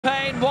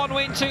1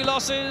 win, 2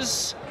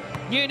 losses.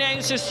 New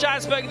names to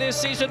Strasbourg this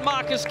season.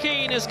 Marcus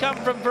Keane has come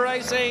from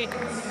Varese.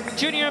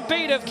 Junior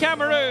Embiid of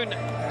Cameroon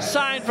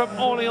signed from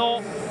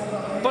Orléans.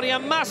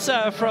 Bodia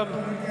Massa from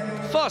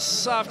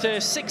Fos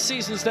after 6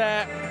 seasons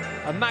there.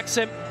 And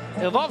Maxim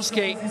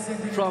Ilvovsky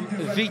from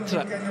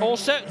Vitre.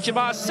 Also,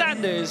 Jamar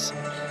Sanders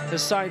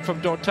has signed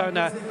from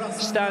Dortona.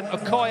 Stan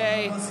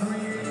Okoye,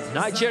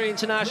 Nigeria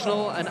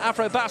international and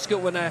Afro-Basket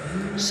winner,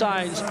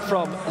 signs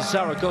from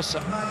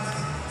Zaragoza.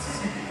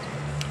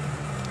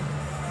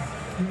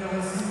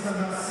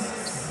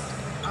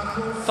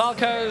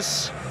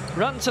 Falcos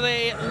run to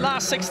the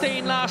last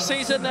 16 last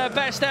season, their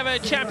best ever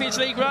Champions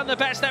League run, the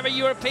best ever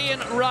European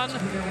run,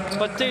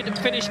 but did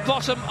finish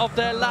bottom of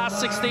their last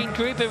 16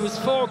 group. It was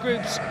 4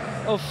 groups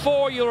of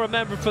 4, you'll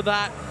remember for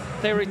that.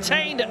 They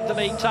retained the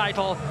league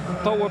title,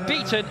 but were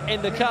beaten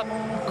in the cup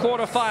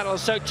quarterfinals.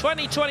 So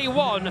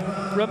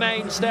 2021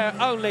 remains their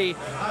only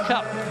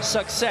cup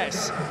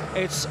success.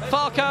 It's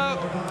Falco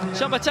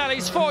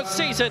Szombathely's 4th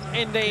season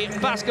in the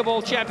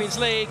Basketball Champions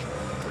League.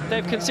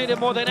 They've conceded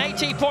more than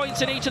 80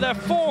 points in each of their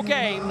 4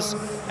 games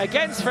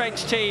against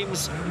French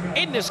teams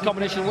in this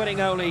competition, winning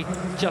only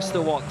just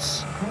the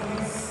once.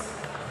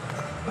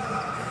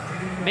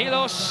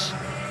 Milos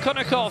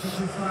Konakov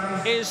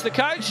is the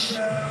coach,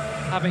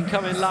 having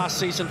come in last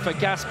season for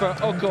Gasper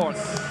Okorn.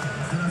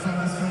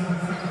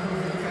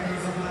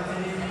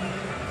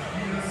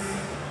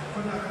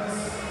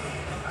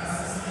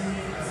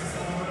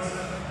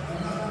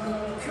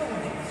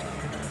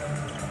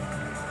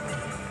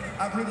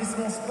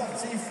 Applaudissements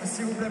sportifs,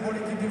 s'il vous plaît, pour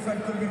l'équipe du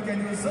Falco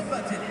Vulcano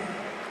Szombathely.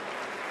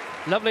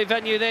 Lovely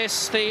venue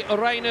this, the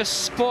Arena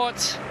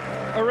Sport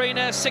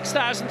Arena,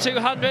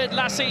 6,200.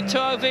 Lassie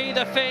Tuovi,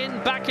 the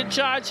Finn, back in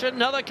charge for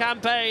another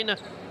campaign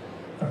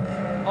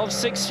of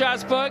SIG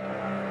Strasbourg.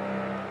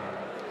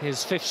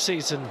 His 5th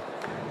season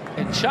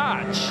in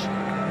charge.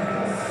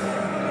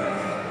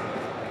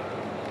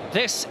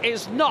 This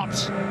is not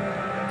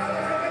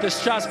the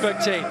Strasbourg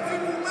team.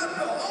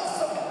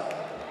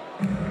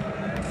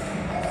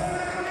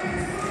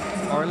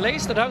 Or at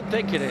least I don't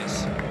think it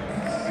is.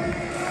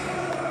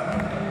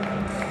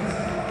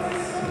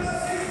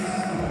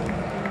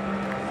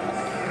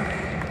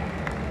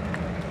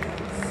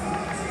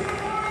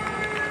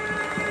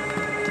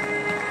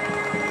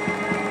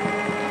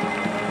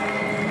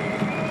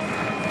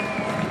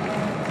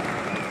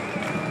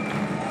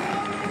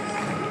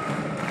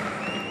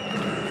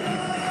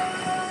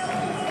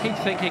 Keep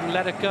thinking,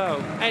 let it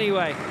go.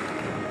 Anyway,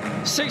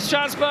 SIG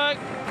Strasbourg,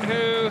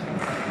 who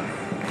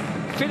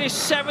finished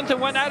 7th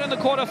and went out in the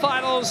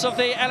quarterfinals of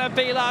the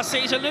LMB last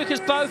season. Lucas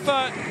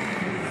Beaufort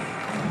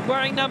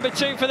wearing number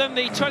 2 for them,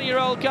 the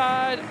 20-year-old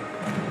guard.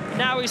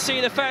 Now we see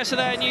the first of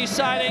their new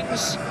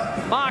signings.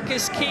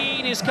 Marcus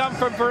Keane has come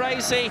from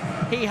Varese.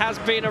 He has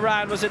been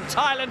around, was in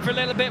Thailand for a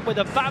little bit with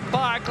the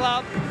Vampire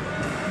Club.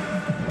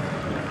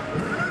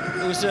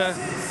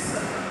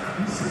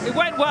 It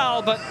went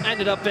well, but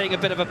ended up being a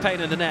bit of a pain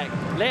in the neck.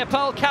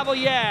 Leopold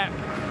Cavalier,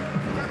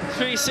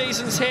 3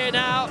 seasons here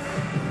now.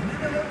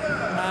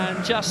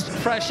 And just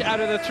fresh out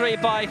of the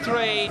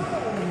 3x3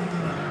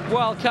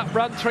 World Cup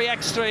run,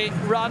 3x3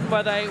 run,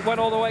 where they went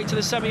all the way to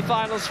the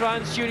semi-finals.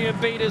 France, Junior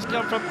Embiid has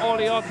come from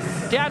Orléans.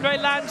 DeAndre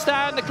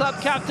Lansdowne, the club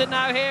captain,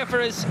 now here for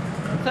his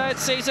 3rd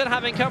season,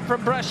 having come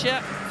from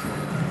Brescia.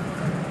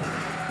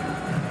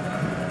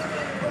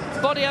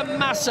 Bodia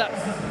Massa,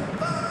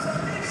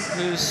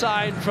 who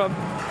signed from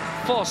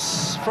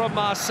Fos, from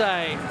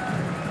Marseille.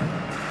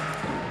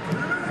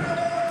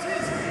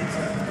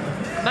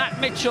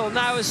 Matt Mitchell,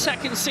 now his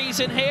 2nd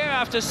season here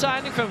after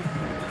signing from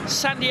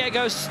San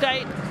Diego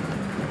State.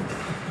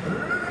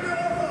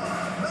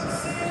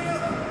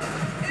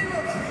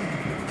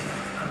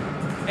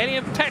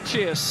 Elian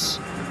Petrius,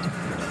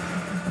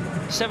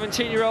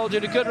 17-year-old,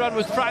 did a good run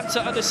with France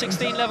at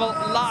under-16 level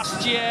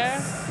last year.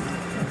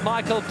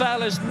 Michael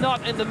Bell is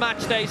not in the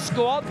matchday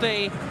squad,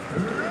 the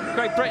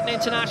Great Britain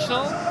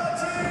international.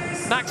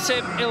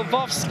 Maxim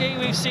Ilvovsky,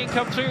 we've seen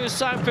come through, who's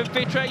signed from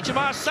Vitre.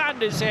 Jamar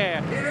Sanders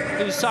here,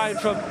 who's signed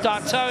from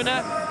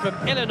Dortona,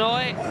 from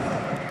Illinois.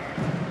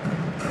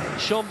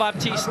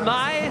 Jean-Baptiste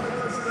Mai.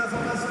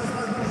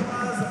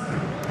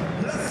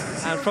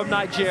 And from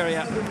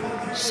Nigeria,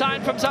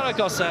 signed from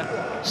Zaragoza,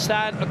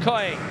 Stan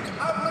Okoye.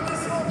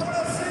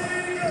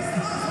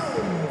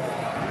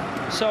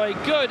 So a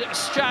good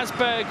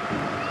Strasbourg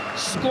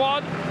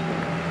squad.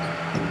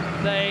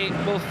 They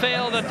will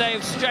feel that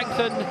they've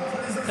strengthened.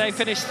 They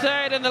finished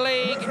 3rd in the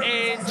league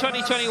in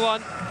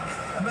 2021,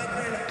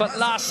 but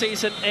last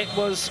season it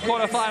was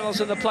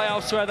quarterfinals in the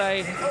playoffs where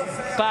they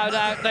bowed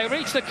out. They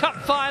reached the cup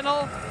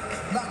final,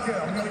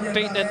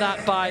 beaten in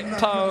that by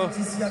Pau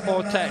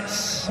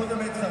Ortiz.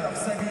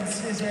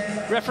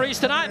 Referees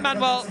tonight,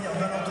 Manuel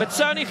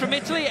Mazzoni from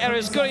Italy,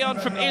 Erez Gurion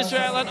from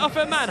Israel, and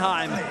Ofer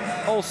Mannheim,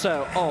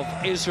 also of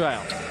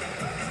Israel.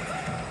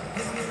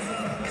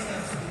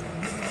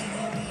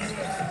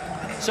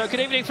 So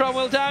good evening from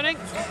Will Downing.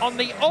 On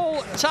the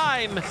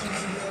all-time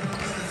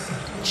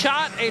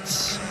chart,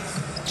 it's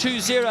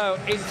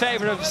 2-0 in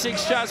favour of SIG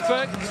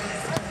Strasbourg.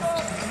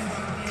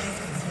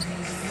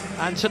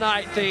 And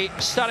tonight, the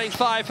starting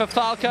five for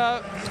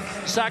Falco: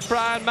 Zach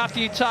Brown,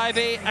 Matthew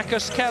Tybee,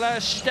 Ekos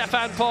Keller,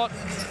 Stefan Pot,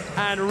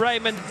 and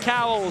Raymond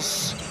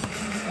Cowles.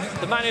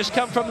 The man who's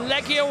come from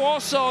Legia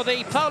Warsaw,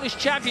 the Polish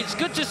champions.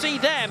 Good to see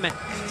them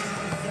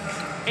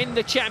in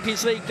the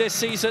Champions League this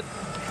season.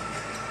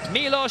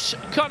 Milos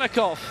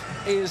Konakov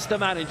is the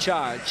man in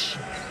charge.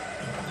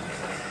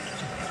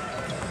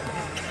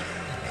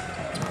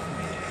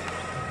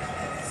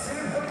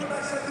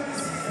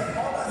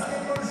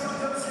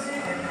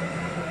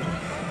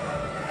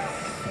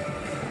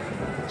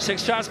 SIG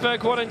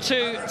Strasbourg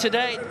 1-2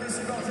 today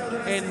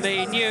in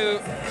the new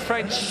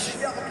French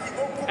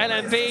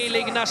LNB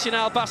Ligue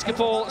Nationale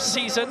basketball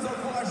season.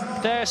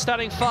 They're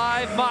starting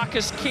five: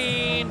 Marcus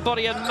Keane,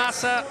 Bodian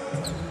Massa,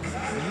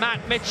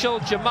 Matt Mitchell,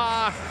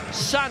 Jamar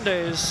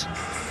Sanders,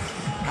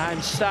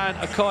 and Stan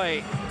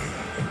Okoye.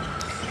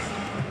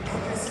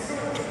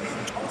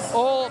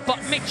 All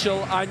but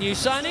Mitchell are new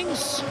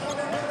signings.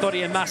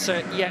 Bodian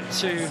Massa yet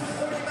to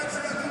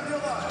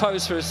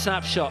pose for a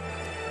snapshot.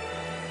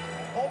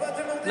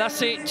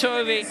 Lassi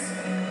Toivi,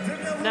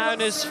 now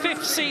in his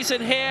 5th season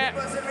here,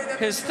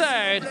 his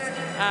 3rd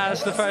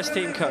as the first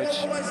team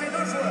coach.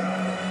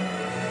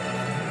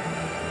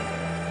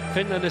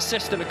 Finland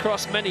assistant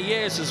across many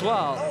years as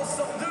well.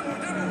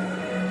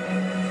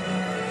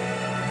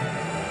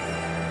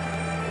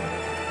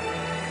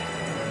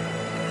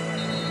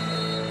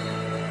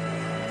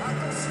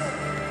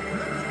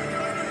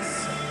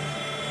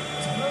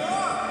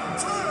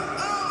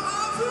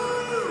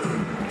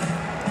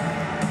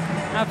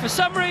 Now, for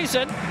some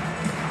reason,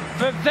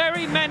 for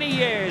very many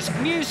years,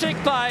 music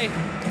by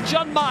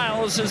John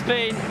Miles has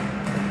been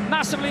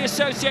massively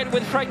associated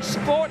with French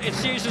sport.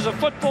 It's used as a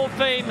football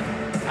theme,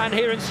 and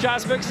here in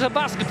Strasbourg it's a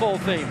basketball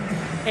theme.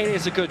 It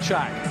is a good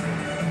track.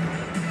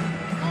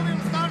 We will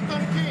start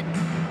on Keane.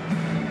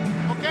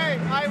 Okay,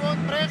 I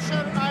want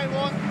pressure, I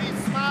want to be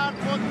smart,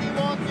 what he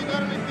wants in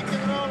early pick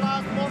and roll,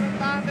 last moment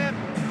under.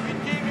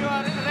 With Keane you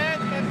are red,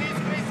 and this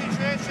free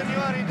situation you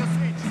are in the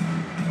switch.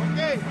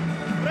 Okay,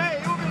 Ray,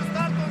 you will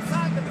start on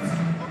Sanders.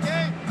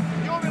 Okay,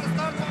 you will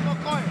start on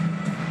Okoye.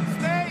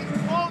 Stay,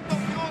 both of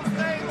you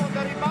stay on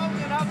the rebound,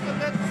 and after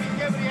that we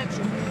have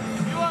reaction.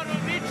 You are on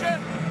Mitchell,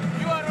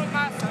 you are on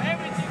Massa.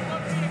 Everything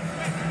what we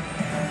expect.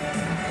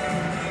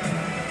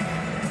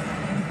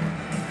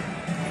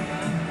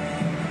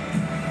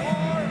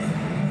 Or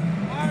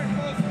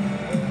Marcos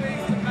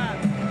always the man.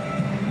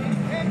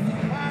 It's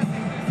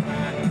passing this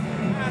man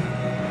and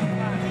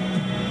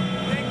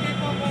then keep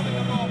on moving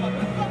the ball. But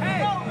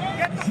hey,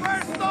 get the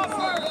first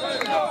stopper.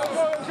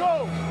 Go.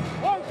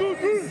 1, 2,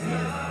 3.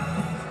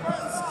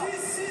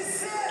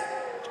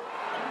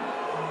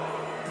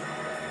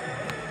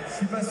 Je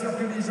suis pas sûr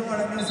que les gens à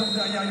la maison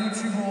derrière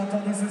YouTube ont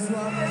entendu ce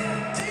soir.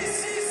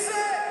 Ici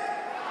c'est.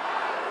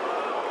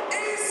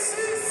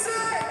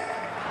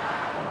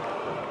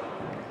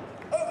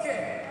 Ok,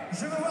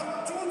 je veux voir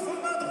toutes vos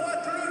mains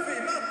droites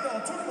levées maintenant.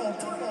 Tout le monde.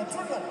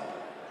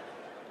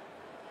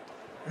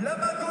 La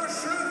main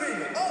gauche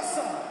levée,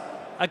 ensemble.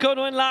 A good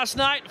win last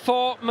night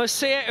for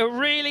Murcia, who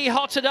really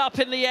hotted up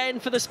in the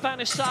end for the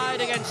Spanish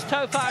side against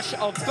Tofaş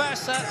of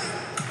Bursa.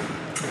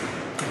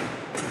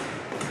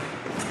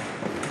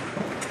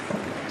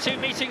 2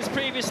 meetings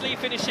previously,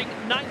 finishing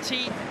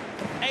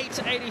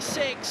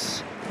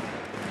 98-86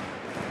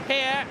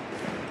 here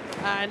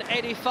and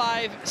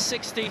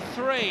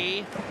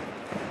 85-63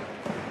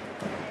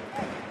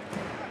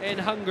 in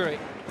Hungary.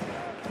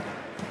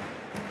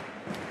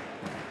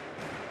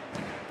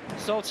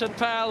 Sultan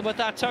Pearl with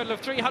that total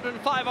of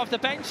 305 off the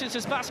bench since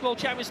his Basketball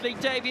Champions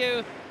League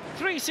debut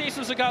 3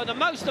 seasons ago, the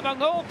most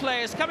among all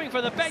players coming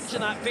from the bench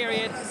in that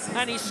period,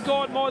 and he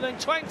scored more than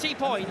 20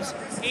 points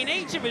in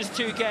each of his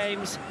 2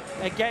 games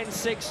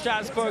against SIG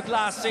Strasbourg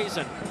last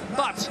season,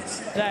 but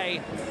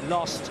they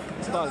lost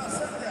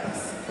both.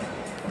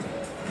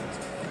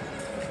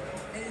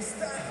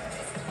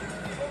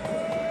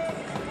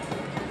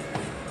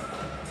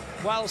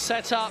 Well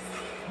set up,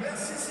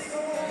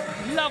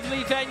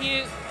 lovely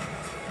venue,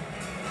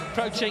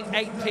 approaching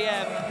 8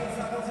 p.m.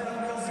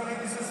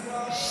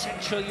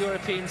 Central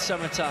European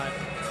summertime.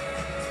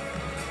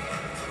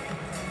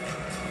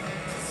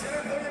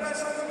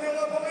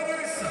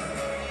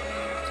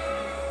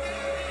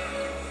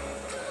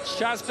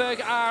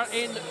 Strasbourg are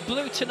in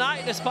blue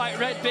tonight, despite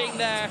red being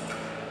their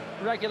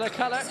regular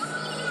colour.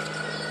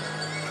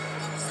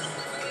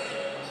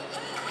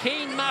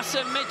 Keane,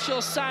 Massa,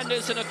 Mitchell,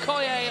 Sanders and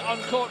Okoye on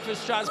court for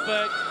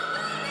Strasbourg.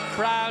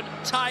 Brown,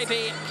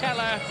 Tybee,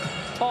 Keller,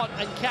 Pot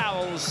and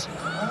Cowles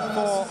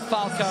for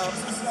Falco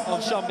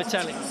of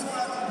Szombathely.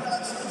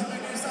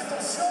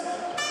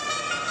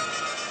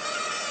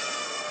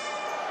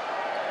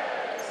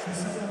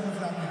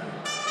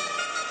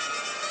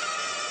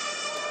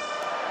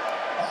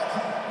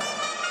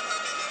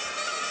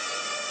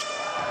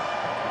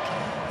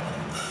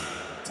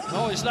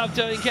 Always love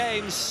doing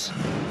games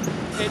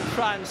in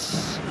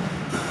France.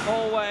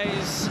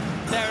 Always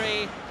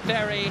very,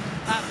 very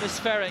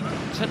atmospheric.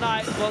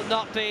 Tonight will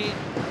not be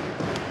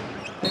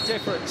a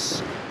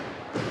difference.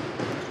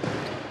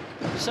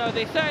 So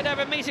the third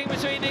ever meeting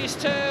between these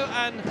two,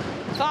 and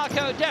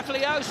Falco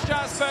definitely owes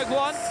Strasbourg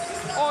 1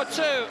 or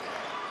 2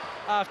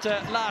 after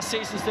last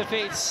season's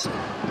defeats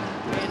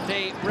in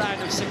the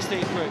round of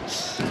 16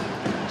 groups.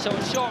 So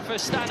it's short for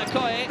Stan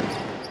Okoye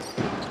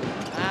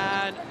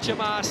and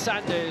Jamar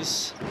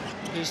Sanders,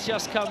 who's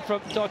just come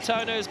from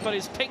Dortona's, but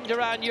he's pinged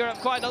around Europe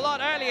quite a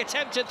lot. Early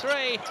attempted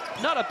three,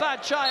 not a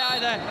bad try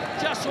either,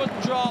 just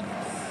wouldn't drop.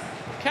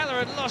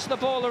 Keller had lost the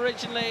ball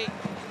originally.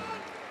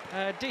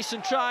 A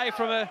decent try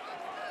from a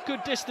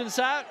good distance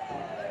out.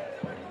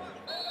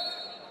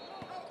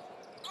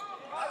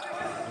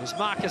 It was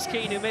Marcus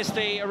Keane who missed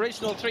the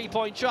original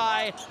three-point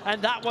try, and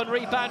that one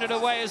rebounded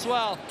away as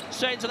well.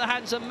 Straight into the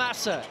hands of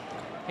Massa.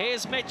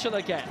 Here's Mitchell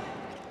again.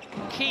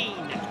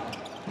 Keane.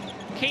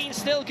 Keane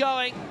still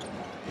going.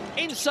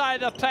 Inside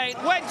the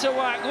paint, went to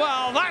work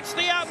well. That's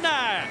the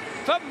opener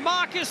for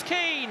Marcus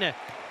Keane.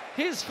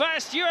 His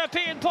first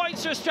European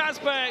points for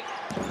Strasbourg.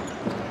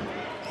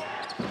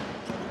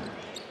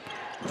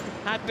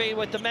 Had been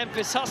with the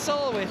Memphis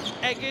Hustle, with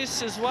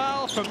Eggers as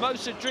well,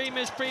 Formosa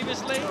Dreamers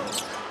previously.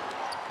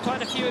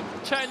 Quite a few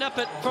had turned up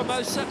at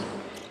Formosa.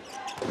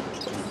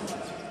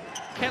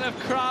 Kenneth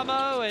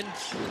Cramo and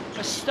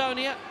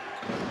Estonia.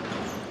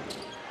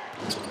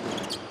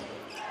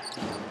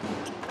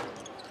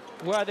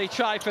 Worthy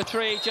try for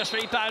three, just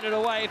rebounded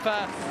away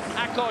for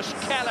Akos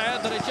Keller,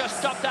 but it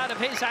just dropped out of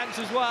his hands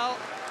as well.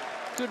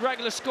 Good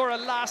regular scorer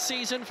last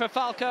season for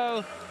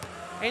Falco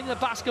in the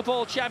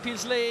Basketball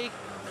Champions League.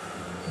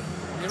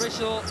 The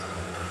original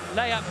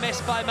layup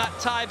missed by Matt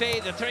Tybee,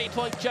 the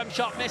three-point jump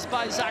shot missed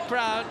by Zach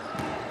Brown.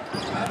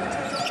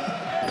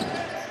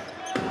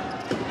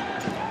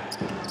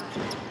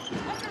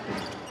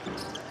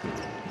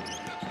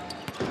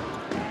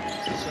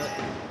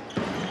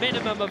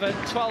 Minimum of a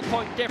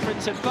 12-point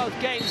difference in both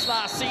games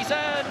last season,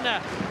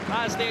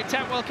 as the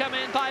attempt will come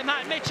in by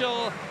Matt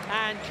Mitchell,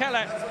 and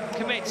Keller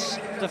commits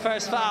the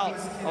first foul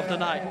of the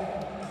night.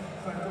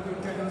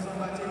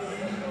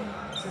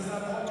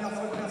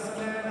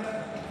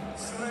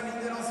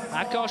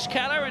 Akos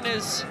Keller in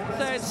his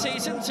third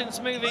season since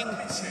moving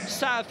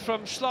south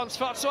from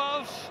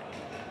Śląsk-Wrocław.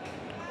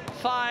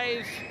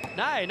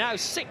 Now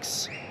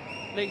 6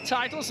 league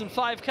titles and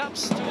 5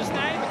 cups to his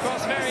name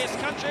across various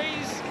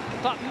countries.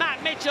 But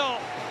Matt Mitchell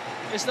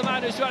is the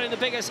man who's running the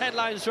biggest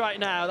headlines right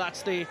now.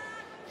 That's the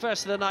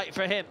first of the night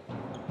for him.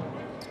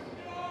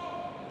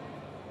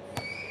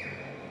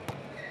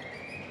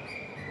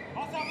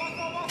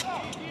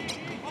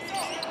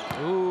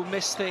 Ooh,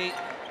 missed the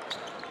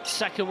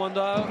second one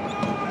though.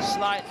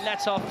 Slight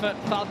let off for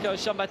Falco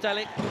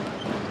Szombathely.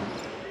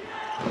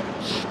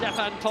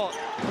 Stefan Pot,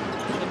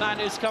 the man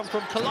who's come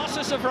from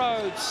Colossus of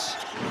Rhodes.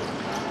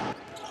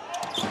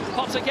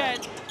 Pot again.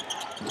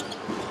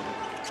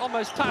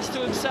 Almost passed to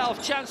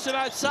himself, chance from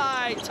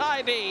outside.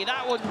 Tybee,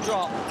 that wouldn't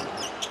drop.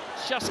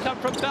 Just come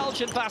from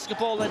Belgian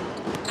basketball and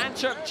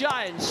Antwerp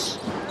Giants.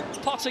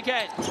 Pot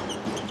again.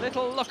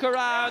 Little look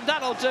around,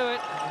 that'll do it.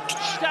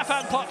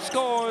 Stefan Pot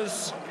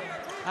scores.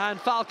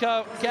 And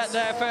Falco get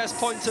their first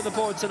points on the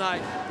board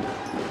tonight.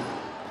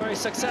 Very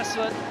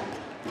successful at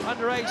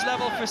underage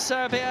level for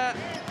Serbia.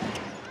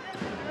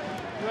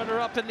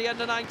 Runner-up in the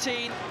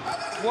under-19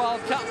 World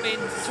Cup in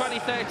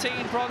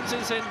 2013.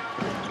 Bronzes in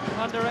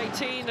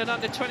under-18 and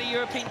under-20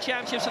 European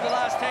Championships for the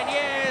last 10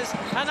 years.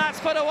 And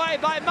that's put away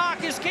by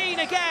Marcus Keane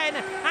again.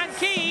 And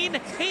Keane,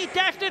 he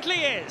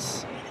definitely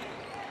is.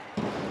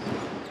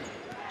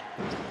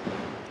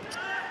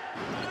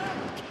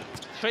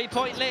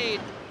 Three-point lead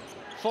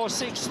for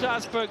SIG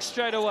Strasbourg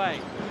straight away.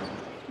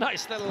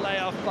 Nice little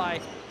layoff by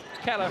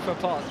Keller for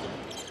Pot.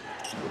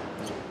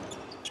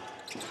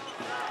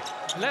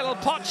 Little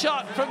pot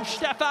shot from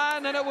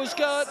Stefan, and it was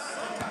good.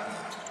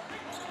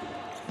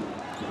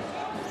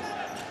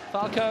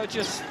 Falco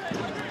just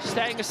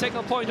staying a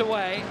single point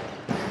away.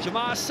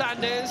 Jamar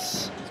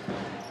Sanders,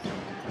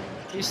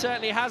 he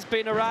certainly has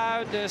been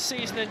around. A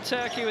season in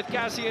Turkey with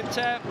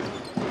Gaziantep.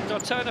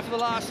 Dortona for the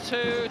last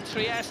 2.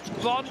 Trieste,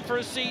 Bonn for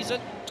a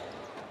season.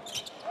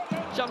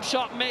 Jump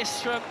shot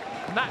miss from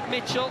Matt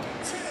Mitchell.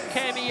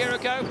 Came a year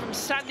ago from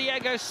San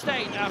Diego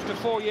State after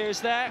 4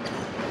 years there.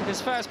 His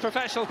first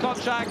professional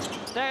contract.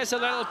 There's a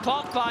little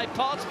pop by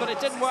Potts, but it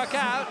didn't work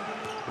out.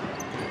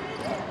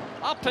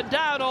 Up and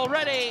down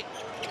already.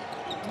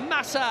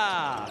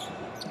 Massa.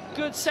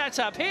 Good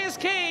setup. Here's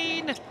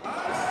Keane.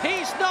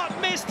 He's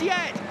not missed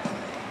yet.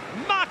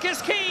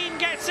 Marcus Keane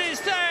gets his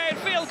third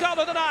field goal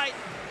of the night.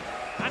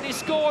 And he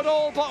scored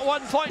all but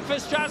 1 point for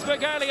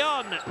Strasbourg early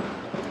on.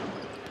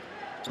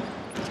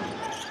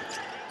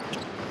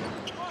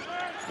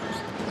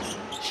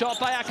 Shot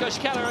by Akos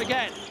Keller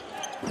again.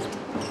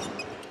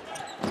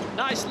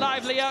 Nice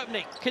lively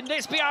opening. Can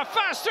this be our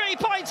first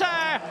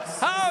three-pointer?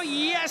 Oh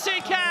yes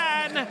it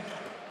can.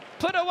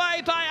 Put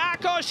away by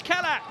Akos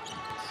Keller.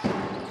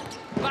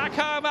 Back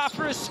home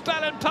after a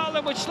spell in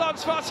Poland with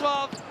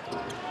Śląsk-Wrocław.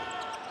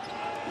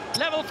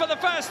 Level for the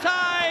first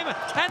time,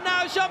 and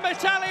now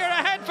Szombathely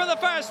are ahead for the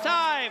first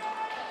time.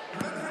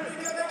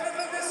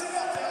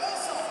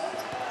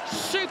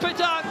 Super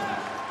dunk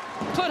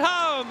put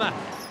home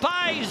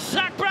by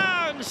Zach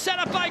Brown, set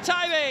up by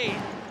Tybee.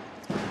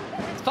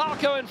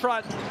 Falco in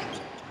front.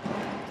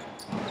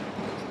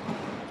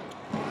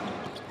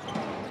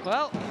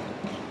 Well,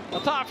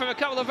 apart from a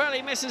couple of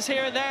early misses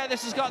here and there,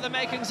 this has got the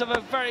makings of a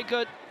very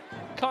good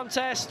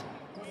contest.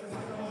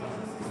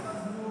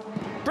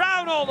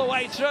 Brown all the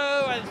way through,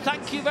 and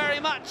thank you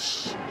very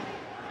much.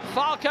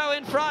 Falco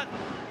in front.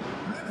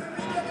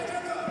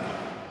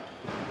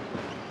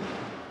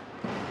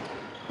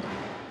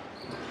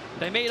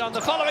 They meet on the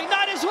following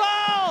night as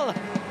well.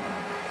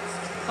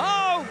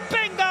 Oh,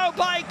 bingo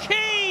by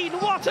Keane.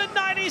 What a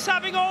night he's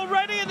having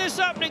already in this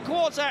opening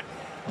quarter.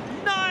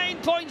 9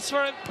 points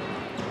for him.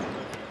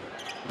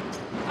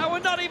 And we're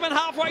not even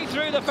halfway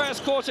through the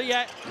first quarter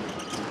yet.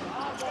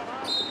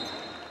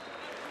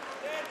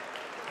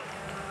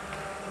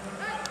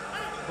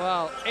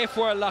 Well, if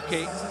we're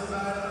lucky,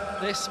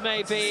 this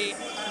may be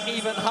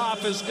even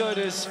half as good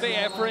as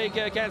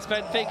Friga against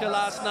Benfica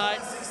last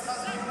night.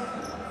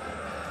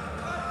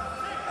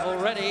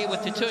 Already,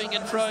 with the toing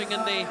and throwing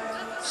and the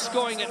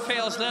scoring, it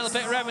feels a little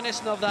bit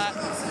reminiscent of that.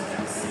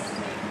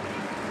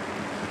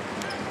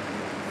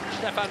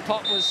 Stefan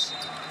Pop was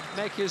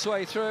making his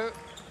way through.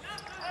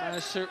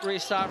 Managed to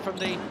restart from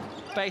the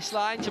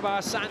baseline.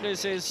 Jamar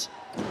Sanders is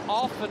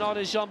off, and on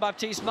is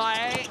Jean-Baptiste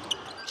Maé.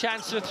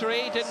 Chance for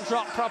three, didn't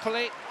drop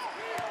properly.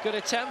 Good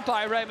attempt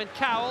by Raymond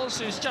Cowles,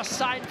 who's just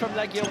signed from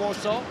Legia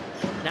Warsaw.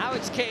 Now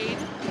it's Keane.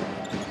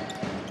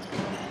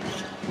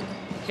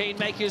 Keane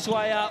making his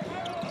way up,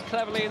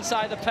 cleverly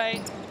inside the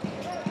paint.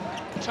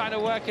 Trying to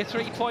work a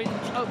three-point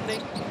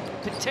opening,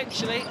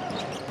 potentially.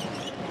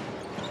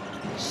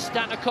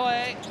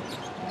 Stanakoye,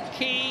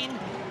 Keane,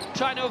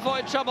 trying to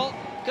avoid trouble.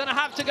 Gonna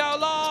have to go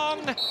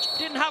long.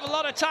 Didn't have a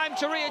lot of time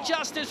to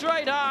readjust his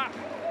radar.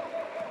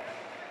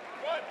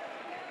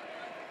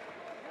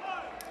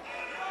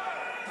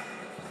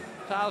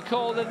 Foul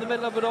called in the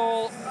middle of it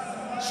all.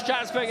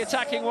 Strasbourg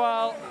attacking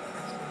well.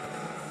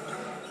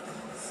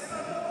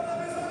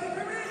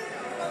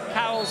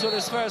 Cowles with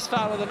his first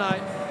foul of the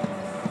night.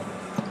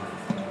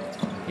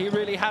 He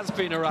really has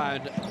been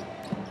around.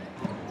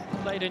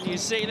 Played in New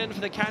Zealand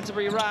for the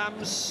Canterbury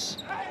Rams.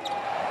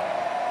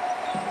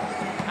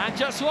 And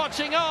just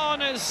watching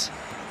on as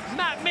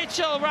Matt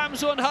Mitchell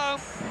rams one home.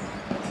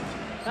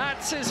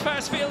 That's his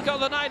first field goal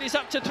of the night. He's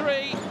up to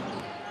three.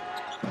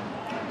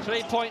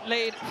 3-point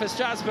lead for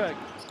Strasbourg.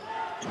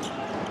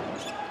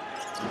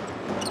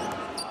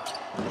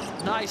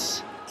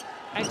 Nice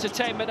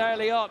entertainment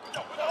early on.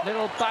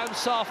 Little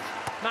bounce off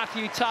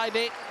Matthew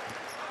Tybee.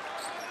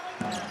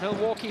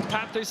 Milwaukee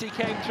Panthers, he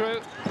came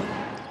through.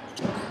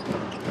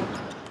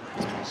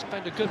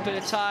 Spent a good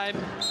bit of time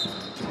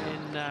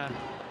in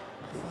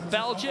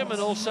Belgium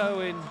and also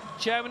in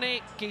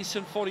Germany.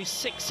 Gießen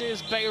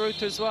 46ers,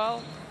 Beirut as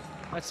well.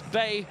 That's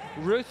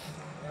Beirut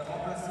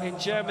in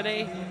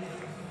Germany.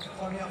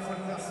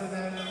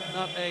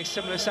 Not a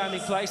similar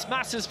sounding place.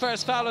 Massa's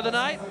first foul of the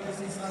night.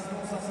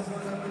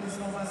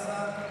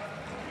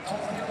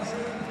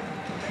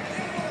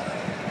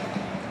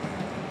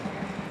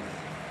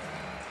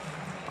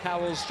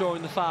 Cowles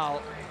drawing the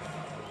foul.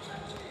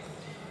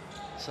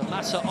 So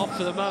Massa off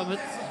for the moment.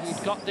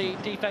 He'd got the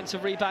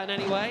defensive rebound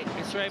anyway.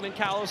 It's Raymond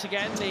Cowles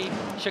again, the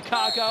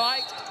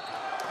Chicagoite.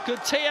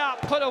 Good tee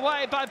up, put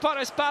away by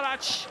Boris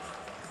Barac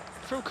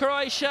from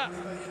Croatia,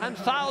 and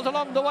fouled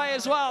along the way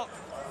as well.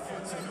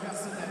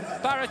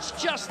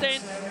 Barac just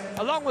in,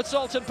 along with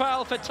Zoltan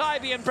Pearl for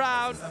Tybee and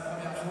Brown.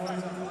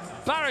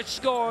 Barac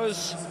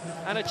scores,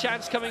 and a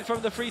chance coming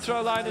from the free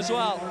throw line as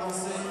well.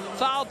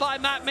 Foul by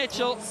Matt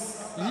Mitchell.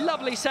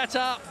 Lovely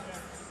setup.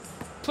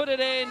 Put it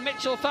in,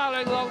 Mitchell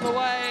fouling along the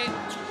way.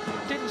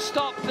 Didn't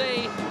stop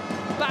the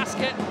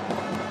basket.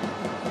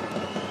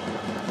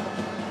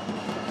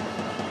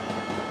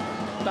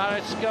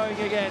 Barac going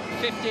again,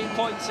 15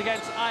 points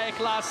against Ajax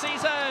last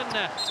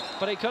season,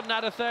 but he couldn't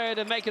add a third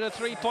and make it a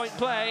three-point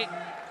play.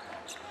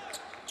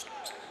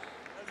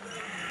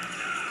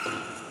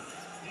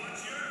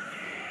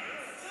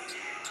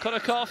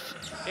 Konakov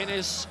in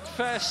his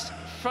first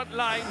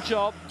frontline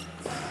job,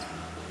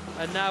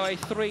 and now a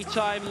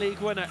three-time league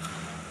winner.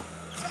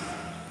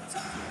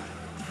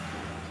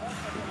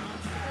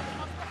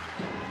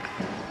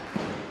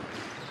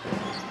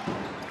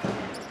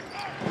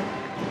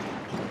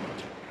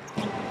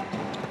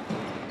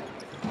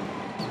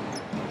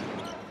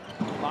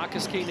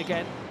 Marcus Keane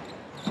again.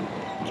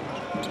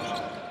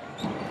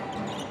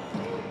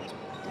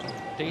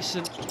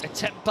 Decent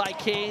attempt by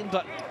Keane,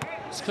 but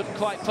just couldn't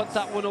quite put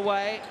that one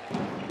away.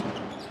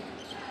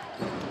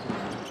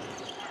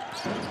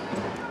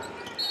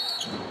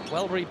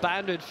 Well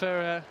rebounded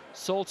for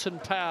Zoltan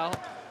Pearl,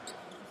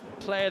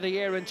 Player of the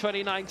Year in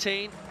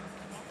 2019.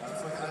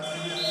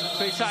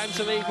 3 times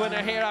the league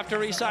winner here after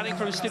re-signing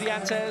from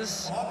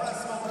Estudiantes.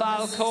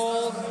 Foul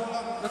called,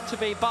 looked to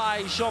be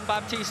by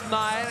Jean-Baptiste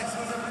Maé.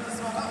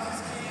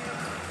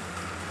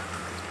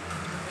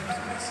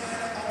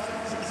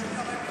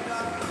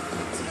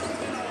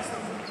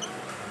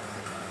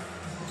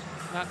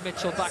 Matt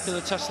Mitchell back to the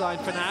touchline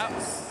for now.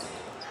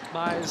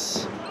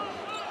 Myers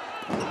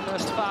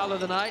First foul of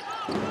the night.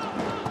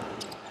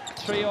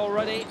 3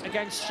 already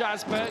against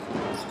Strasbourg.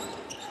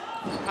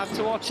 Have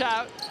to watch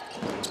out.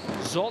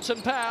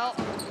 Zoltan Perl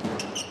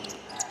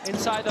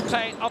inside the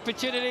paint.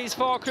 Opportunities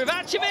for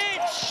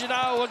Kovacevic.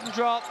 No, wouldn't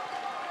drop.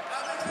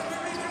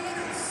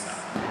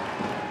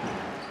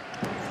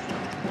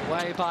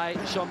 Away by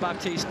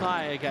Jean-Baptiste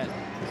Maille again.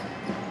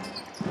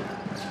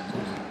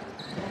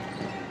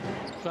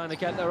 Trying to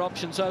get their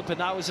options open.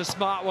 That was a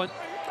smart one.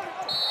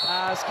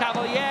 As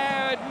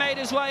Cavalier had made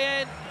his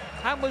way in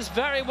and was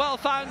very well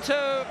found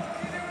too.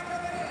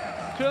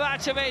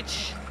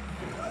 Kovacevic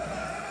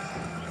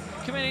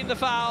committing the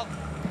foul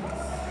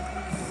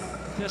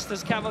just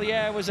as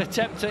Cavalier was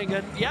attempting,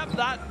 and yep,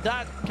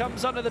 that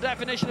comes under the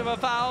definition of a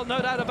foul,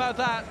 no doubt about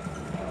that.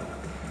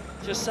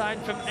 Just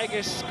signed from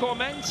Egis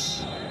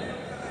Kormens.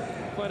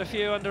 Quite a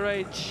few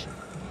underage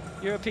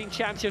European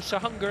championships for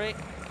Hungary,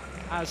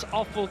 as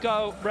off will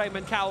go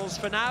Raymond Cowles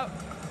for now.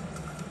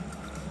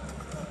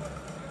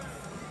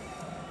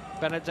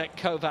 Benedikt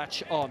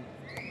Kovac on.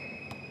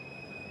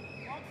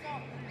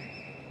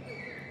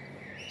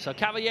 So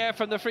Cavalier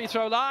from the free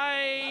throw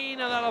line, and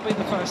that'll be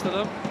the first of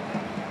them.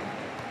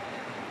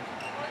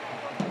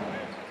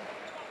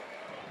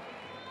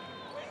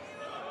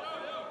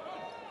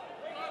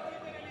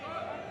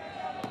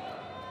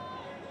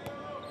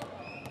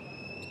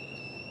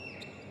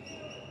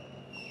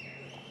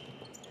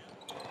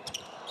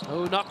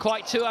 Oh, not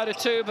quite 2 out of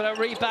 2, but it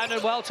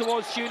rebounded well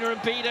towards Junior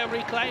and Bida,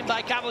 reclaimed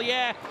by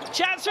Cavalier.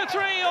 Chance for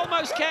 3,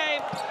 almost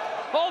came.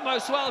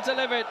 Almost well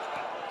delivered.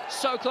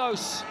 So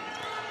close.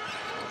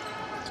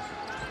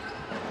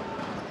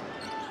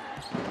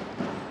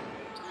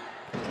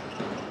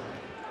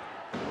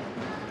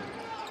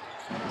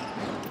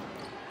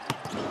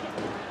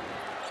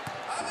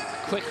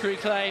 Quick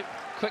reclaim,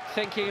 quick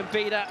thinking and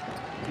Bida.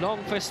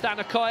 Long for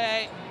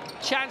Stanokoye.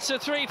 Chance for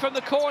 3 from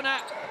the corner.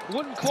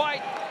 Wouldn't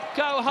quite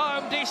go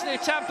home. Decent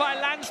attempt by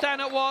Lansdowne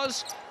it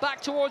was.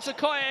 Back towards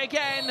Okoye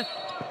again.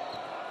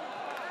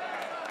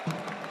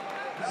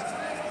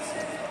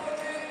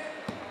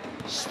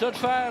 Stood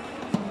firm.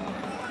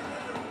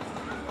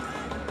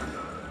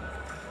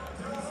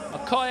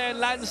 Okoye and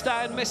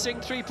Lansdowne missing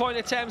 3-point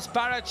attempts.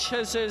 Barac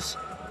has his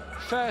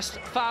first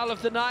foul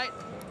of the night.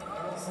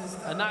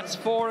 And that's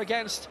 4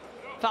 against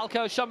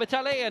Falco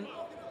Szombathely, and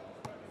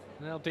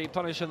they'll be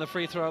punished from the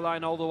free throw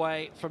line all the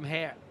way from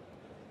here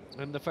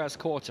in the first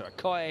quarter.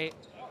 Okoye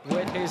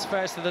with his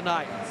first of the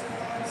night.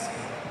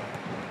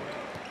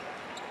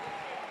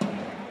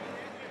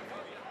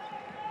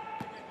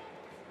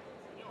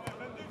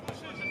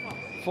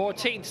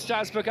 Fourteenth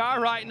Strasbourg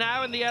are right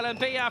now in the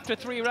LNB after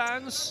 3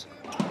 rounds.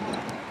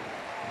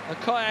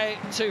 Okoye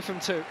 2 from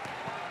 2.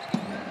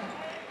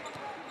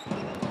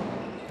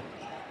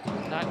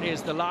 That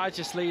is the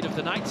largest lead of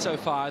the night so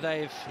far.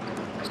 They've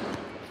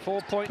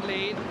 4-point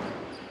lead.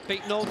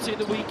 Beat Nantes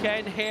the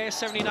weekend here,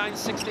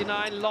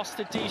 79-69. Lost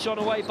to Dijon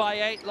away by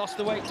 8.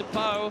 Lost away to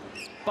Pau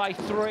by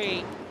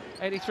 3.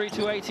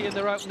 83-80 in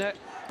their opener.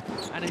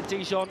 And in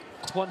Dijon,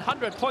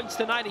 100 points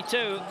to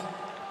 92.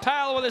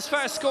 Perl with his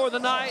first score of the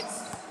night.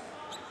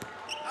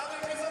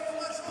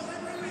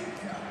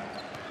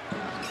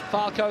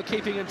 Falco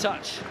keeping in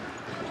touch.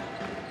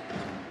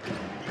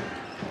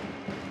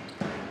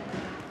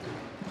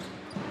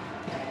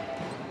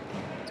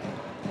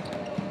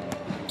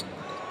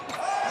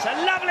 It's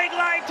a lovely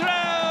glide through!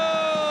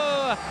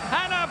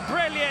 And a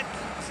brilliant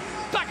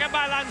bucket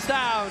by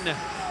Lansdowne.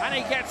 And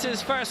he gets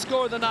his first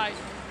score of the night.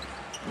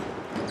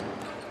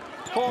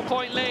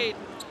 4-point lead.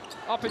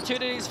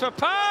 Opportunities for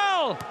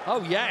Perl!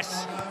 Oh,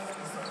 yes.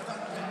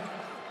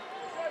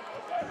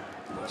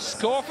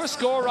 Score for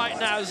score right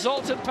now.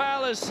 Zoltan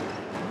Perl has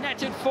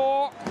netted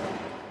 4.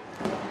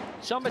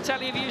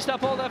 Szombathely have used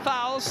up all their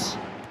fouls.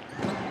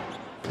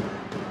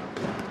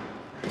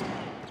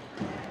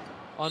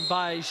 On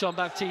by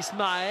Jean-Baptiste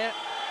Maille.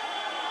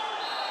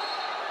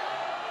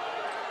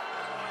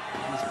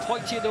 He's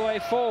pointing the way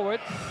forward.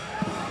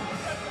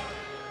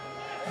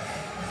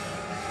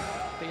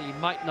 Feel he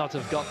might not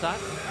have got that.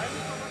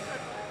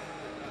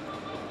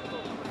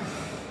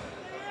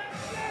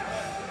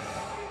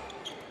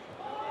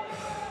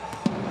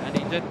 And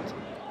he didn't.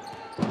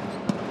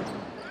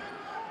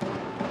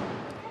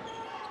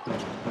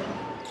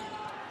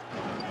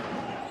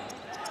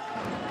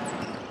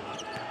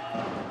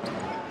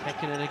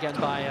 Taken in again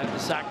by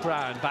Zach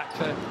Brown. Back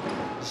for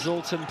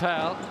Zoltan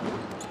Perl.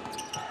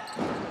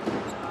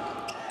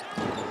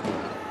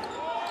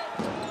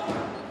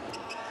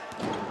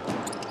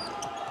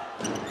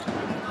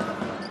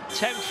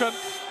 Attempt from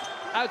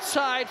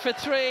outside for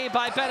 3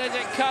 by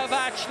Benedikt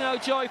Kovac. No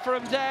joy for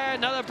him there.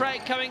 Another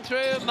break coming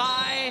through.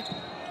 Maille.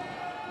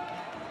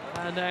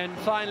 And then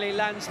finally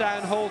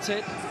Lansdowne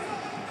halted.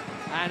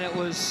 And it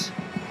was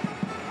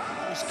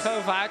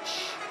Kovac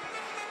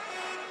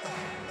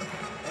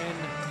in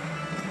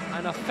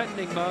an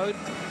offending mode.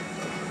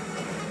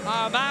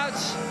 Arm out.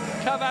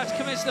 Kovac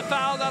commits the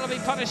foul. That'll be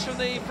punished from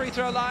the free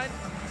throw line.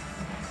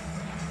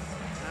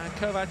 And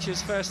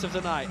Kovac's first of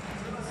the night.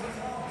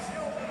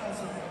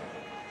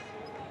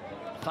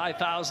 5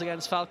 fouls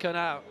against Falco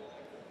now.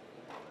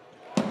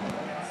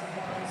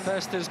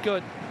 First is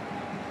good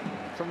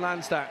from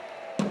Lansdowne.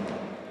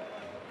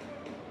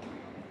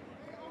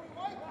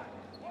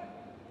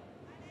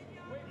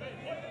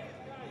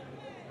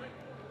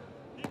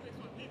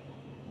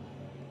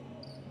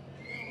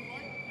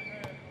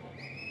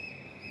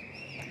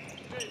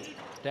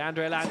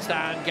 DeAndre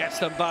Lansdowne gets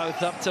them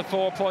both up to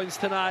 4 points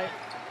tonight.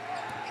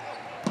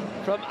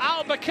 From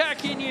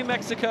Albuquerque, New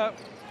Mexico.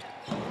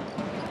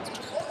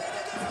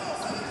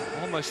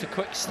 Almost a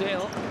quick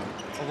steal.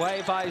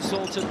 Away by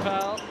Zoltan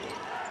Pearl.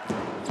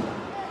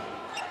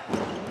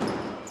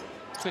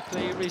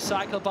 Quickly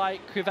recycled by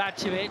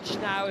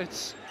Krivacevic. Now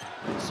it's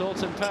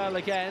Zoltan Pearl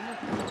again.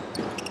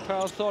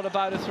 Pearl thought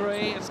about a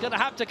three. It's going to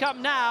have to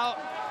come now.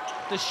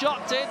 The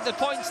shot did, the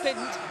points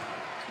didn't.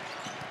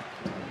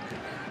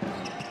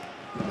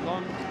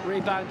 Long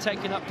rebound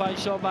taken up by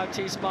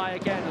Jean-Baptiste May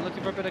again. They're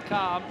looking for a bit of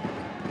calm.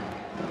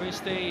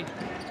 Reached the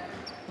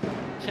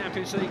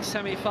Champions League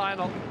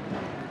semi-final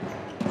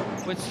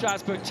with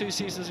Strasbourg 2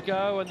 seasons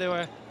ago, and they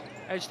were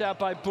edged out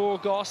by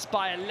Burgos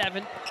by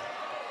 11.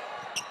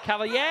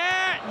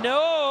 Cavalier,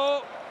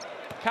 no!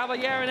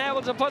 Cavalier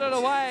unable to put it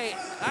away.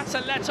 That's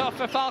a let-off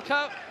for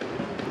Falco.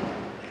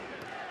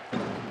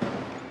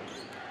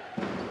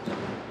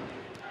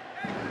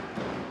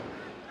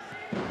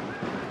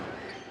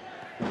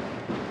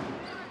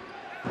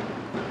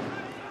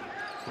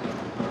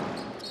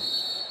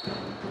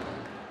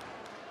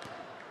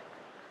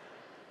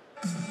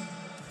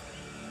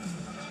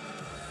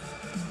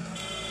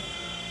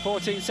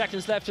 .14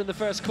 seconds left in the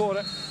first quarter.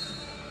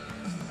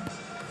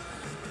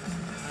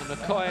 And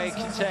McCoy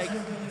can take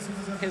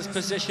his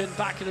position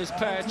back in his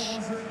perch.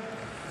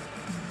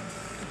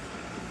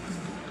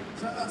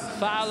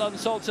 Foul on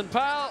Zoltan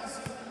Pearl.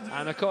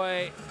 And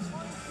McCoy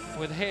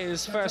with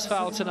his first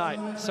foul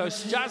tonight. So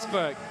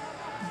Strasbourg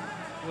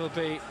will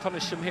be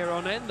punished from here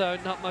on in, though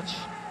not much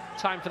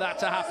time for that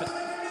to happen.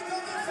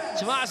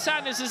 Tomas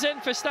Sanders is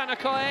in for Stan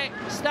Okoye.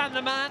 Stan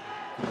the man.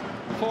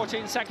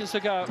 14 seconds to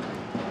go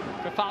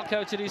for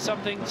Falco to do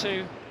something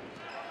to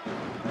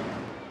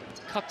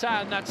cut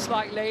down that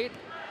slight lead.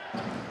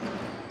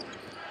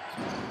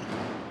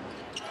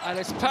 And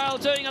it's Pearl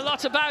doing a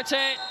lot about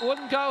it,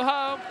 wouldn't go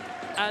home,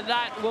 and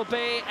that will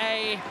be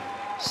a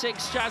SIG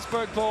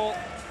Strasbourg ball.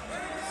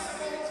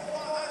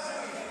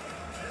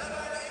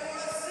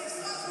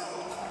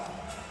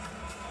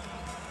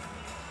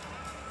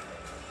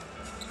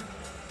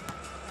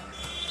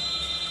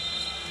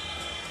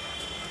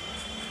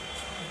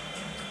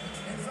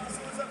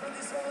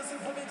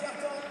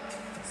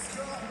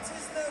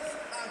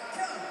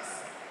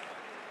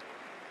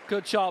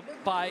 Good job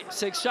by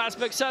SIG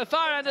Strasbourg so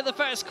far, end of the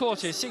first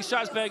quarter. SIG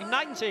Strasbourg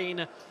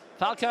 19,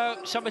 Falco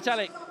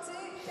Szombathely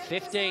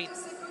 15.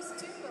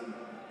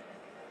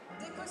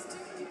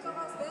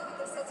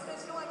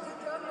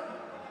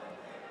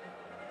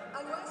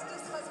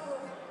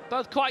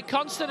 Both quite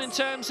constant in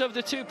terms of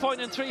the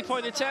 2-point and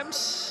 3-point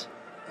attempts.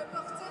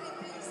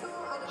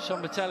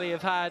 Szombathely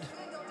have had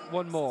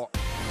one more.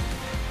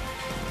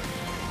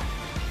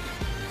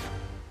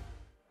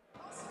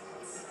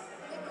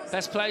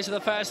 Best plays of the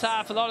first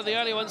half, a lot of the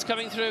early ones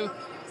coming through.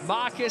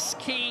 Marcus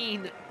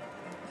Keane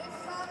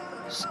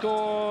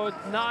scored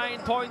 9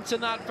 points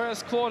in that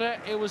first quarter.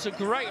 It was a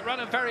great run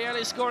of very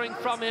early scoring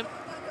from him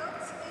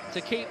to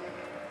keep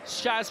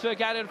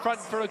Strasbourg out in front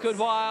for a good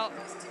while.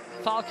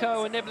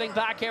 Falco nibbling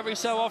back every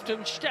so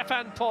often.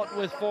 Stefan Pott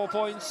with 4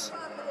 points,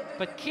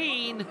 but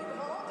Keane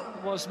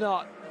was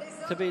not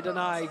to be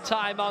denied.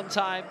 Time on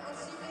time.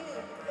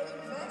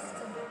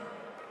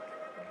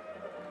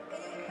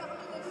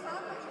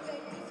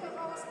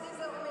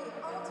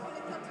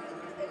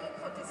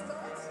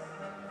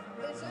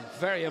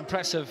 Very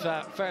impressive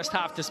first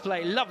half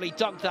display. Lovely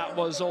dunk that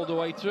was all the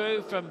way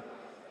through from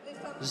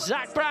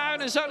Zach Brown,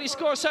 his only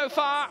score so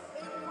far.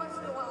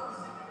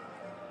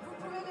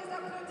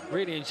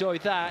 Really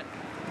enjoyed that.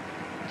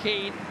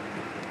 Keane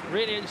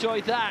really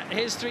enjoyed that.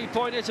 His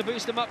three-pointer to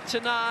boost him up to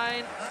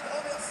 9.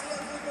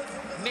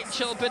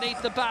 Mitchell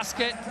beneath the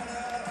basket,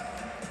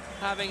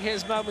 having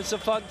his moments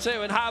of fun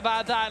too. And how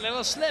about that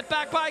little slip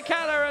back by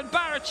Keller, and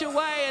Barrett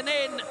away and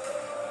in.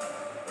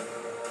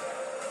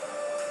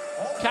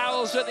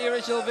 Cowles with the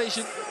original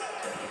vision.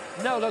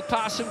 No look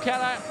pass from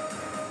Keller.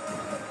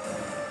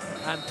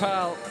 And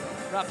Pearl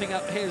wrapping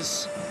up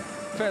his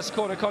first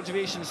quarter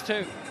contributions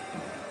too.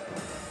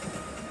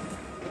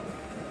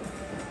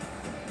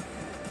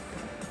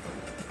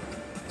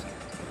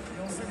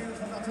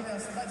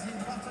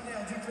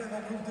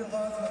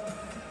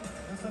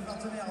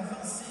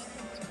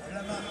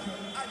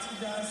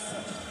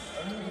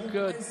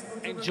 Good,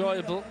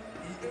 enjoyable,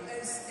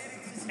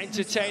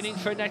 entertaining,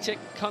 frenetic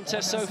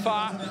contest so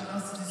far.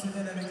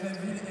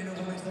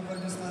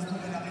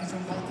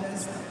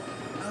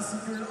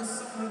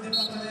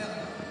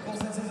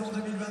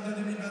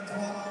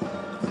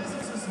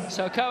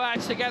 So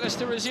Coax to get us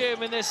to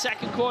resume in this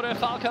second quarter.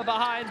 Falco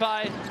behind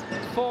by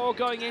 4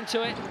 going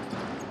into it.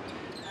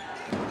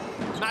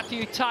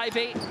 Matthew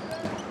Tybee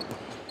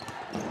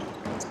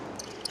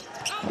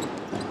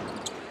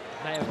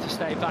may have to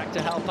stay back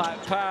to help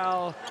out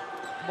Pearl.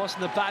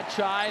 Wasn't a bad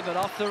try, but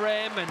off the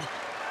rim and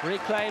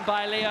reclaimed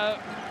by Leo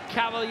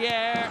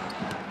Cavalier.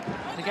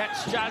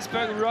 Against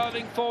Strasbourg,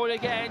 rolling forward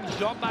again,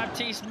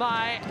 Jean-Baptiste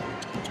Mai.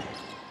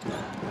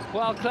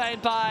 Well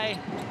claimed by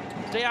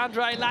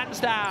DeAndre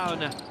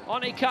Lansdowne.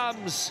 On he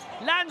comes.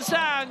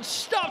 Lansdowne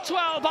stopped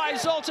well by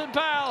Zoltan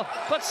Pearl,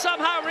 but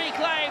somehow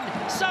reclaimed,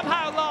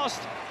 somehow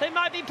lost. They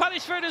might be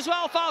punished for it as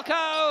well, Falco.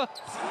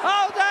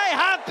 Oh, they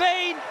have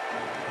been!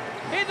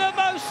 In the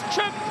most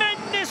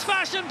tremendous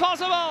fashion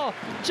possible.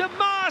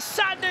 Jamar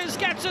Sanders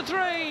gets a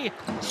 3.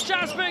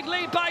 Strasbourg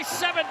lead by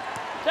 7.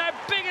 Their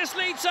biggest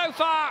lead so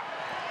far.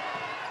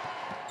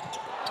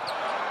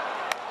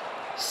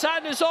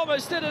 Sanders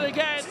almost did it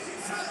again.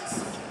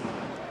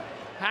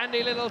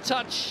 Handy little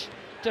touch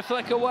to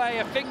flick away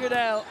a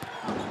fingernail.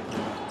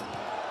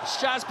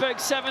 Strasbourg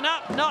 7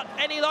 up. Not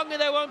any longer,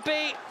 they won't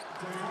be.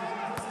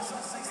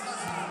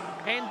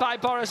 In by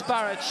Boris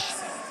Baric.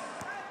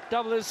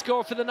 Double his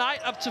score for the night,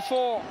 up to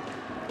 4.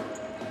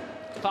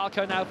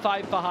 Falco now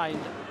 5 behind.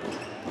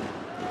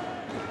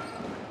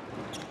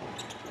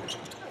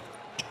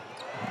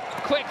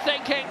 Quick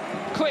thinking,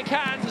 quick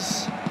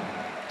hands.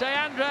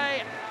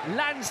 DeAndre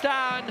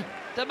Lansdowne,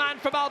 the man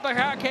from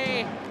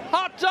Albuquerque.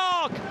 Hot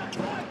dog!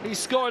 He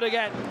scored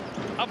again,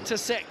 up to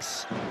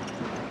 6.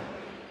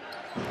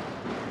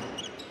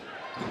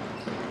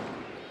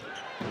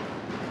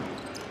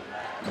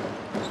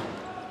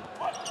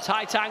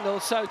 Tight angle,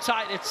 so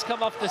tight it's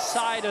come off the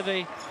side of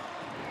the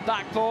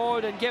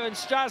backboard and given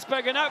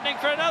Strasbourg an opening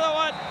for another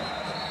one.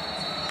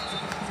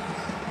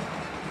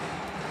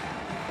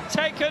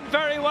 Taken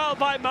very well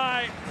by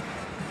Mai,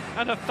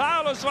 and a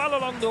foul as well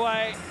along the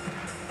way.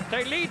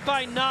 They lead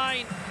by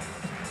 9.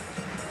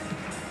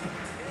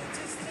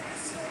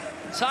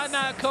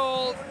 Timeout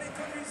call,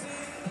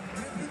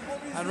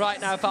 and right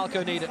now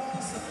Falco need it.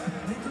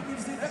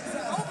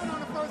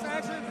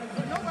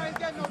 Nobody's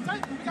getting no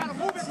touch. We gotta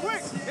move it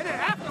quick. And then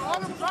after all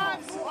them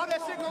drives, all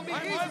that shit gonna be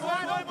easy.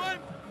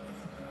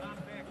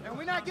 And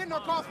we're not getting no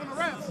calls from the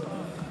refs.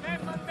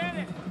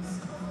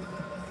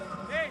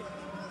 Hey.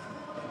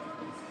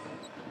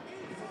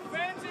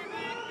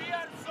 Defensively, we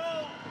are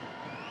so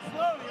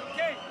slowly,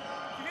 okay?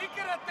 Quick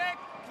attack,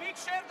 quick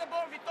share the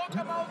ball. We talk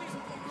about this.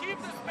 Keep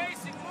the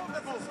spacing, move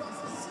the ball.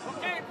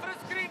 Okay,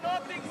 first screen,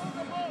 nothing, move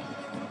the ball.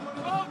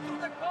 Go through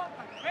the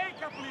contact, make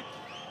a blitz.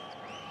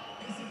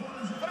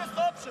 First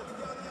option.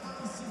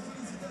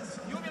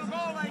 You will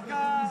go like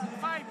a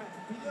fiber.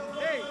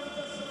 Hey,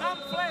 thumb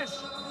flash.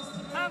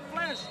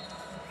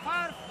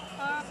 Far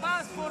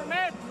pass for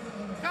Med.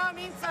 Come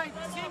inside,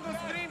 single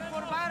screen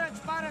for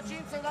Baric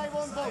inside, I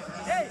won't go.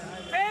 Hey,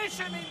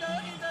 patient in the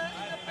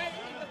paint.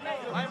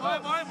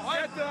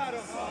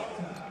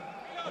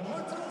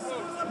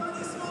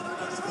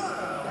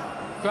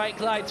 Great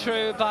glide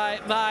through by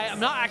Mai. I'm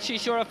not actually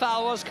sure a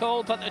foul was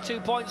called, but the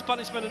 2 points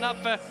punishment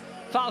enough for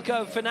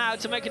Falco for now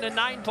to make it a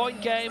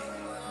 9-point game.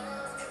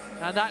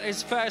 And that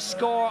is first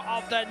score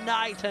of the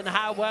night, and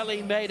how well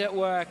he made it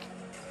work.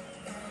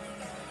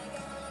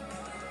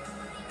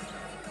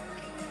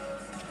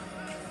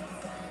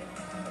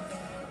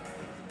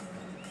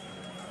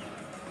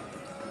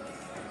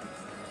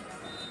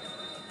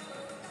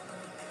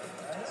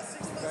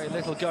 Very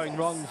little going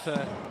wrong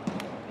for,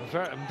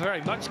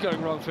 very much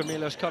going wrong for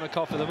Milos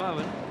Konakov at the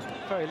moment.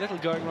 Very little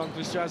going wrong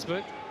for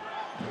Strasbourg.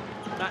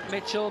 Matt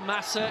Mitchell,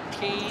 Massa,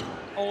 Keane,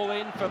 all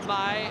in for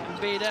Mai,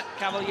 Mbida,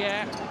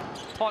 Cavalier.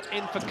 Pot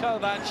in for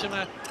Kovac from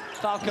a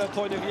Falco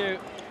point of view.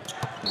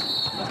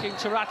 Looking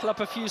to rattle up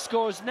a few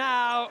scores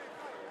now.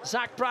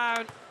 Zach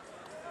Brown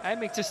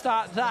aiming to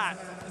start that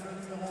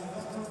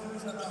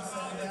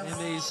in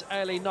these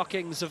early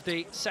knockings of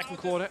the second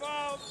quarter.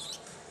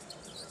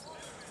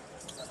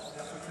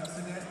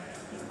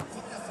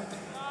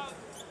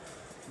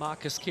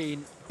 Marcus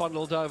Keane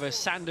bundled over.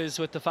 Sanders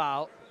with the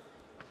foul.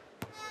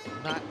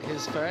 And that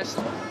is first.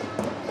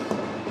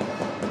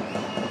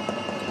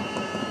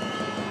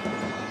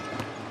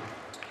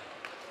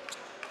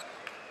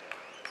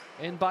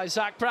 In by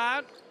Zach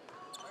Brown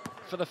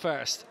for the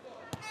first.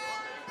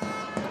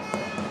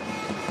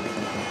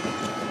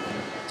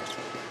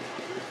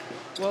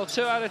 Well,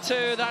 2 out of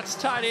 2, that's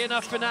tidy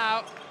enough for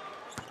now.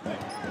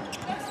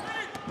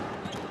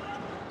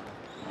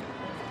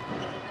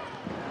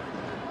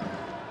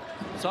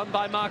 It's on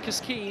by Marcus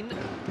Keane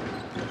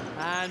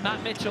and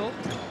Matt Mitchell.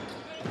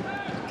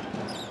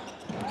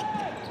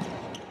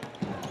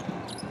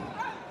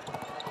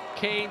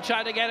 Keane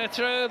trying to get it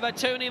through, but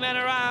Tooney men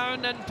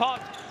around, and Pot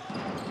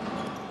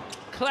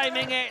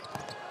claiming it,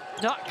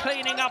 not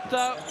cleaning up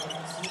though.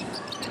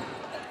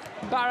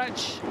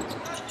 Baric.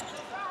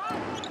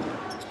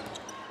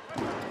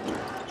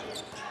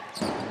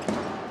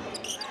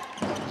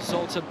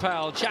 Zoltan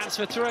Pearl, chance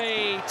for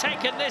 3,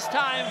 taken this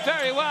time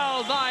very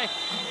well by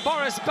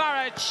Boris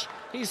Baric.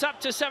 He's up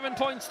to 7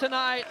 points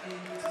tonight,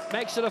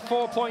 makes it a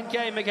 4-point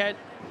game again.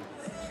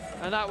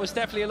 And that was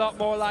definitely a lot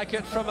more like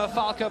it from a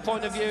Falco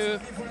point of view,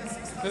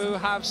 who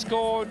have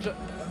scored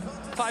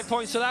 5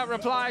 points without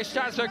reply.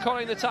 Strasbourg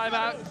calling the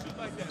timeout.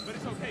 I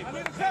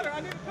need a cutter,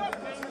 I need a cutter.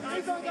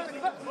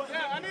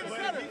 Yeah, I need a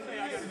cutter.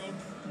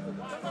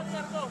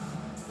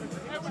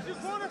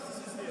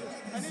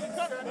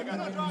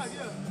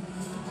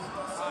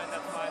 Fine,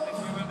 that's fine.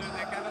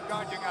 They cannot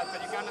guard you guys,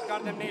 but you cannot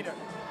guard them neither.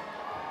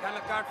 You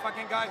cannot guard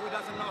fucking guy who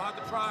doesn't know how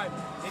to try.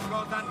 He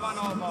goes down one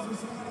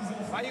almost.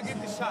 Why you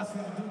give this shot?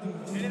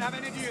 You didn't have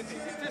any duty.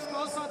 You just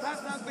closed out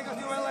touchdowns because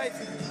you were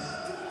lazy.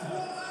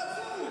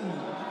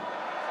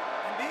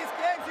 In these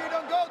games, you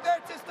don't go there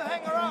just to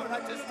hang around. I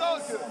just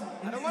told you.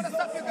 I don't want to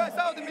stop you guys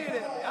out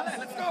immediately. Allez,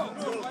 let's go.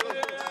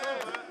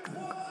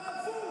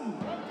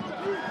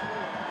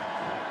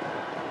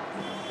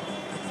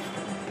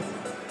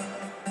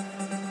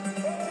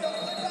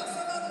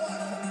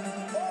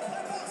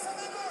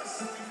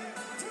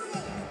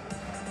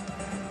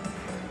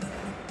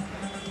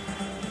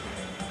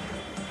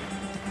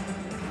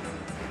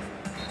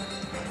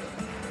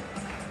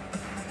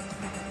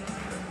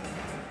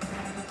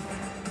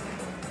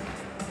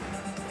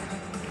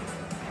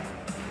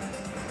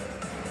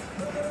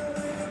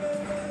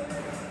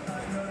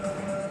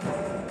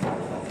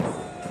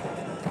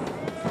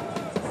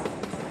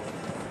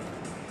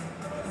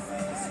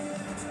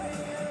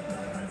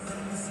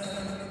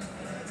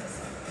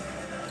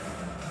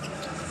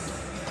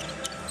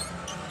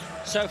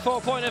 So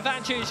 4-point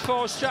advantage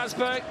for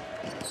Strasbourg.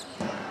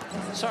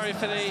 Sorry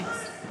for the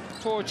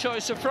poor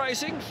choice of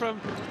phrasing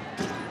from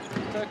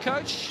the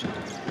coach.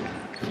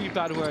 A few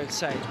bad words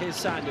said. Here's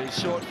Sanders,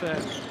 short for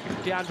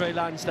DeAndre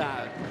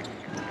Lansdowne.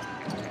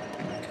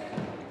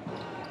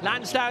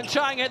 Lansdowne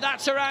trying it,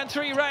 that's around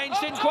three range,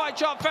 didn't quite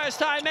drop first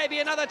time, maybe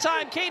another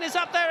time. Keane is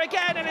up there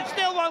again and it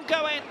still won't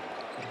go in.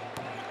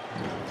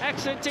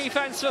 Excellent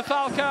defense for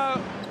Falco.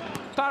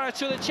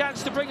 Barrett with a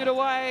chance to bring it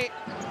away.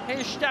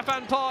 Here's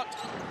Stefan Pott.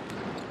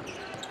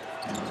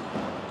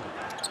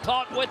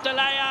 Pott with the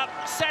layup,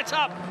 set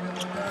up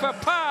for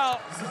Pearl,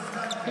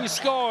 who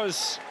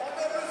scores.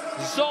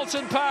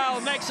 Zoltan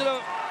Pearl makes it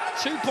a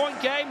 2-point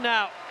game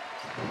now.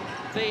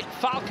 The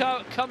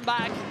Falco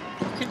comeback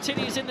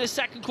continues in the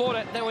second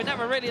quarter. They were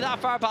never really that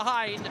far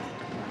behind.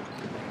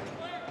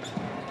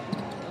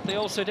 But they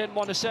also didn't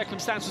want the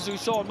circumstances we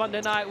saw on Monday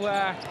night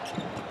where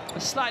a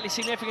slightly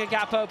significant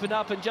gap opened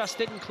up and just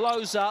didn't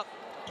close up.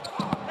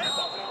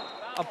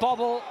 A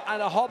bobble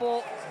and a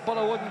hobble, but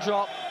a wooden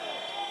drop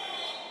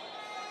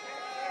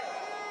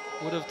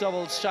would have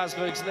doubled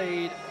Strasbourg's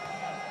lead.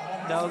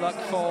 No luck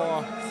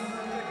for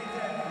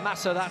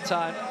Massa that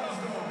time.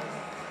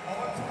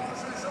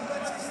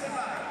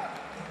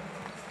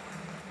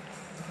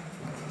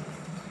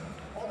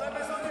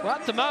 Well,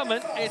 at the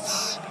moment,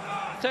 it's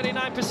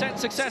 39%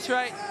 success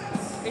rate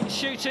in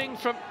shooting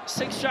from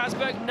SIG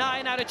Strasbourg,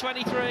 9 out of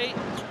 23.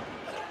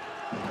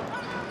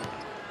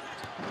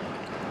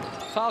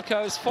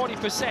 Falco's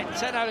 40%,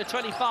 10 out of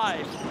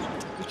 25,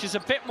 which is a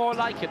bit more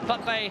like it,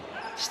 but they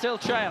still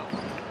trail.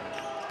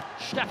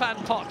 Stefan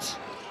Pott.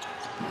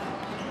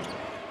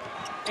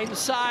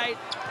 Inside,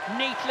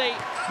 neatly,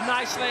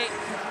 nicely,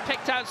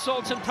 picked out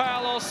Zoltan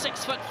Pearl, all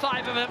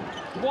 6'5" of him,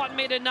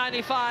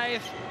 1m95,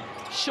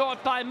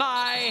 short by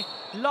Mai,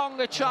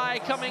 longer try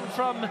coming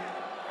from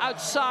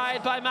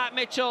outside by Matt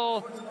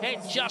Mitchell, it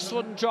just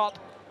wouldn't drop.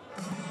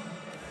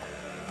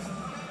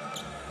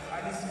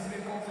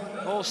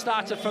 All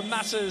started from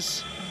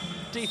Massa's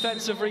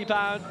defensive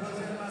rebound.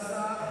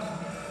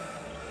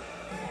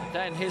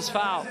 Then his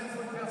foul,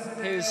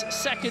 his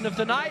second of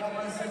the night.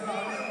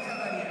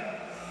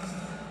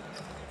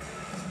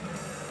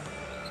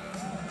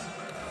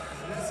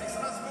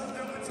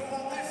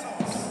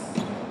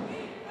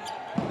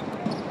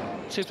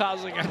 Two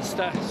fouls against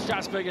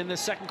Strasbourg in the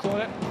second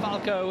quarter.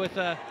 Falco with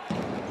a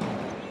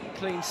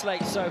clean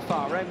slate so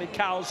far. Raymond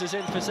Cowles is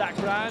in for Zach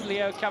Brown.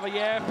 Leo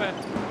Cavalier for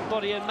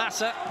Buddy and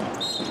Massa.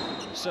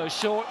 So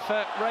short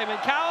for Raymond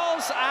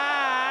Cowles,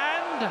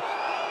 and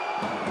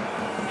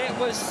it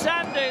was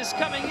Sanders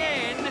coming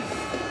in.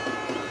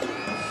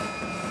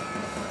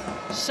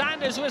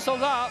 Sanders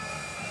whistled up.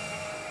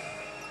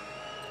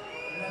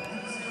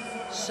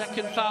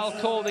 Second foul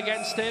called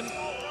against him.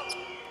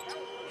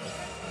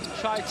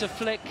 Tried to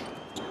flick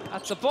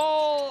at the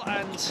ball,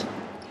 and,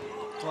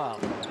 well,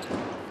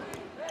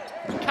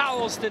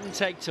 Cowles didn't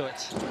take to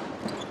it.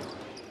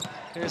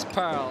 Here's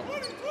Pearl.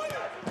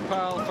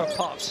 Pearl for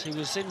Pott. He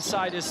was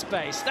inside his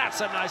space.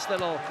 That's a nice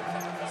little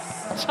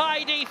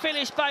tidy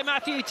finish by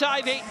Matthew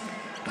Tivey,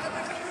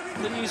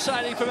 the new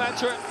signing from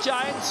Antwerp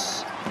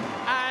Giants.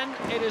 And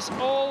it is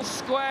all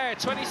square,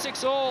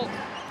 26 all.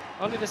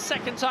 Only the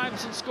second time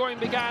since scoring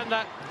began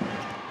that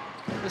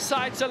the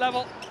sides are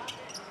level.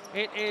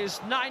 It is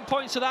 9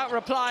 points without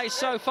reply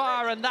so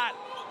far, and that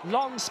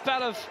long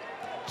spell of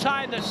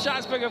time that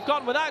Strasbourg have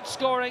gone without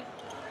scoring.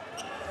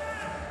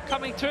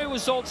 Coming through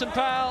was Zoltan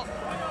Pearl,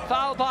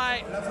 foul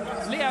by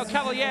Leo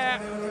Cavalier.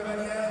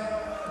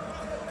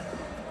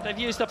 They've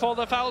used up all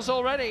the fouls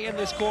already in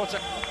this quarter.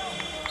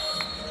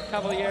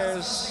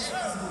 Cavalier's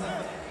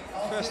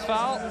first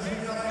foul.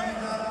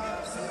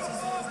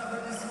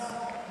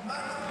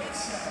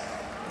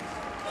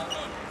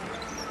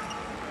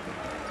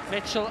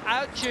 Mitchell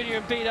out, Junior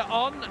and Beda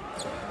on.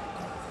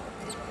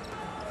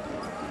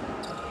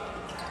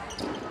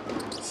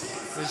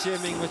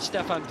 Resuming with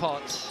Stefan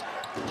Pott.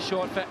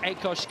 Short for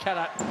Akos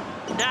Keller.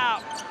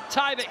 Now,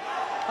 Tybee.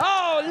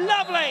 Oh,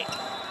 lovely!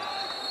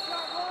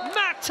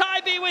 Matt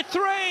Tybee with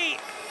 3.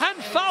 And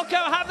Falco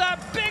have their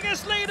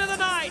biggest lead of the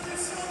night.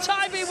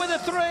 Tybee with a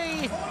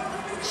 3.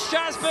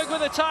 Strasbourg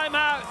with a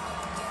timeout.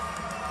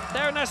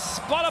 They're in a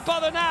spot of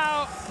bother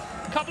now.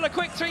 Couple of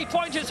quick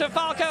 3-pointers for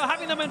Falco,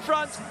 having them in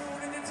front.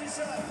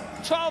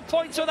 12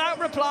 points without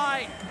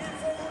reply.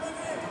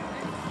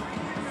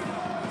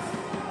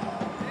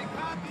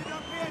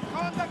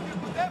 Contact, you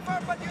put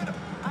effort, but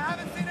I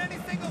haven't seen any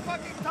single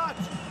fucking touch.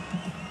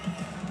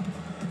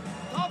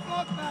 Top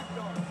block back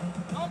door.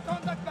 No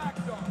contact back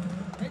door.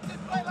 They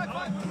just play like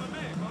five.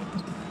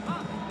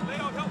 They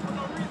don't help for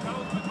no reason. I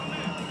was with my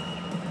man.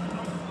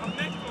 I'm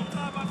next to him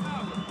side by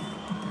side.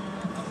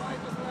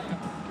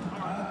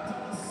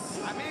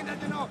 I mean that,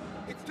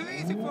 it's too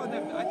easy for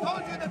them. I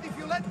told you that if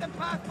you let them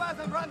pass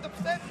and run the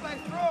set play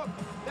through,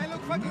 they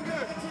look fucking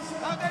good.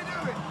 How they do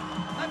it?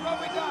 That's what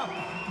we do.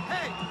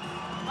 Hey!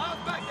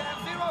 Bounce back, they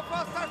have 0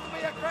 plus, starts to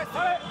be aggressive.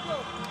 Hey.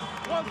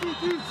 1, 2,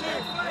 3, 6.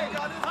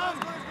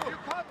 You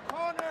cut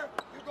corner,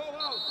 you go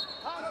out.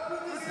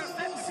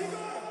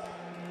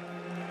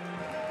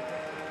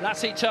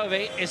 Lassi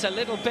Tovi is a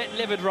little bit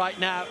livid right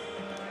now.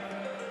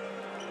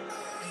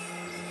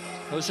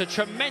 It was a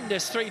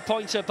tremendous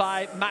 3-pointer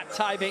by Matt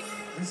Tybee.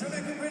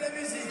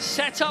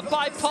 Set up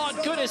by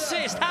Pod, good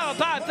assist. How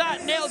about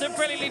that? Nailed it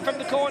brilliantly from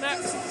the corner.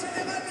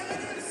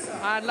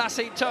 And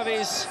Lassi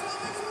Tovi's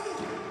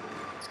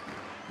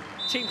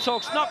team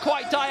talks not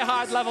quite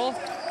die-hard level.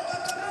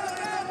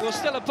 We'll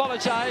still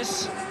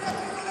apologise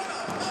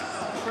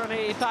for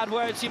any bad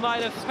words you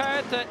might have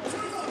heard that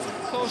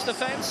caused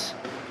offence.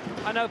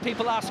 I know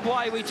people ask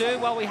why we do.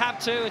 Well, we have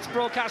to. It's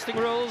broadcasting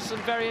rules in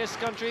various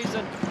countries,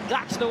 and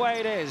that's the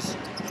way it is.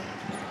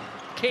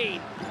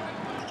 Keane.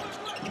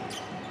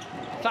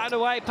 Found a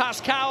way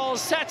past Cowell.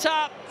 Set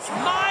up.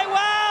 Mywell!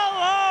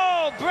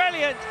 Oh,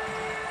 brilliant.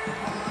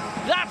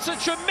 That's a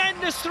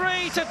tremendous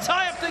 3 to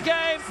tie up the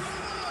game.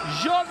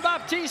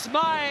 Jean-Baptiste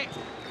Maé.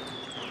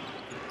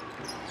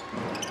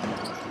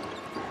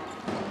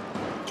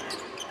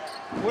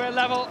 We're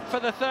level for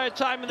the 3rd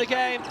time in the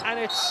game, and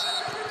it's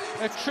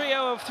a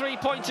trio of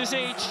 3-pointers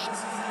each.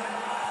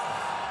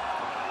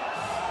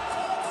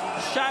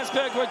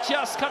 Strasbourg were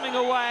just coming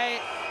away.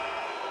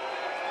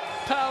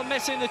 Pearl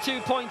missing the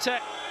 2-pointer.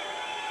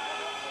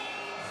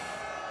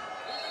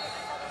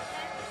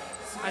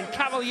 And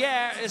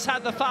Cavalier has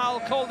had the foul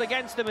called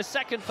against him, a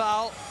 2nd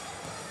foul.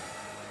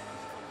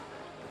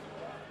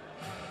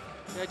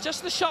 Yeah,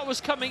 just the shot was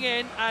coming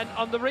in, and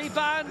on the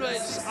rebound,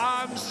 his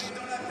arms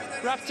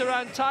wrapped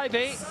around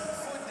Tybee.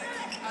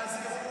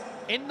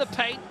 In the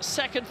paint,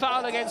 2nd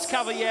foul against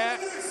Cavalier.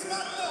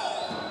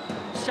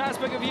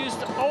 Strasbourg have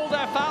used all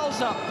their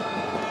fouls up.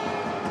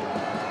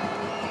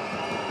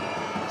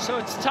 So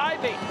it's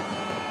Tybee.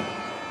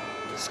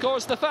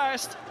 Scores the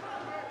 1st.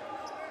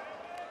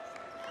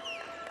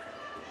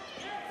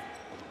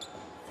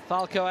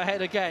 Falco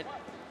ahead again.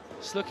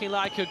 It's looking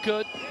like a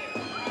good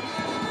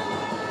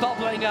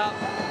bubbling up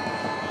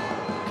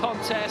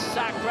contest.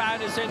 Zach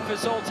Brown is in for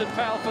Zoltan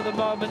Pearl for the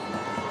moment.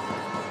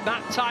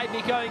 Matt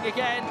Tybee going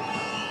again.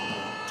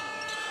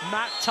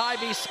 Matt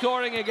Tybee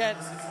scoring again.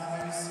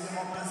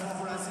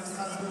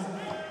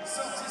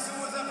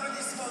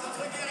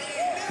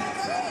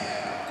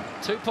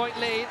 2-point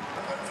lead.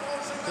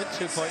 Good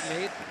 2-point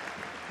lead.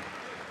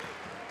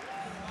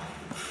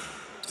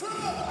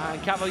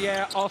 And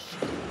Cavalier off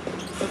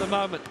for the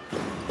moment.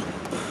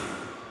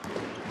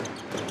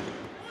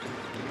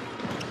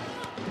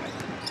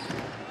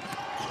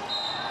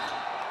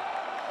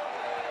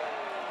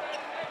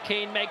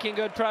 Keane making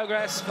good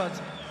progress, but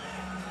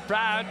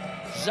Brown,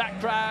 Zach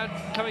Brown,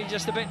 coming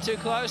just a bit too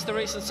close. The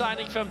recent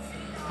signing from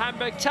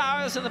Hamburg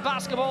Towers in the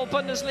Basketball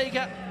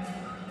Bundesliga.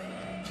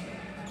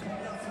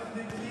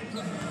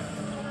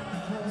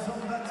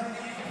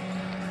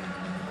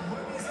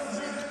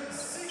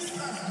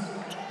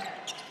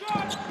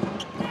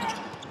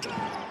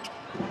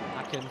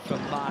 Back in for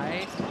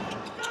Mai.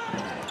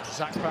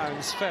 Zach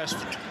Brown's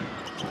 1st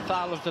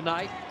foul of the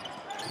night.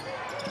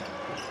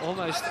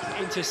 Almost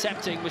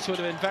intercepting, which would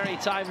have been very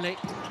timely.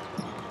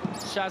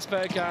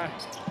 Strasbourg are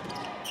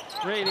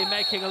really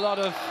making a lot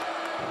of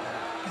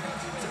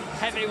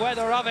heavy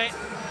weather of it.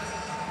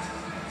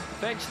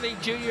 Eventually,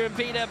 Junior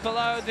Mbida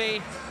below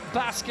the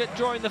basket,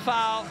 drawing the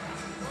foul.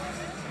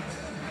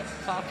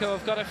 Falco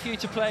have got a few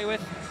to play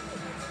with,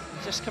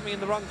 just coming in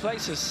the wrong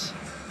places.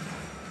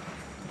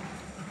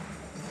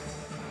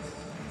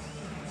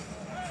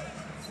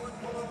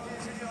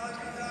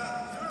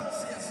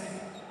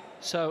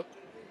 So,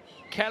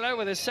 Keller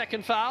with his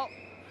 2nd foul,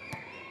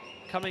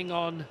 coming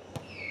on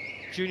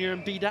Junior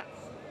Mbida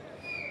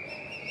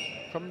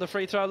from the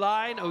free throw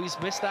line. Oh, he's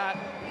missed that.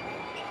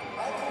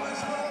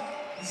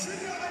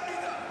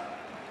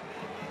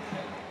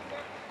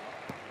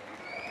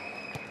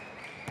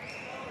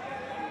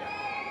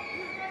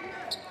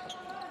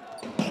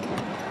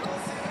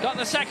 Got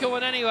the 2nd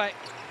one anyway.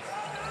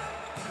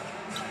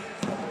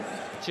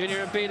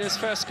 Junior Mbida's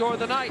 1st score of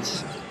the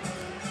night.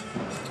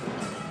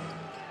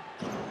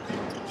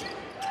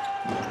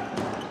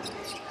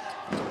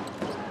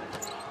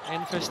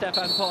 for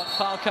Stefan Pot.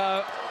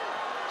 Falco,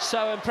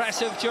 so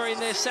impressive during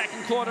this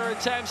second quarter in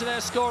terms of their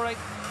scoring.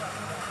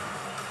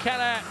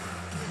 Keller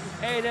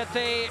in at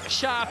the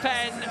sharp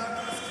end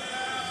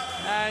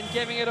and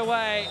giving it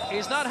away.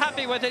 He's not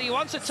happy with it. He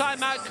wants a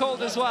timeout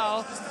called as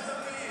well.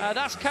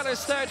 That's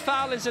Keller's third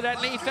foul,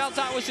 incidentally. He felt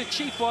that was a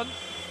cheap one.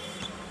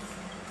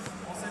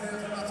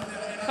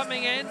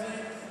 Coming in,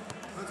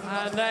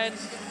 and then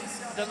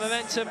the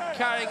momentum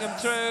carrying him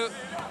through,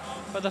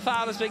 but the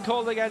foul has been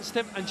called against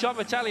him, and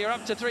Szombathely are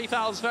up to 3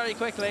 fouls very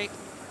quickly.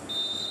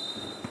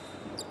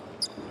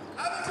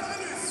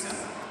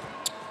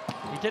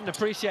 He didn't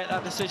appreciate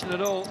that decision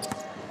at all.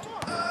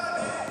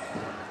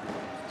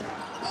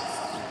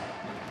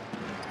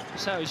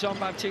 So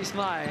Jean-Baptiste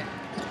Maille,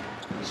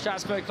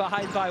 Strasbourg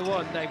behind by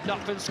 1. They've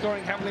not been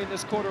scoring heavily in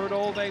this quarter at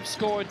all. They've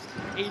scored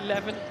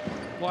 11,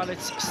 while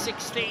it's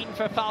 16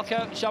 for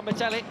Falco.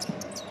 Szombathely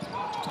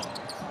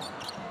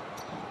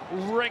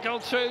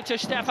wriggled through to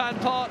Stefan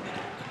Pot.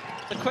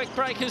 The quick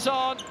break is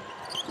on.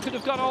 Could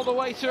have gone all the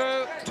way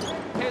through.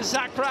 Here's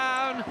Zach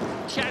Brown.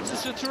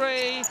 Chances for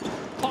 3.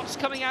 Pot's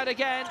coming out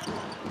again.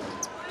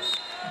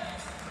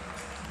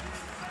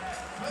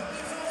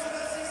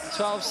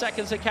 12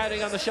 seconds of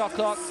counting on the shot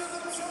clock.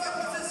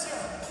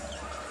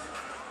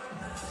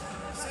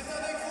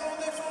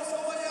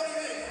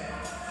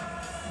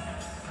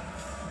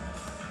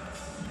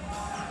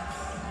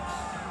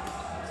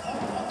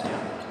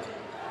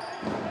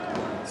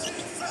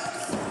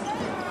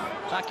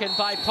 Back in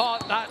by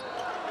Pot. That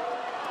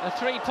a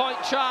 3-point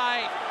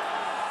try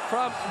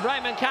from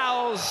Raymond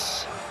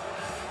Cowles,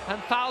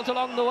 and fouled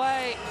along the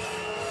way.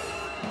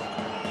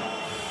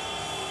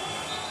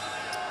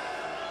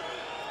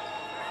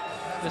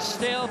 The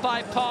steal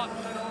by Pot.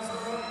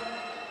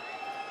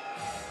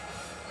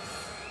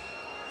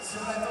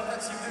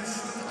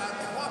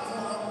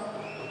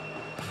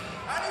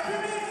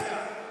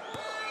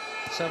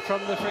 So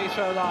from the free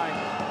throw line,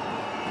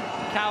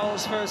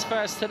 Cowles for his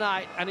first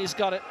tonight, and he's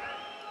got it.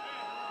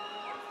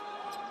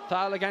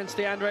 Foul against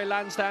DeAndre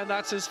Lansdowne.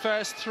 That's his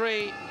first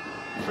 3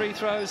 free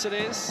throws it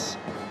is.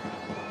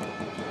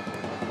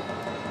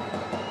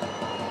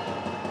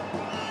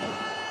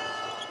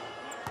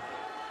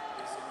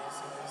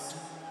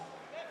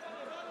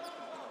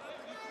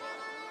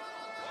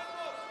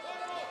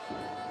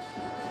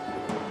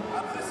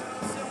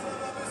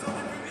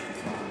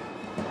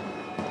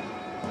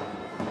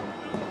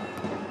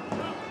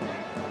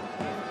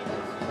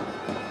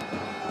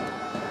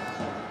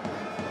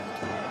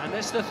 And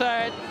this is the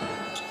third.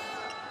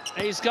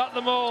 He's got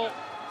them all.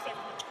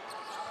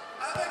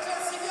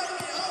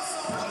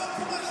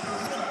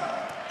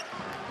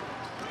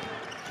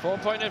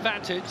 Four-point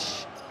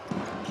advantage.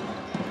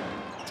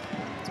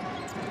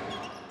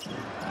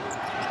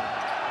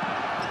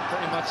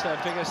 Pretty much their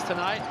biggest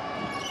tonight.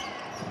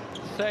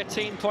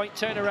 13-point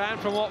turnaround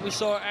from what we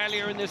saw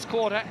earlier in this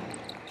quarter.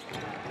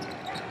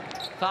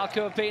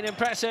 Falco have been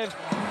impressive.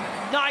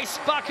 Nice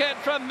bucket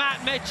from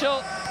Matt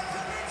Mitchell.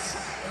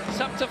 It's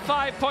up to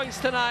 5 points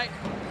tonight.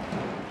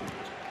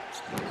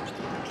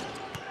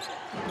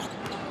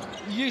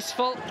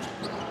 Useful.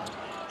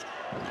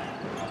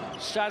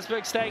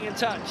 Strasbourg staying in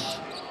touch.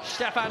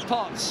 Stefan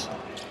Potts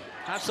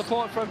has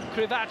support from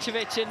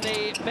Krivacevic in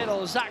the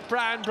middle. Zach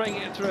Brown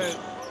bringing it through.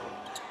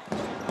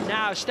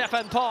 Now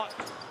Stefan Pot.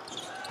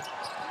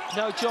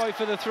 No joy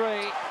for the 3.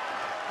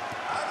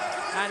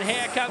 And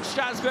here comes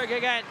Strasbourg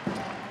again.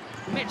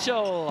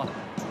 Mitchell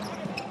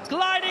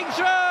gliding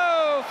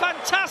through.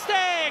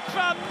 Fantastic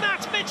from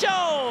Matt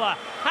Mitchell.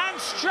 And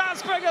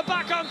Strasbourg are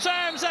back on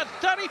terms at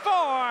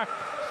 34.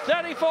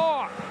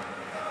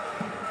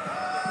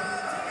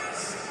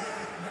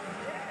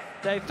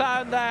 They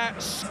found their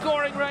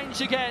scoring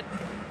range again.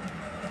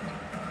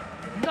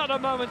 Not a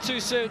moment too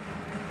soon.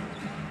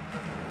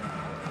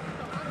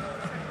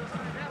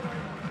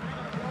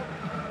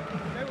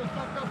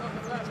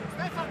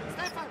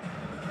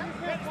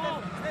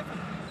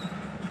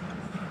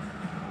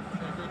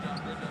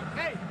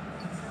 Hey,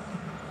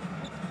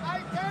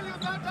 I tell you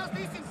not just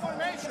this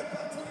information.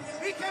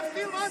 We can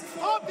still run.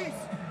 Stop this.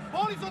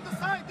 Ball is on the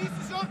side. This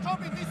is your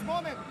job in this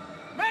moment.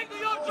 Make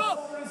your job.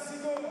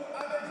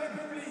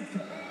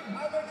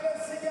 Avec la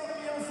SIG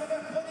Strasbourg ce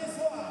mercredi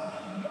soir.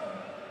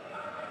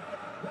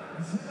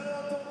 J'aimerais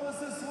entendre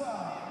ce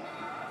soir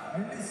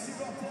les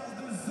supporters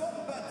de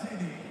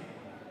Szombathely.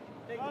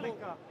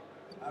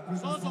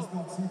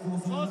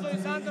 Sozo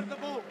is under the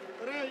ball.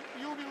 Ray,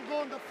 you will go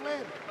on the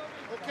flare.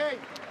 Okay,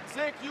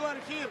 Zach, you are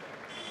here.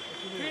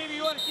 Three,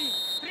 you are here.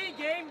 3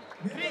 game.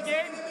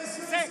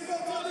 Zach,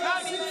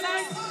 come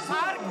inside,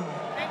 park,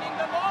 and in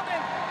the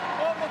moment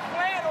of the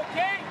flare,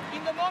 okay?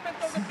 In the moment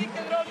of the pick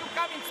and roll, you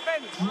come in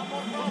Spanish.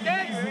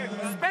 Okay?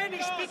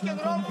 Spanish pick and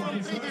roll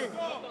from 3 game.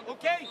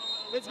 Okay?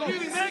 Let's go.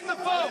 Make the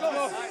fall. Go.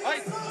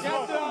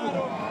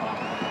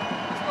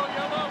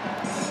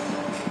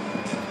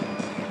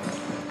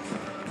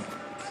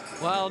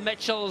 Well,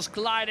 Mitchell's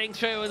gliding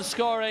through and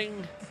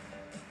scoring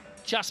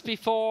just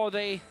before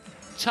the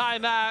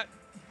timeout,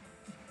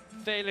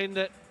 feeling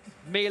that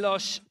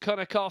Milos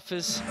Konakov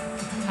has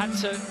had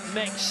to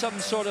make some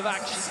sort of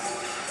action.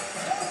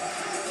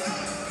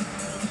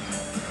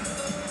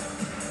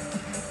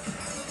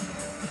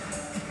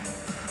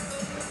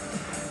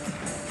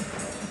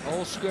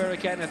 all square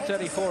again at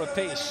 34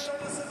 apiece.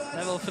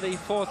 Level for the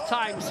 4th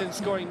time since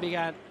scoring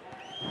began.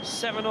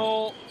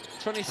 7-all,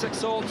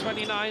 26-all,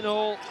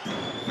 29-all,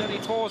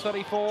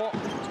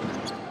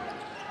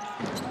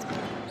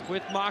 34-34.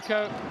 With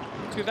Marko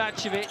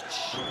Kovacevic,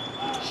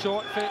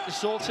 short for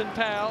Zoltan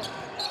Pel.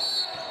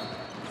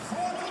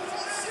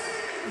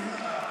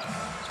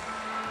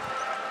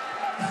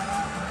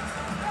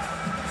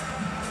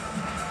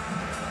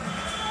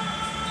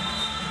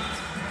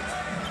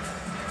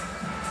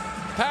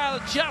 Pel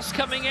just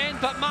coming in,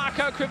 but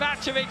Marko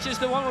Kovacevic is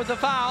the one with the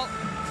foul.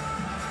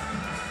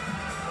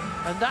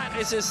 And that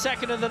is his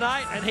 2nd of the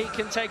night, and he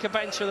can take a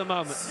bench for the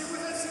moment.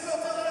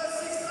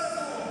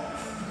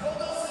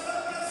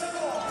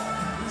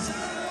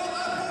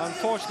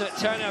 Unfortunate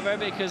turnover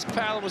because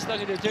Pel was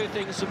looking to do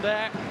things from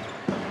there.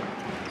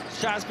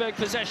 Strasbourg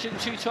possession,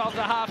 2:12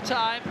 to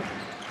half-time.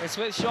 It's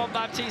with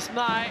Jean-Baptiste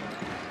Mai,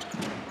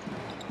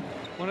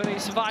 one of the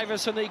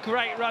survivors from the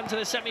great run to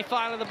the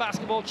semi-final of the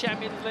Basketball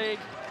Champions League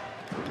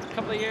a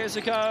couple of years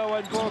ago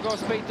when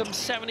Burgos beat them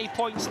 70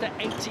 points to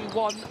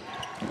 81.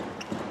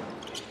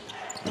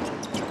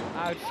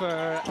 Out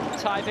for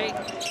Tybee.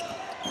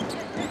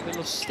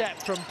 Little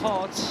step from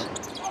Potts.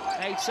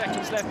 8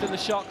 seconds left in the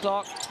shot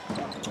clock.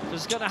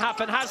 What's going to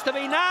happen has to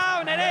be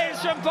now, and it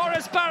is from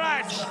Boris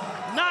Barac.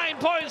 9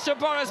 points for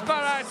Boris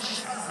Barac.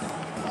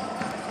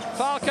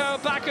 Falco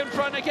back in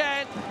front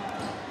again.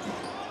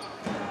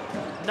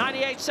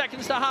 98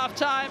 seconds to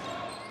half-time.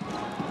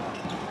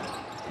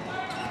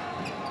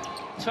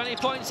 20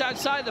 points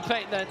outside the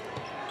paint then.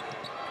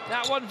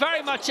 That one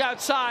very much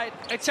outside.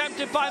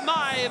 Attempted by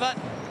Mai, but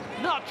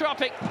not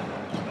dropping.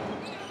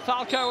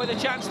 Falco with a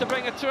chance to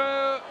bring it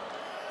through.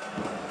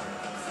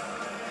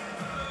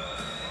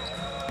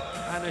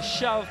 And a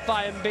shove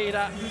by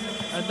Mbida,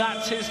 and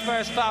that's his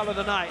first foul of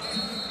the night.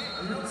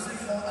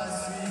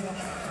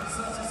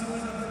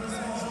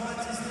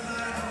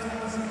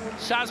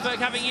 Strasbourg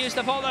having used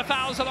up all their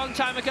fouls a long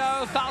time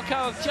ago.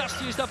 Falco have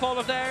just used up all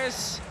of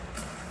theirs.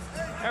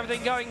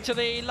 Everything going to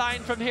the line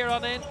from here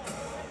on in.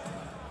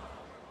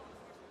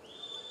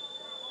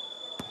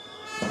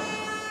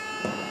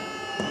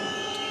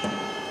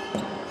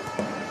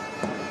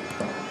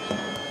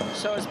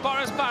 So it's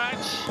Boris Barac.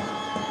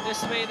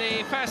 This will be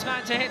the first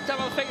man to hit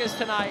double figures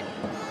tonight.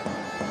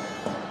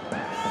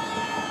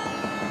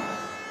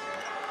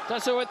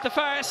 Does it with the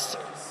first.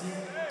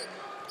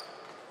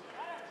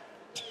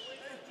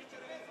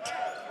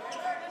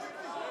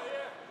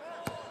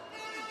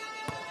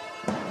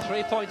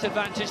 Three-point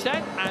advantage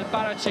then, and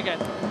Barac again.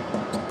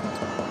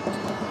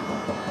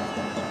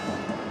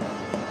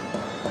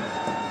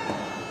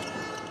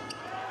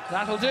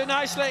 That'll do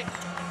nicely.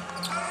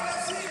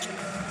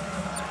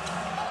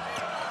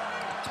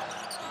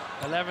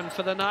 11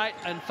 for the night,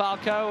 and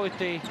Falco with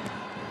the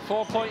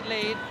 4-point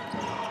lead.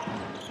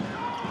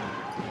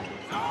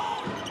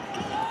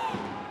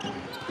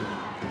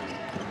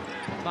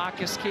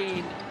 Marcus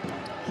Keane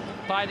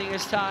biding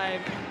his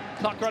time.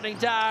 Clock running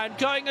down,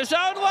 going his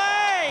own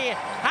way!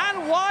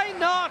 And why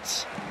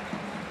not?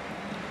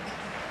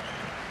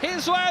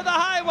 His way or the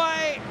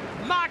highway.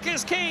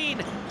 Marcus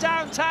Keane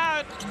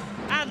downtown,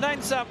 and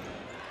then some.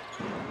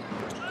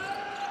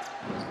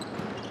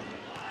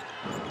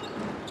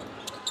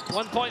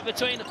 One point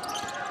between them.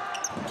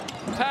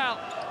 Pel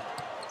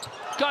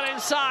got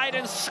inside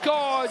and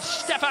scored.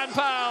 Stefan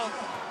Pel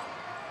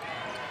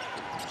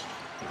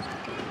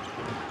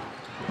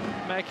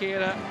making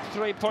it a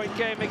 3-point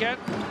game again.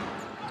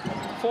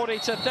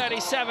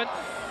 40-37,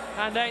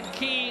 and then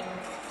Keane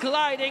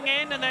gliding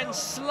in and then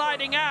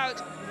sliding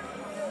out.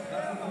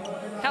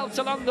 Helped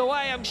along the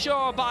way, I'm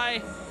sure,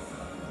 by,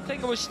 I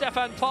think it was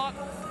Stefan Pott.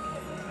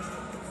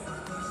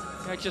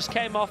 It just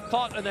came off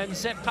Pott and then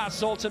zipped past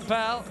Zoltan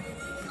Pel.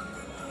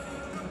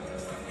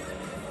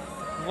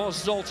 It was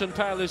Zoltan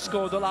Pel who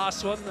scored the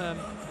last one,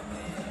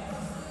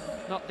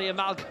 not the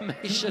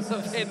amalgamation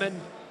of him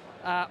and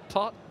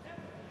Pott.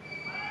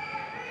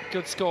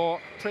 Good score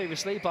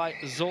previously by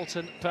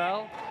Zoltan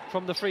Pel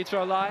from the free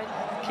throw line.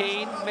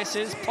 Keane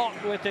misses. Pott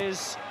with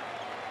his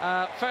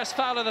first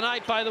foul of the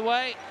night, by the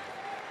way.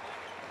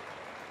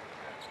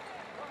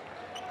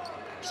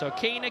 So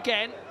Keane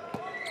again.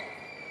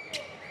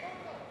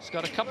 He's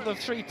got a couple of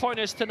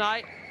three-pointers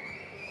tonight.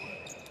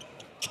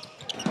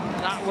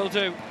 That will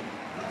do.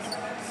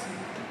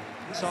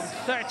 It's on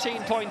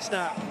 13 points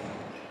now.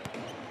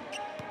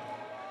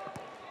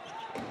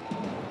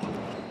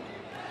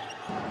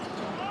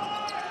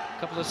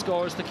 Couple of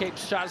scores to keep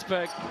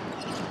Strasbourg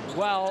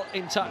well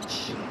in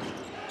touch.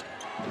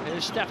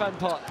 Here's Stefan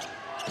Pott.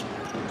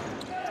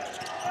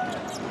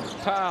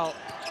 Pel,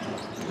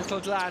 little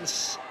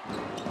glance.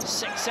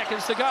 6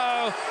 seconds to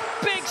go.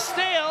 Big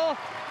steal.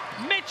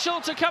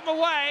 Mitchell to come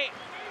away.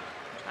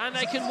 And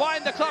they can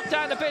wind the clock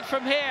down a bit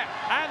from here.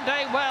 And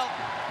they will.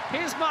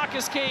 Here's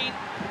Marcus Keane.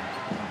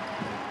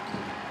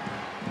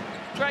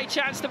 Great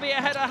chance to be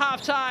ahead at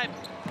half-time.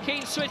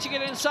 Keane switching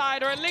it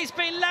inside, or at least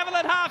be level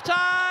at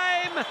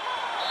half-time.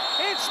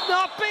 It's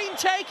not been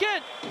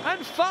taken,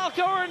 and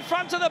Falco are in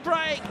front of the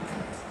break.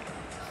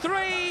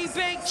 3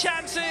 big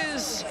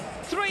chances,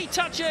 3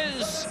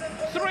 touches,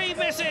 3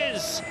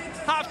 misses.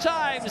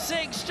 Half-time,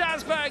 SIG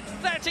Strasbourg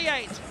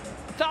 38,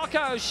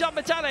 Falco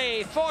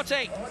Szombathely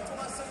 40.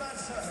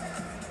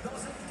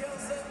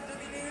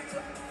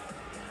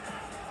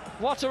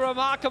 What a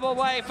remarkable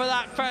way for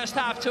that first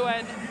half to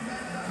end.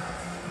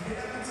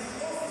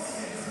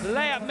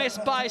 Layup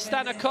missed by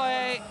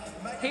Stanokoye.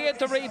 He had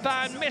the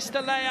rebound, missed the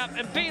layup,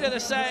 and beat the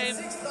same.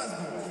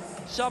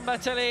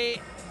 Szombathely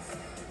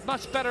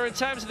much better in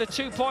terms of the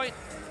 2-point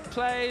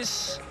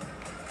plays.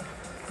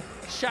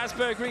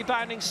 Strasbourg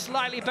rebounding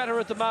slightly better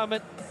at the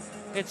moment.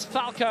 It's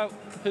Falco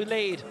who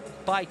lead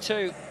by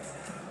 2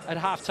 at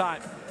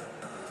half-time.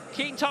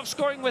 Keane top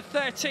scoring with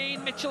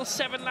 13, Mitchell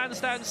 7,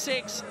 Lansdowne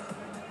 6.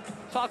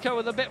 Falco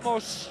with a bit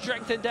more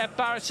strength in depth,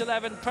 Barrett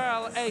 11,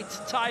 Pearl 8,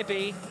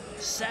 Tybee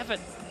 7.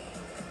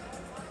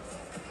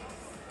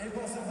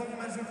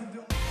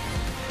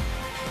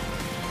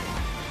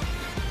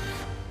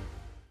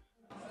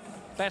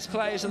 Best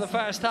plays of the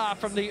first half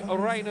from the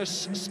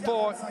Uranus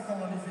Sport,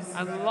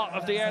 and a lot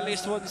of the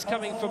earliest ones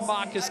coming from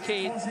Marcus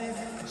Keane.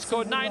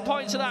 Scored 9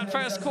 points in that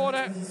first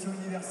quarter.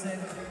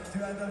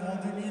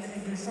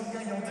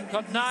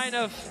 Got 9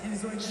 of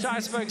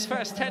Strasbourg's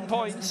first 10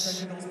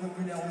 points.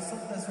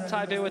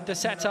 Tybee with the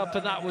setup,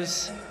 and that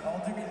was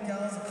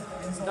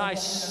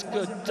nice,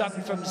 good dunk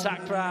from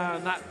Zach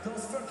Brown. That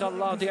got a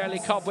lot of the early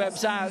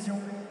cobwebs out.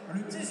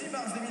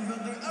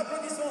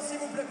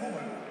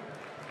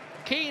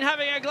 Keane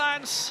having a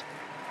glance.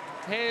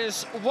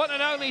 His one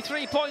and only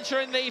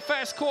 3-pointer in the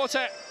first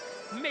quarter.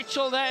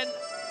 Mitchell then,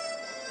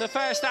 the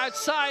first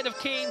outside of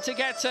Keane to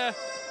get to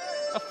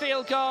a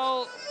field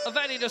goal of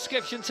any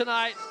description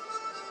tonight.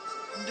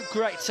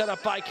 Great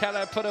setup by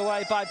Keller, put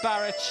away by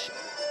Barrett.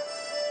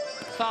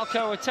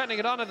 Falco were turning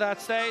it on at that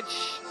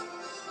stage.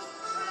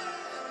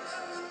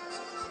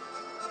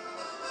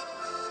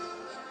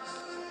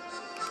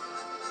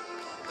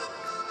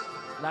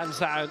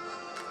 Lansdowne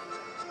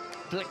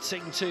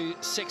blitzing to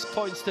 6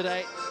 points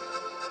today.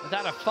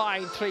 Without a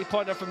fine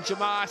 3-pointer from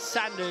Jamar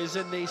Sanders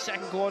in the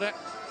second quarter.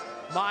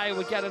 Mai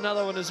would get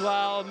another one as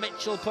well.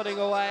 Mitchell putting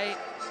away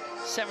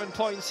 7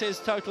 points his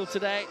total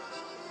today.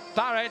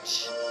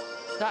 Barrett,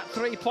 that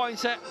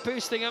 3-pointer,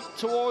 boosting him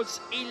towards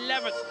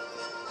 11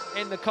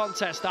 in the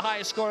contest, the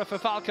highest scorer for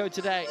Falco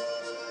today.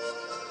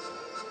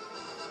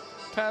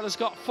 Pearl has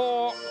got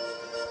 4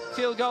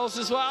 field goals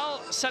as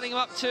well, setting him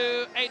up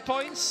to 8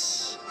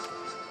 points.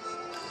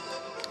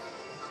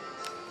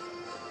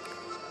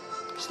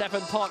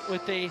 Stephen Pott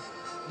with the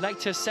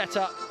latest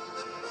setup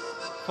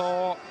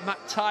for Matt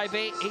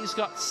Tybee. He's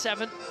got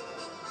 7.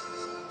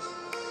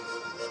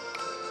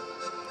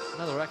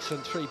 Another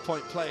excellent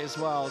 3-point play as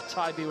well.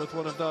 Tybee with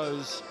one of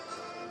those.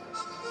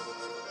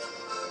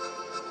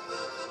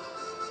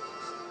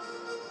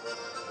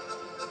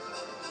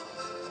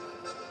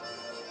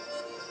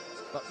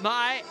 But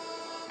Mai,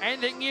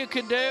 anything you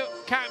can do,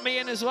 count me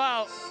in as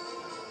well.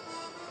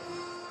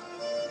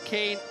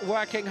 Keane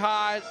working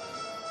hard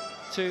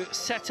to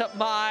set up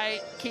Mai,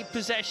 keep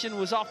possession,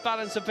 was off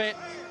balance a bit,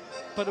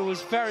 but it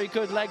was very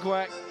good leg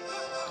work.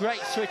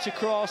 Great switch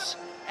across,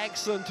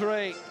 excellent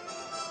 3.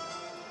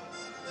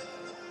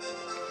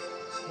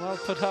 Well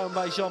put home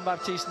by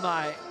Jean-Baptiste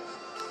Mai.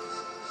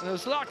 And there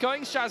was a lot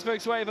going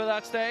Strasbourg's way by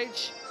that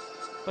stage,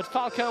 but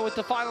Falco with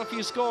the final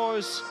few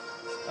scores,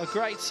 a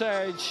great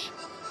surge.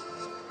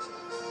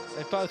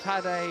 They've both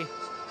had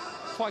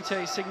quite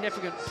a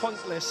significant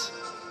pointless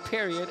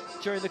period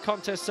during the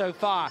contest so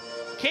far.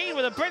 Keane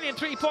with a brilliant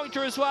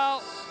 3-pointer as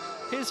well.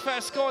 His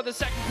first score of the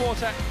second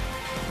quarter.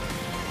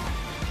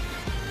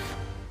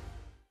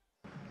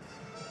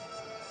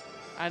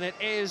 And it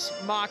is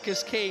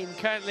Marcus Keane,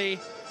 currently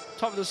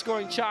top of the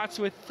scoring charts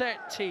with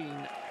 13.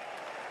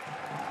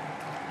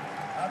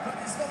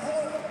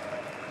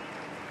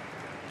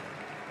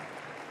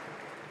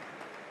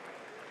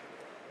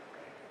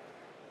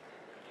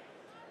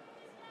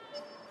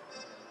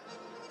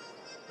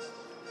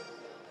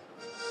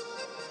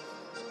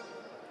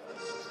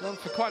 Gone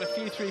for quite a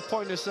few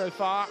 3-pointers so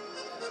far.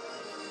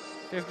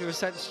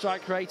 50%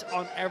 strike rate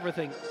on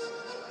everything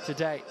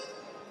today.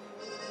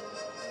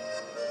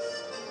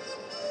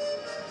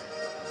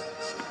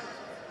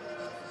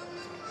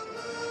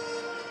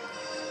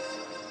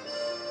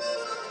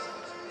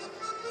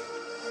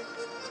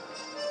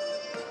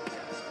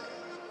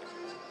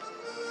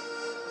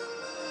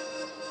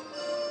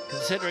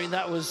 Considering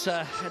that was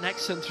an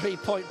excellent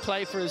 3-point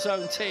play for his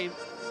own team,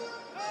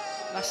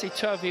 Lassie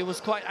Turvey was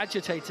quite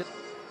agitated.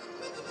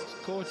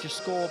 Gorgeous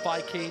score by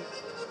Keane.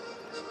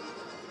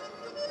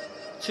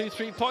 2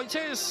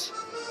 3-pointers,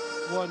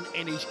 1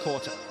 in each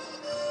quarter.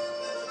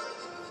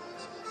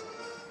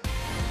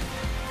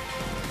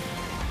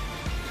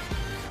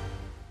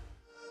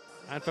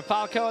 And for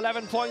Falco,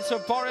 11 points for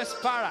Boris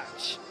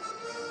Barach.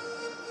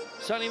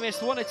 He's only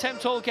missed 1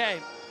 attempt all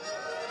game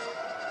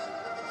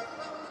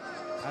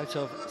out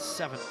of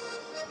 7.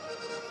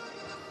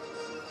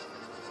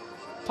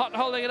 Pott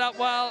holding it up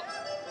well.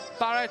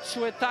 Barrett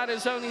with that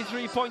his only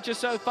 3-pointer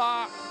so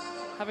far,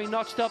 having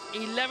notched up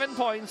 11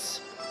 points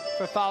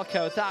for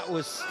Falco. That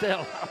was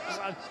still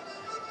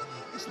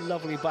it's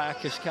lovely by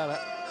Akishkala.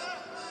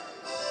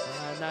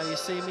 Now you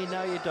see me,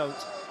 now you don't.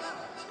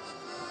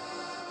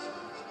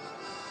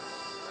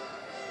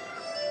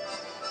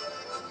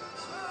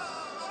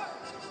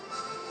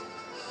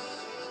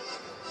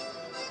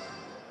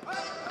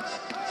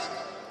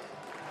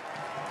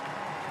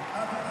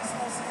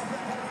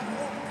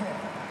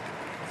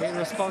 Been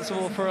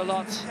responsible for a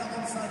lot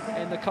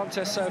in the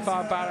contest so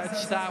far, Barrett.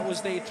 That was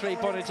the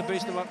three-pointer to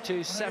boost them up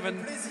to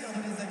 7.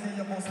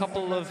 A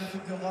couple of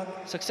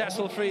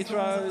successful free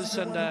throws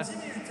and a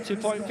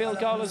 2-point field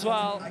goal as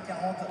well.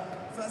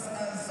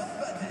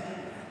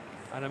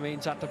 And it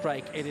means at the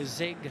break, it is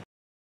SIG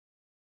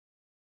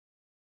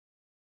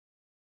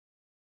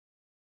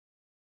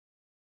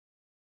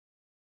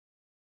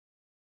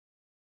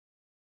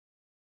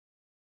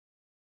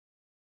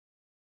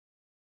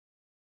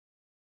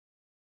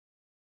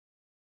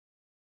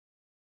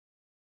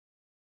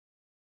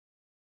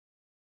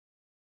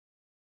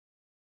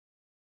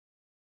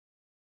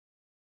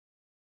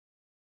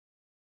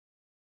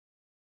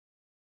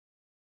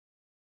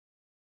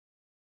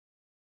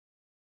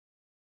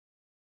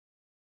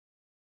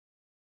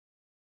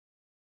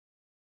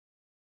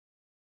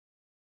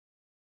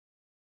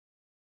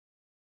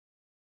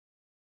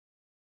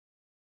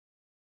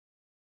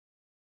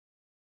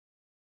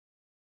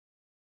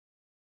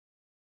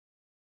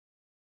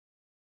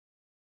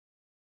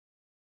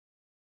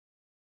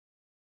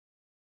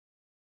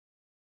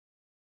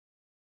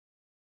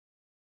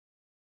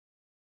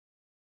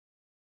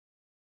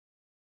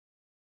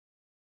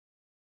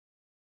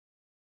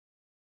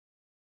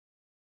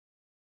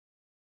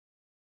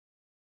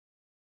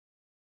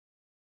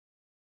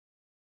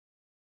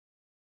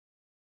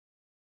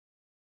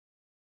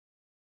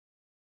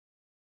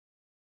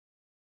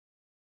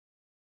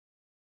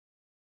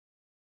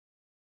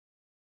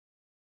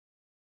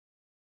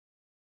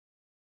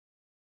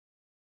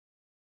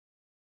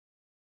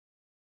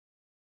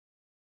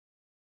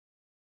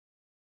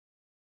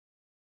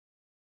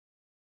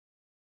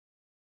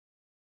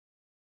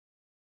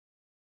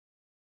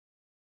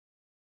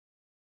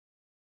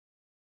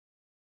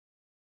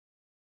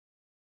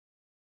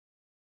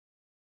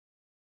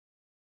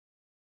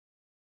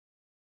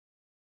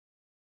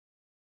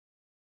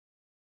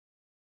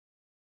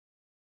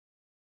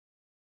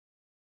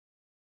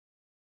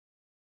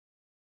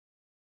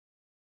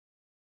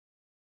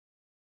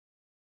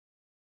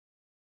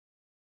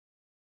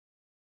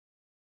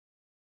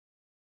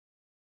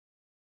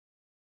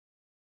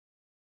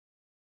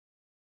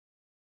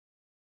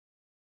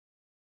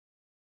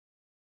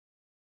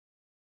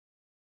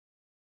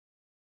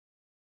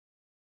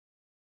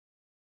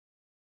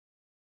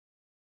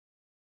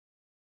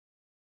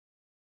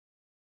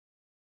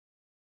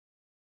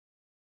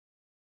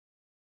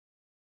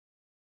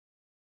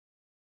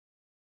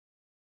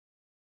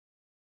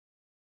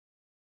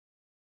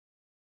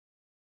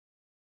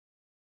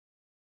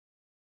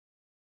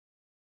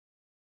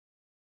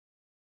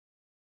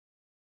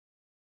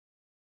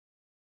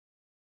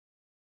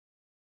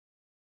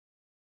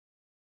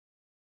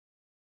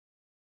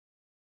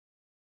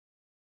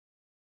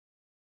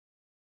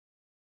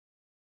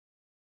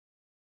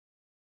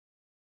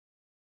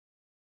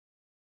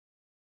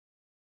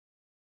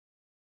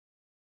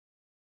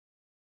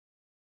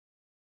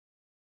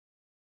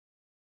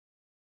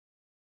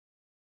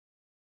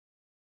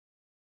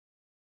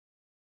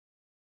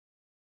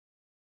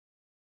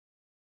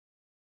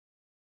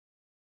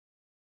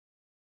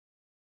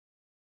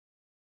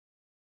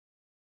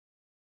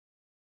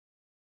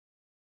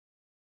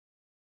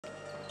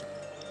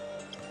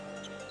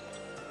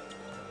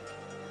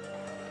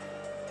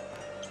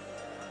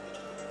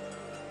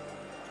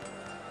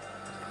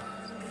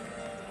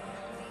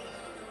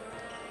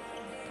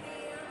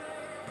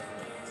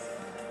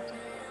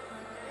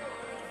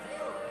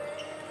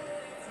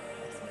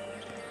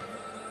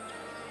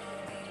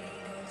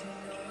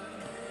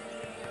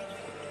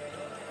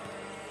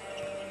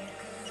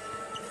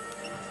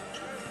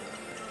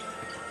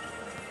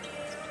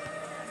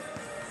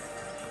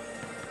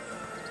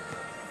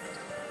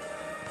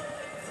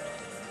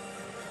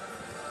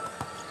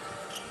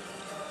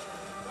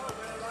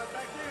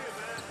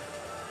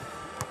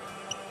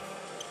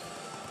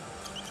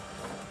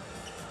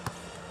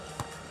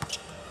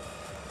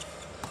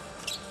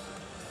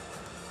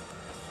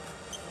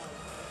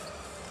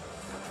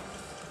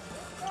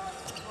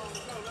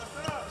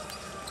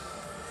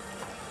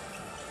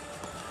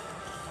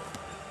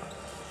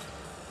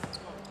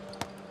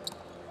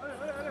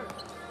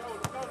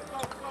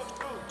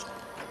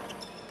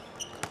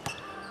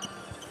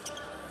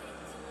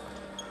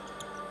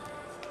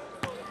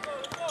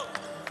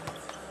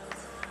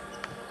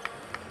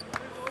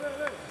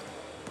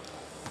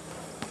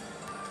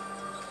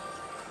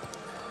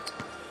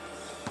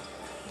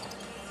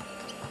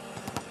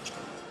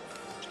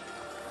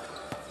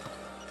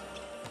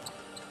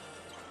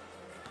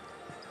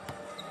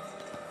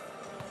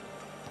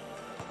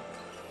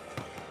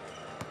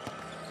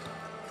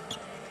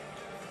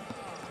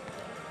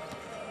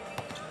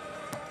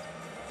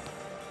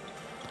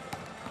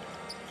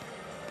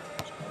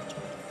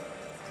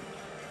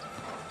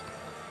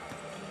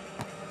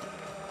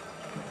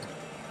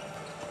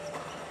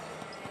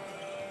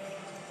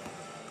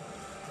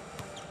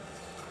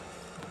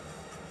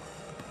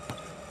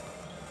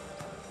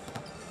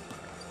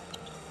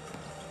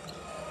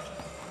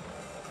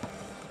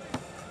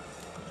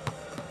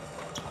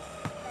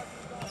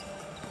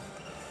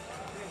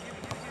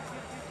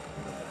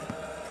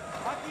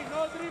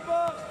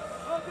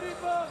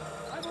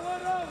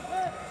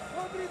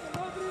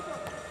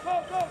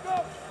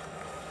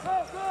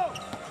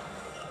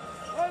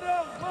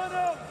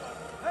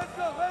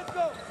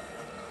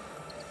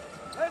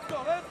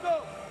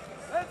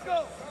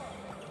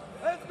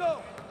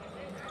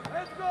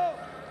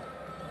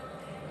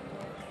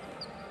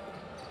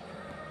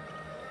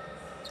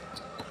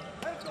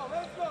Let's go,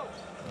 let's go.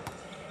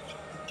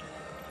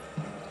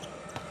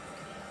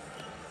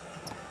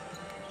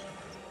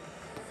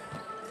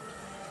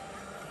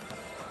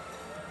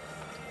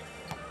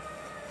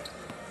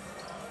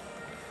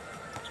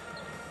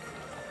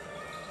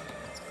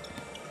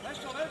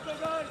 Let's go,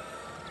 guys.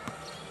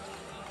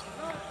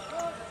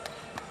 Go.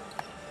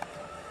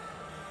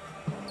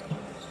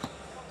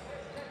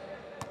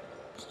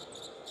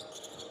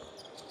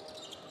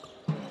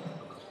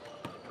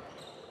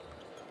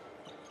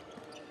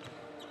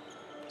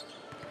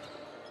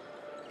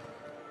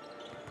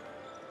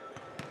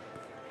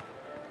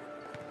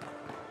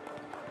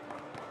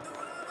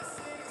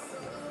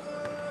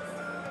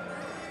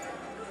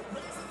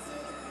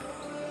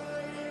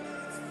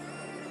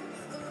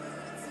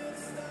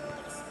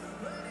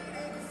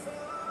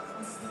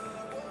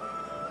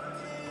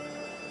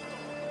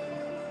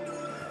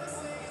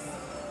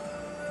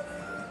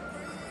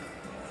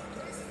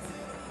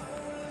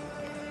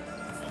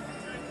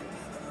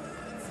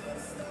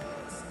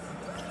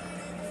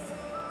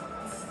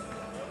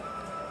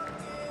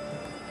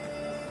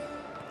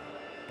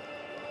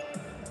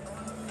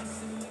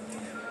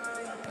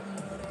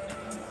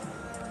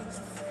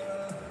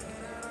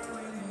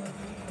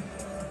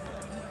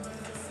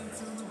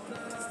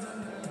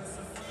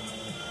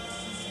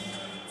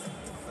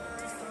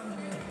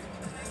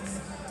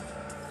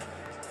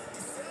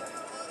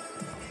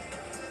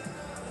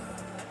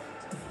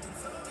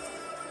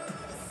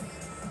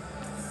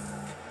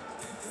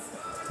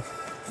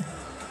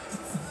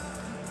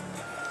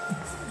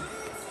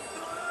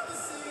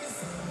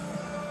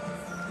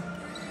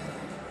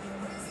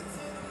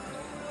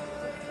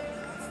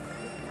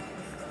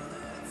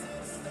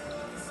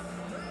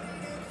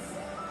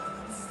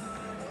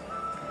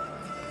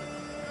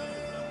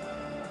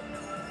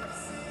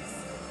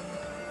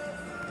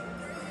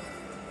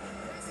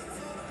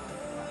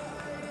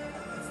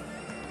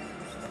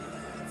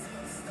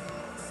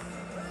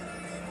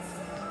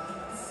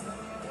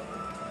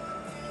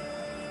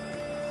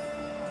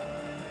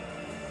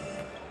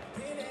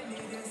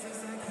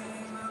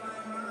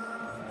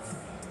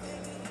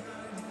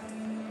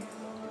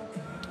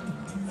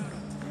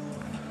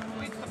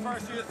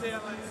 1st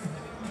UCLA.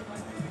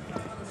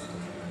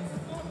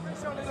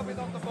 Pressure a little bit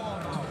on the ball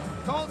now.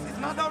 Because it's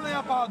not only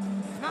about,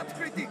 it's not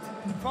critic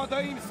for the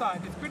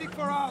inside, it's critic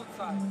for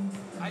outside.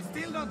 I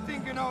still don't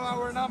think, you know,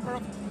 our number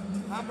of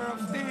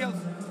steals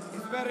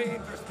is very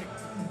interesting.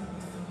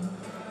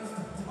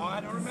 Oh,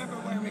 I don't remember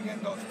where we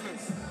get those two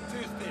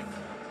steals.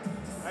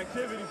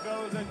 Activity,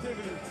 fellas,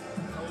 activity.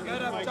 We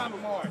gotta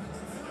jump more.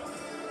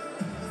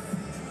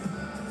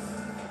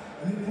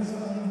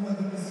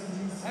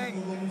 Hey,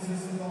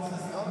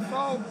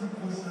 also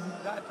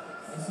that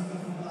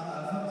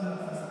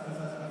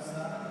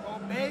go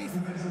base,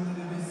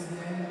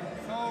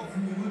 so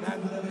that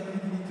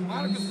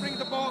Marcus bring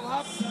the ball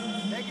up,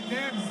 take it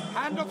there,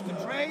 hand off to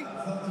Trey,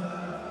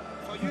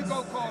 so you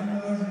go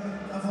corner.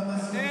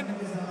 Then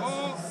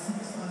go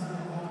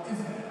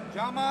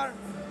Jamar,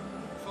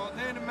 so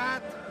then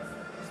Matt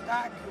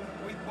stack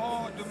with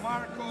ball to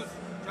Marcus.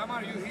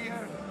 Jamar, you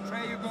here,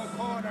 Trey, you go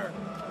corner.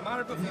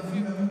 Marcus, if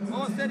you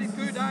go steady,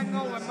 good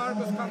angle when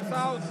Marcus comes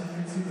out.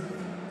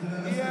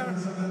 Here,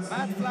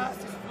 Matt flash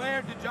is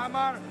flared to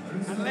Jamar,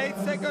 and late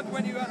second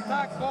when you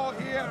attack ball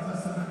here,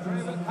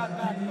 Trey will cut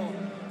back though.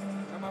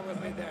 Jamar will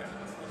be there.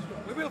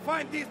 We will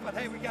find this, but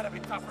hey, we gotta be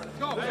tougher. Let's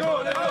go. Let's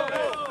go, let's go, let's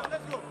go.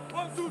 Let's go.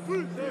 1, 2,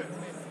 3.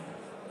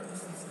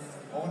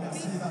 After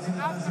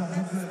that,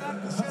 start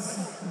to shoot.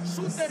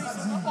 Shooter is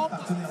on the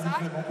opposite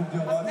side,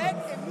 attack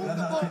and move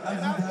the ball.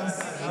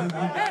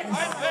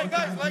 Hey,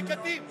 guys, like a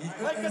team,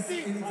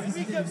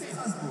 immediately.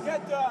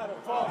 Get there.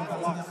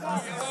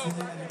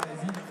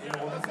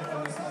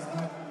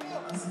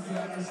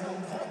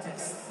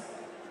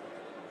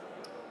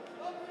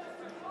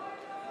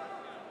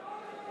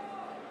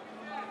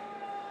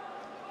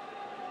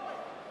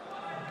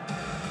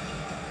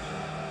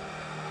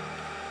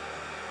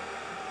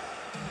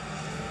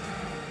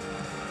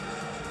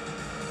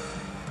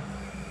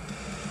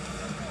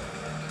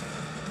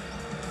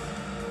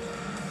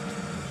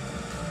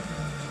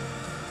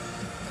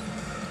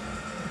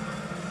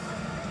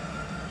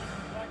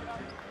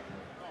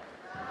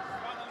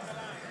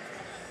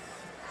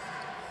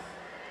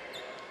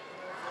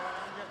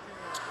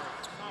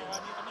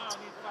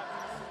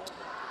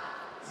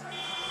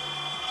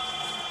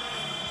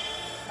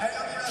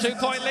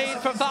 Two-point lead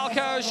for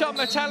Falco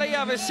Szombathely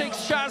over SIG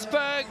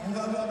Strasbourg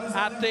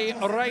at the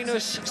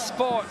Rhenus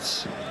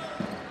Sports.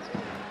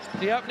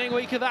 The opening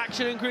week of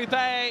action in Group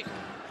A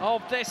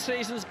of this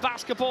season's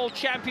Basketball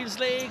Champions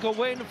League. A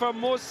win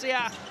from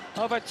Murcia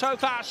over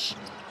Tofaş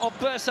of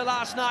Bursa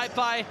last night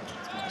by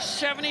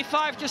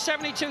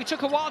 75-72.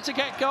 Took a while to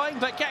get going,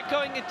 but get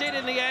going it did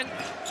in the end.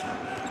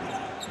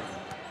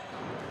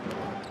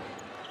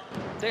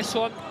 This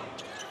one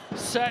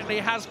certainly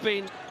has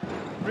been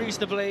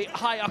reasonably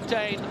high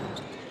octane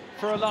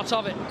for a lot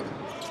of it.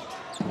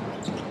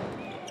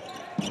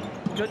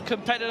 Good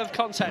competitive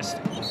contest.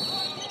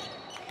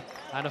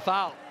 And a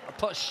foul, a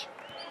push.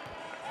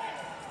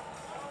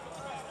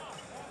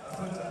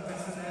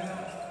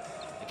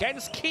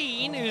 Against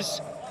Keane,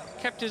 who's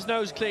kept his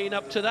nose clean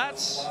up to that.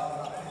 So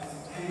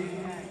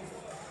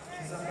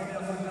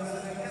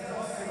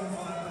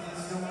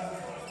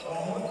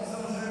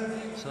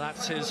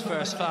that's his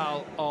first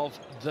foul of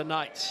the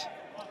night.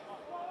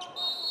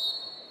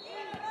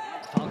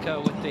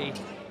 Falco with the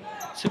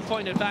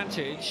two-point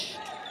advantage.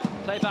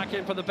 Play back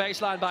in from the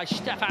baseline by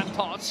Stefan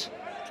Potts.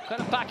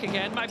 Got it back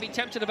again, might be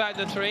tempted about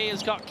the three.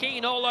 Has got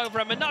Keane all over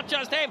him, and not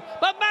just him,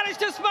 but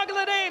managed to smuggle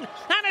it in.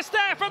 And it's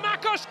there from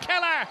Akos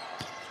Killer.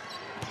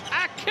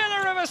 A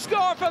killer of a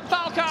score from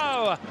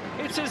Falco.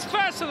 It's his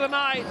first of the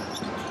night,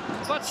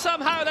 but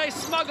somehow they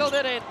smuggled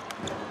it in.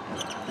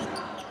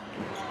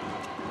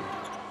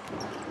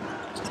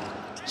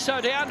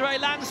 So DeAndre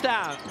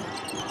Lansdowne.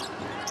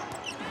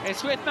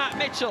 It's with Matt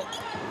Mitchell.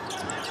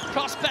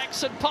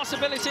 Prospects and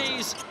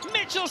possibilities.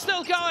 Mitchell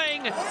still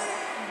going.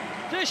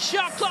 The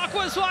shot clock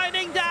was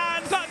winding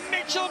down, but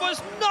Mitchell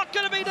was not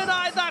going to be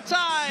denied that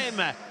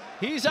time.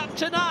 He's up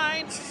to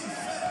 9.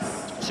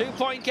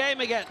 2-point game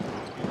again.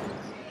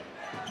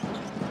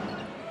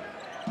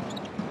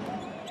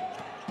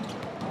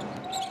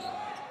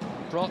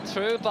 Brought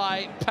through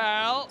by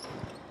Pearl.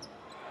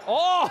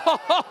 Oh, ho,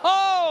 ho,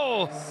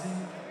 ho.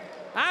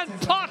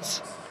 And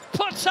Potts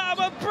puts home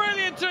a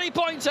brilliant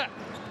three-pointer.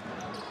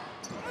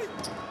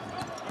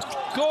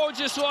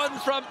 Gorgeous one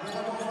from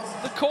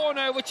the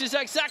corner, which is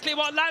exactly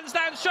what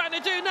Lansdowne's trying to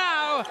do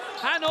now,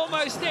 and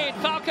almost did.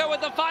 Falco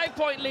with a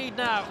 5-point lead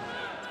now.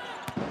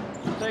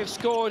 They've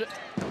scored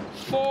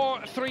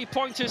 4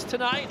 three-pointers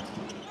tonight.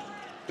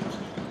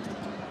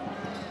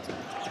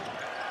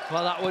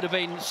 Well, that would have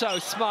been so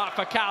smart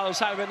for Cowles,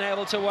 having been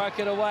able to work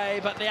it away,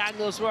 but the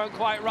angles weren't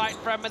quite right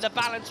for him, and the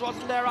balance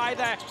wasn't there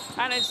either.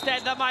 And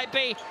instead, they might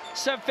be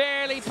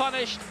severely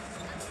punished.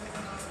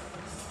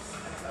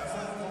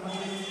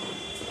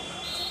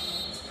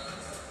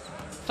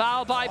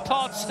 Foul by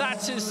Potts,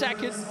 that's his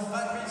second.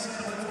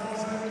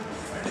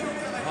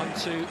 On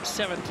to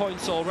 7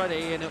 points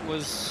already, and it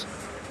was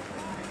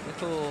a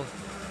little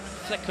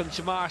flick on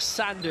Jamar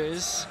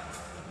Sanders.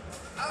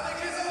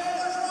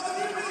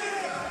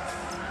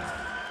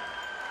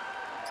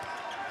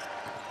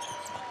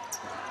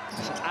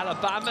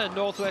 Alabama,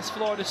 Northwest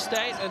Florida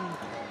State, and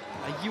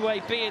a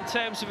UAB in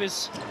terms of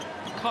his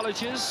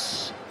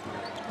colleges.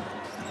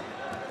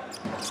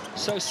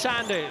 So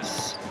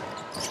Sanders,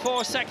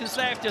 4 seconds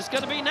left. It's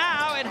going to be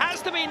now. It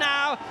has to be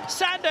now.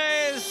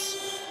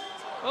 Sanders.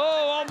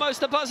 Oh,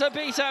 almost a buzzer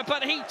beater,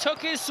 but he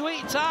took his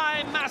sweet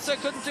time. Massa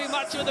couldn't do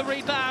much with the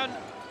rebound.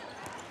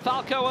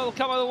 Falco will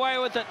come away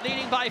with it,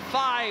 leading by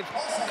 5.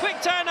 Quick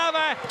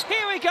turnover.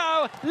 Here we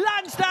go.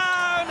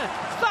 Lansdowne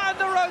found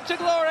the road to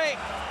glory.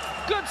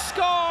 Good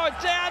score,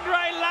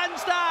 DeAndre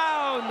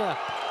Lansdowne,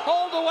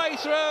 all the way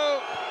through,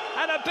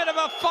 and a bit of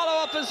a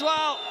follow-up as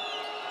well.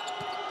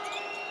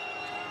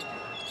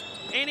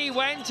 In he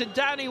went, and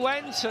down he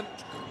went,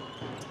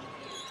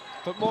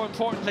 but more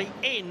importantly,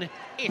 in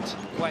it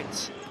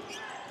went.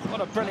 What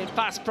a brilliant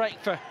fast break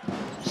for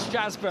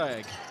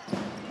Strasbourg.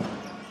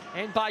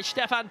 In by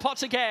Stefan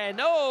Potts again.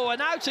 Oh,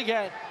 and out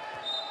again.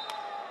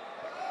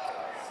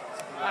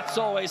 That's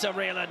always a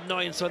real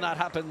annoyance when that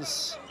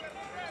happens.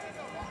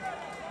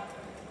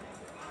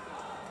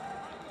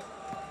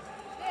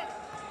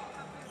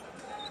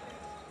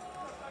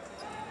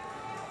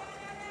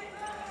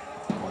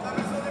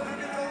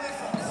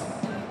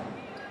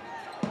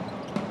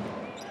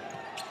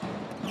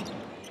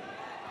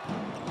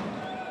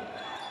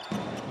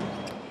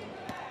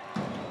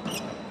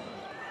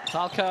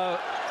 Falco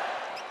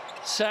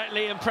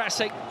certainly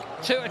impressing.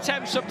 2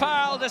 attempts for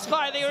Pearl,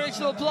 despite the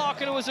original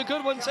block, and it was a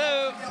good one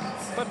too.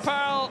 But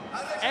Pearl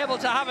able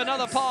to have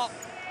another pop.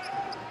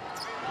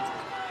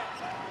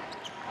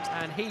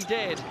 And he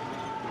did.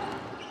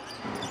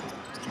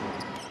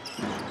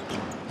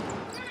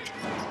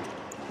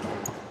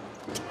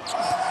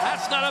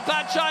 That's not a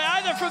bad try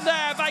either from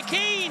there by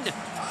Keane.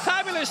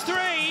 Fabulous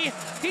 3.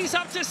 He's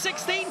up to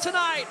 16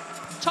 tonight.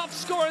 Top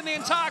scorer in the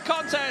entire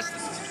contest.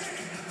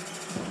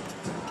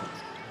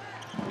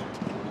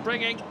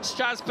 Bringing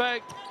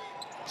Strasbourg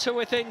to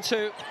within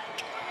 2.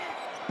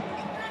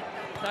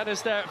 That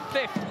is their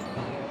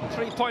 5th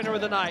three-pointer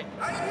of the night,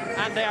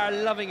 and they are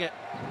loving it.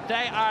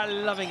 They are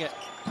loving it.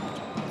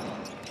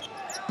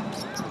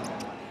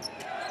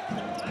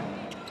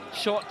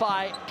 Short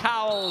by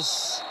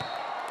Cowles.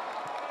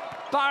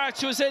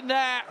 Barrett was in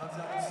there.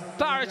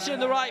 Barrett's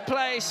in the right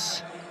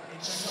place.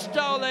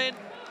 Stolen,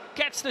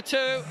 gets the 2.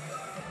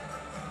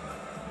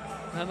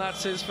 And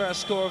that's his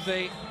first score of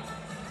the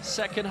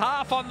second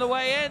half. On the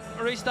way in,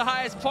 reached the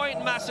highest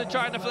point. Massa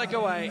trying to flick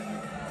away.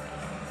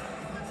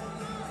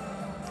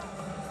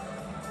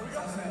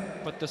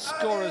 But the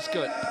score is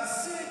good.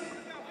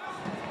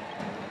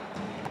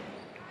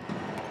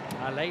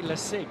 Allez,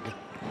 SIG.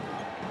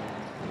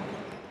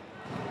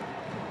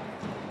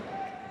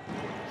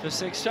 For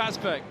SIG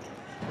Strasbourg.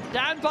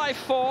 Down by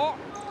 4.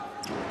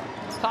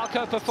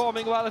 Falco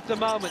performing well at the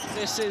moment.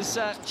 This is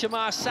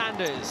Jamar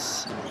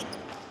Sanders.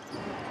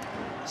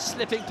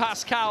 Slipping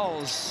past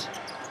Cowles.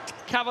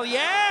 Cavalier,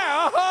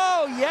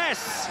 oh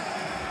yes!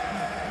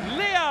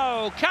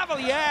 Leo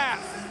Cavalier.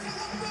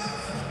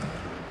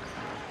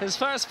 His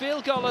first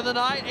field goal of the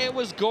night, it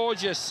was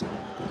gorgeous.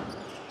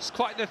 He's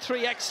quite the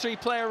 3x3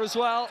 player as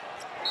well.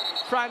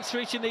 France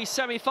reaching the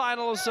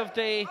semi-finals of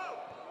the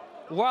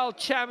World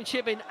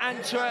Championship in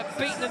Antwerp,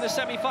 beaten in the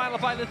semi-final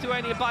by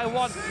Lithuania by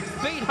 1,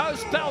 beat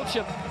host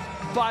Belgium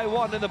by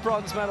 1 in the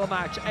bronze medal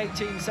match,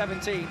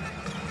 18-17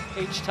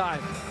 each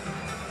time.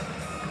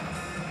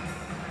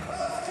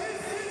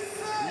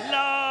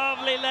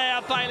 Lovely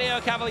layup by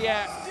Leo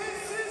Cavalier.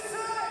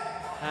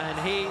 And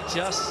he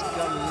just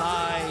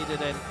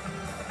glided in.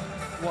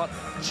 What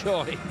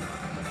joy.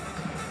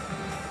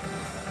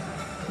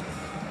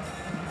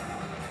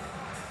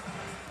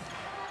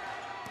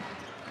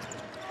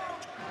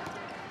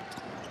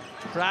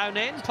 Brown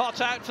in,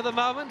 pot out for the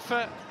moment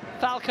for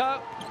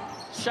Falco.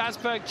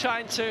 Strasbourg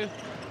trying to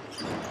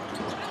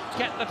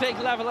get the big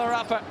leveler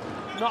up, but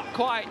not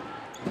quite.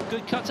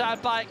 Good cut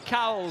out by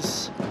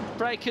Cowles.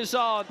 Breakers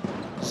on.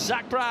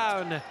 Zach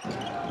Brown.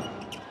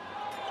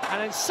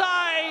 And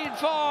inside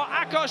for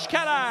Akos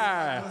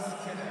Keller.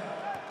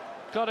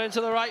 Got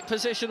into the right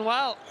position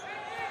well.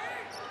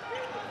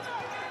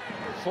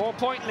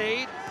 4-point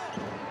lead.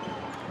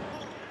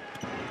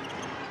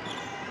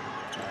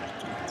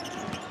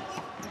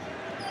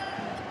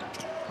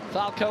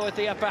 Falco with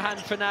the upper hand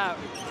for now.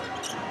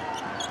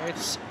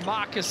 It's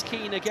Marcus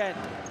Keane again.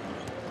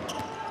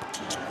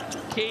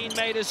 Keane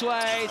made his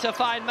way to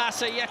find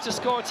Massa, yet to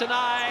score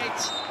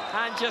tonight,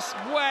 and just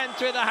went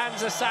through the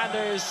hands of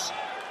Sanders.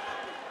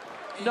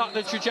 Not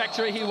the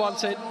trajectory he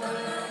wanted,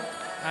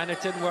 and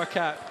it didn't work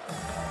out.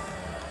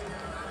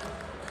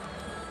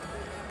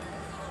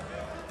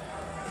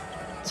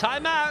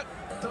 Timeout.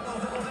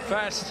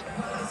 First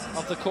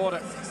of the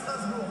quarter.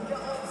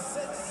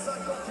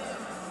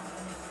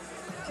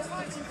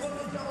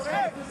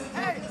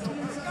 Hey,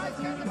 this guy's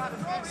getting about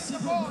throwing the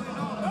ball, you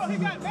know. No, he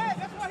got mad.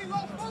 That's why he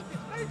lost focus.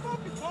 Stay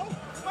focused, bro.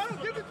 If I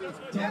don't give it to you,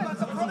 yeah, but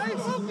stay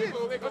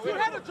focused. If you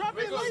had to drop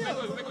it,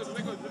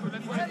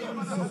 Where do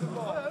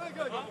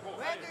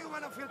you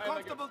want to feel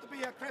comfortable to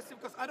be aggressive?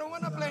 Because I don't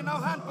want to play now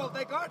handball.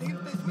 They guard him,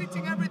 they're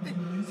switching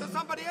everything. So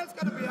somebody else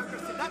got to be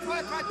aggressive. That's why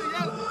I tried to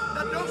yell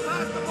that don't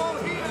pass the ball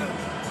here.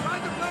 Try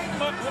to play the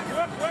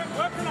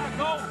Where can I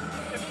go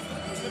if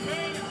the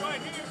man is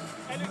right here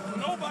and it's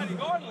nobody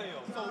guarding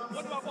Leo? So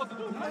what am I supposed to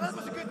do? Well, that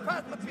was a good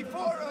pass, but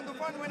before on the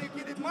one when you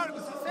get it,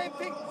 Marcus, the same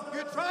thing.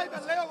 You drive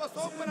and Leo was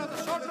open on the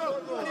short roll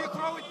and you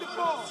throw it the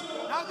ball.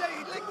 Now they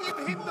give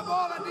him the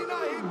ball and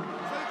deny him.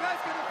 So you guys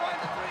got to find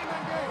the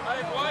three-man game.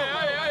 Hey.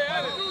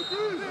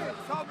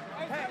 So,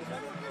 hey.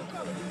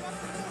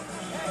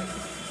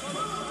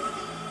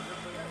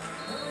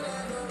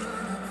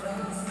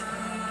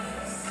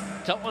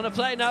 Don't want to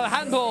play no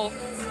handball.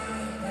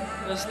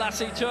 There's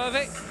Lassie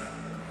Turvik.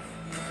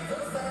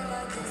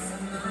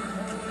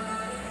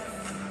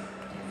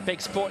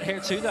 Big sport here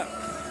too, though.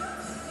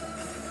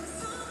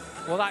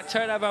 Well, that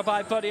turnover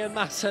by Buddy and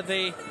Massa,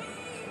 the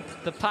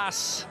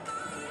pass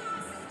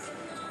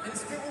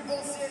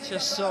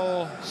just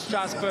saw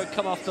Strasbourg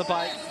come off the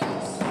bike.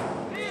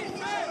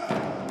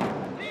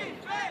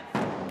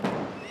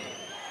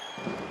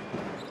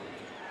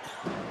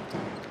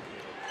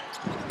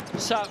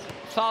 So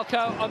Falco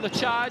on the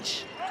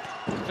charge.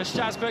 For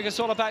Strasbourg, it's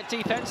all about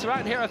defense.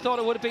 Around here, I thought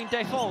it would have been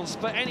défense,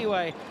 but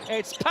anyway,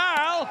 it's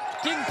Parle.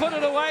 Didn't put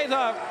it away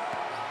though.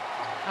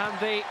 And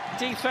the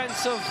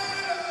defense of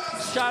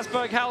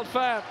Strasbourg held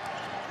firm.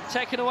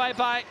 Taken away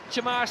by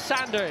Jamar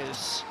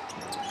Sanders.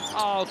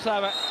 Oh,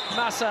 clever.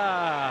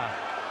 Massa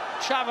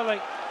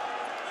traveling.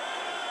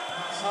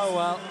 Oh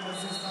well.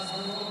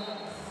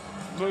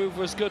 Move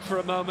was good for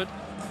a moment.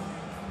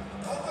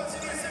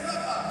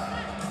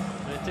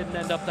 But it didn't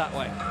end up that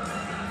way.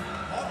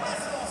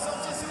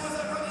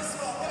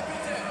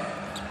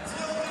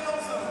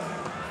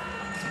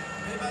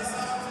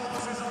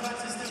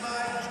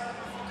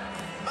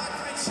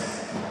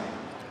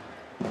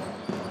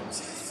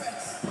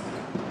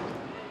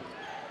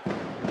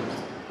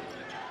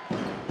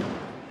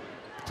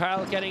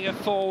 Parle getting it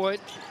forward.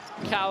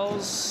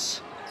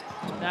 Cowles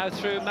now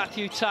through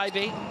Matthew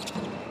Tybee.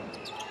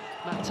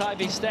 Matt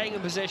Tybee staying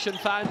in position,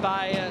 found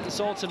by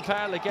Zoltan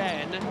Parle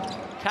again.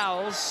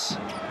 Cowles.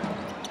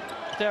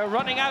 They're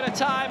running out of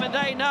time and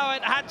they know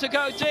it. Had to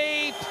go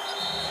deep.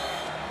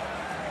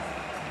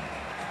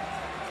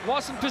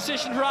 Wasn't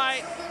positioned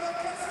right.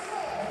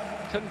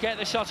 Couldn't get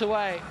the shot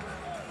away.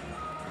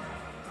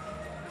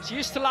 He's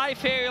used to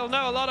life here. He'll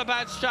know a lot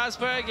about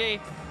Strasbourg. He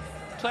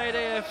played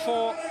here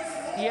for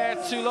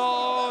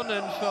Toulon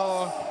and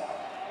for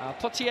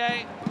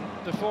Poitiers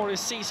before his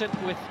season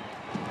with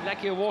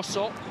Legia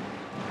Warsaw.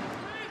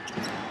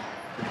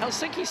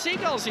 Helsinki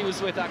Seagulls he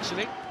was with,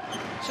 actually,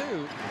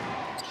 too,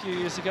 a few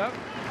years ago.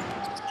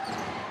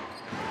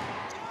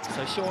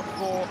 So short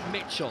for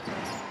Mitchell.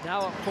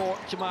 Now up for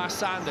Jamar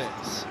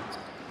Sanders.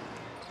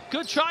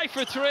 Good try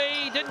for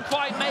three, didn't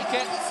quite make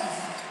it.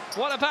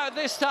 What about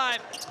this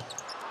time?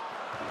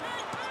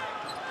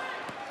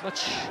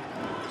 Much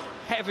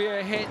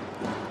heavier hit.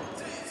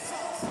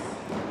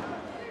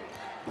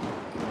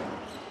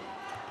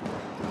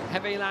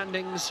 Heavy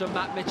landings from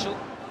Matt Mitchell.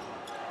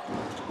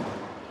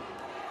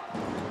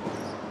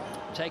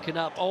 Taken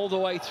up all the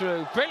way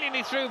through.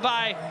 Brilliantly through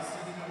by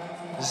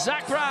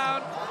Zach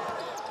Brown.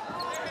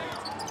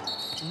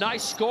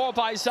 Nice score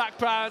by Zach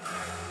Brown.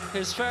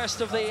 His first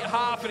of the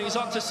half, and he's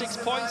on to 6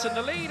 points, and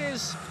the lead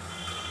is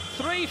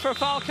 3 for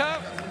Falco.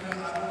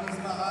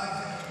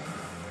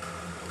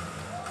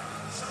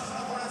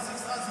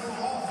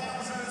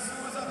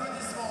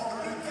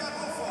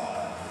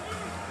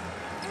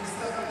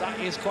 That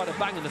is quite a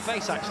bang in the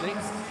face, actually.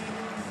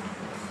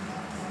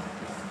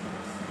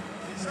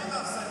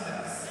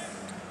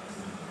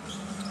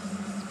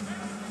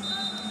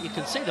 You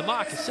can see the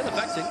mark is still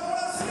affecting.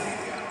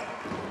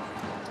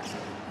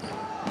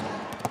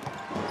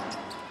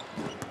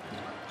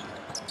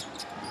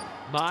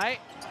 Mai.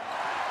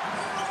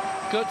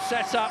 Good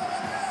setup.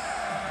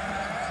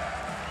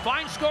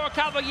 Fine score,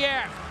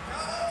 Cavalier.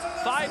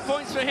 5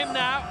 points for him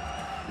now.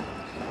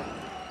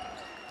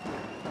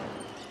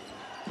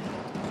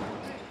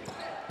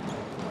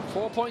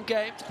 Four-point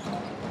game.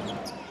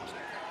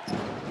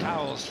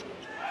 Cowles.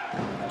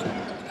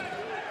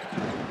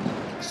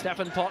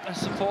 Stephen Pott, a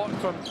support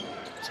from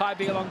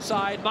Tybee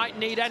alongside. Might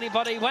need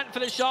anybody. Went for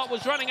the shot,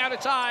 was running out of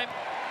time.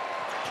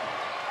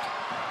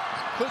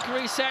 Quick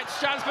reset,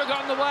 Strasbourg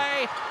on the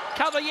way.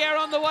 Cavalier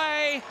on the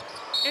way.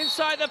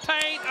 Inside the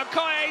paint,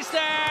 Okoye's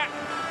there.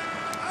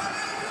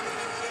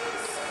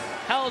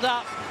 Held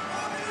up.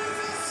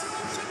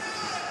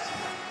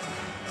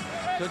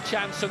 Good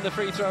chance from the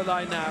free throw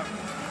line now.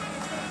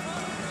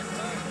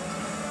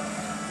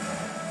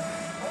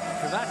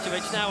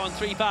 Kovacevic now on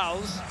 3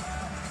 fouls.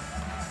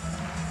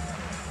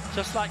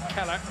 Just like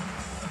Keller.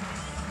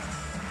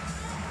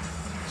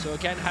 So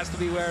again, has to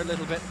beware a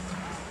little bit.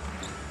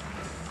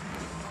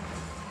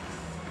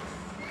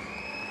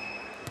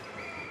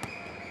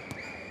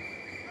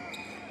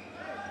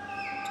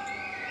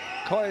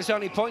 Koye's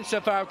only points so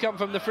far have come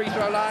from the free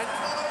throw line.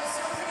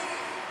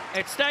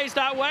 It stays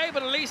that way,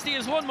 but at least he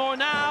has one more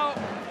now.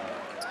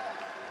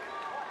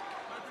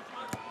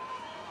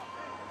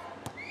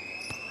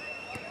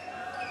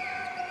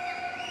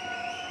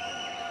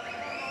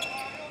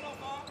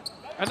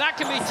 And that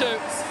can be 2.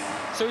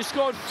 So he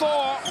scored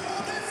 4.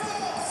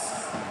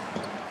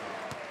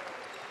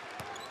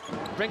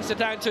 Brings it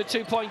down to a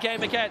 2-point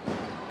game again.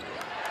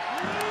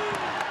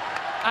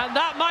 And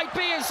that might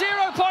be a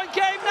 0-point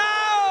game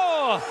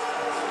now!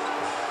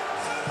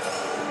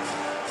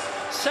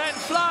 Sent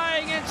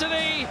flying into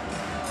the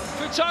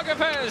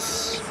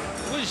photographers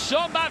with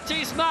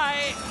Jean-Baptiste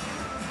Mai.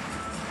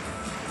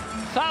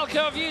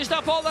 Falco have used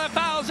up all their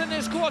fouls in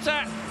this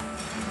quarter.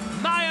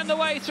 Mai on the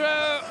way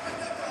through.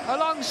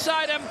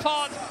 Alongside him,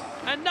 Pott.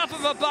 Enough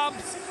of a bump.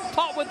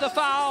 Pott with the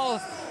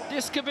foul.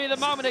 This could be the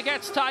moment it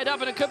gets tied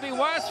up, and it could be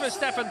worse for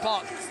Stephen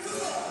Pott.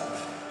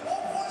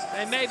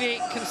 They may be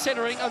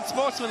considering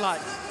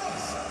unsportsmanlike.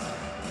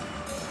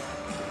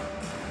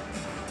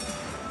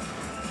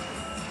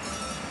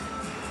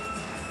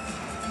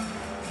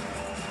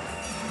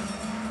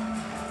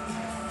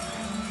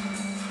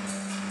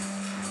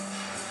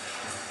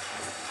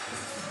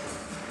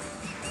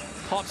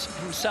 Pott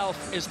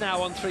himself is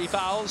now on 3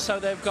 fouls, so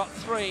they've got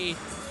 3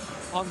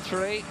 on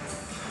 3.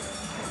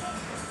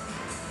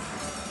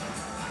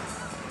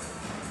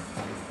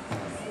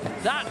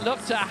 That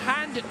looked a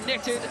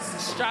hand-knitted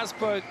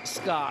Strasbourg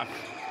scarf.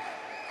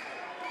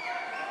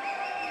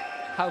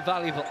 How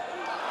valuable.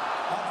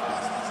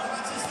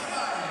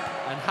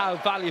 And how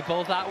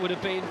valuable that would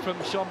have been from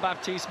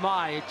Jean-Baptiste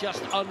Mai. It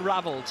just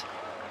unravelled.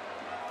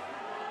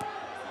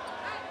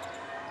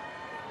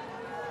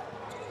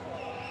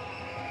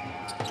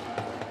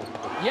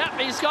 Yep,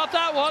 he's got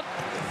that one.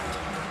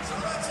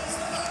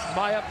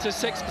 Mai up to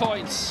 6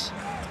 points.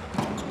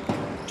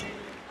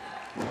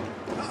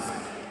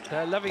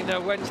 They're loving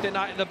their Wednesday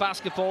night in the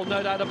basketball,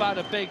 no doubt about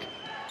a big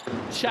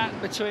chat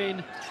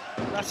between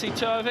Lassie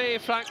Turvey,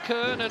 Frank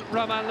Kuhn and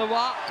Romain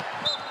Leroy.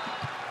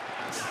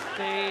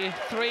 The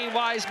 3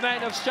 wise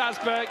men of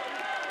Strasbourg,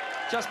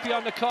 just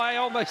beyond the Okoye,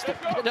 almost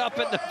ended up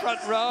in the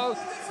front row,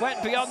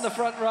 went beyond the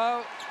front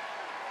row.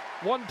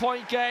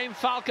 1-point game,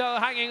 Falco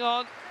hanging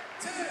on.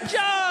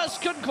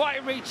 Just couldn't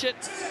quite reach it.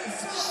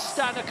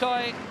 Stan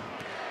Okoye.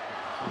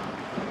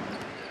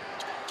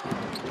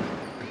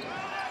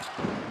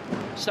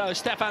 So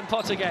Stephen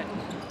Pott again,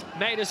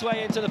 made his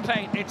way into the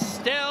paint. It's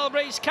still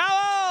reached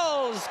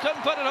Cowles,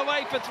 couldn't put it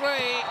away for 3.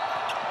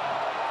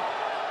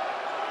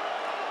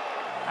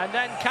 And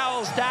then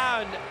Cowles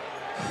down.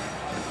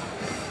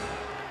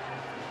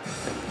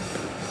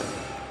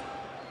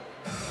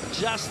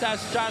 Just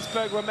as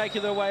Strasbourg were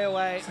making their way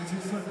away.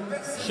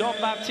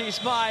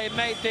 Jean-Baptiste Mai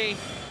made the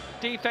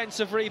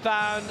defensive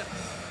rebound.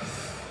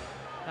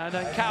 And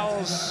then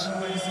Cowles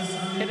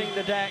hitting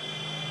the deck.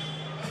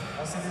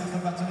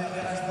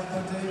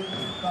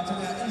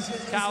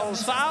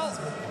 Cowles foul.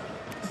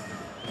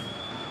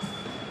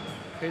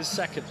 His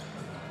second.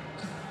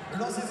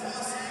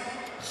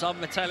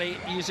 Szombathely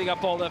using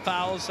up all their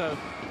fouls, so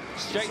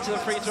straight to the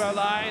free throw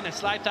line.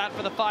 It's like that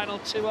for the final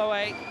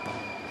 2:08.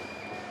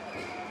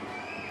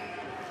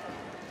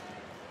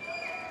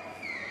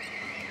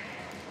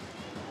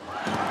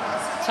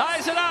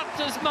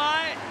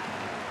 Mai.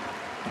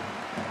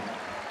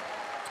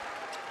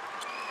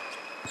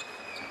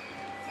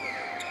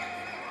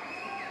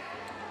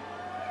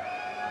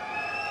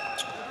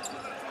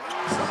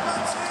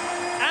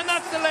 And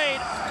that's the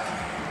lead.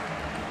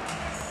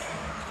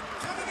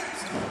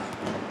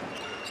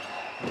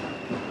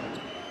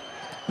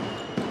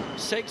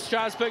 SIG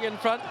Strasbourg in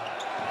front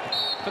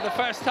for the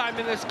first time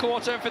in this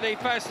quarter, for the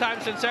first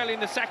time since early in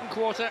the second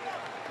quarter.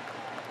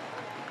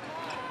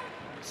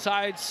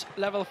 Sides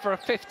level for a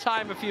fifth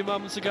time a few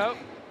moments ago,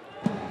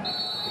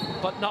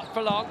 but not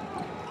for long.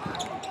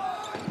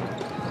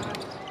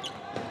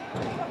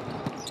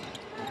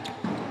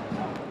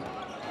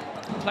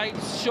 Played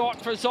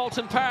short for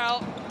Zoltan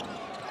Pearl.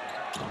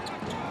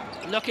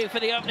 Looking for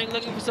the opening,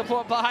 looking for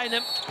support behind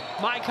him.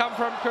 Might come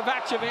from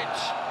Kovacevic.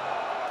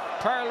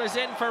 Pearl is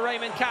in for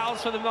Raymond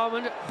Cowles for the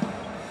moment.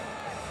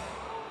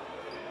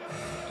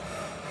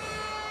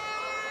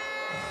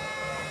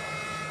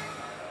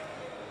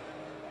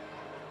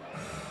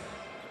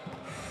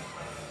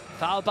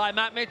 Foul by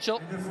Matt Mitchell.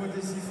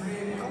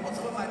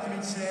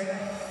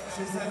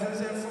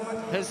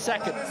 His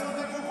second.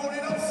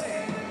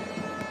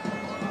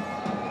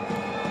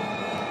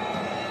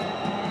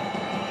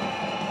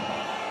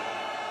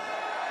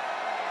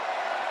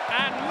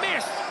 And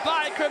missed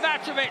by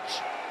Kovacevic.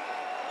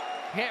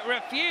 It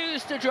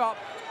refused to drop.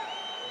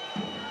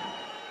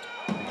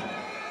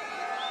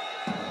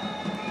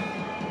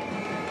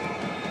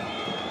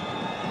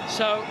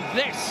 So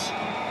this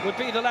would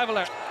be the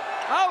leveler.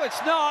 Oh, it's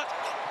not.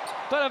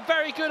 But a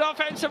very good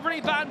offensive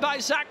rebound by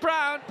Zach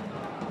Brown.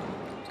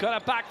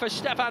 Got it back for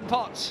Stefan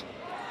Potts.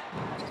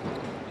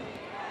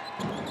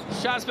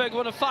 Strasbourg,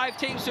 one of 5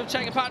 teams to have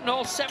taken part in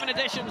all 7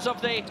 editions of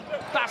the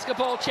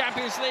Basketball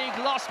Champions League,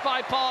 lost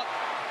by Pot.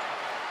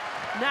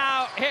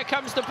 Now, here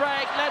comes the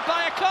break, led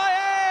by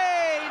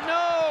Okoye!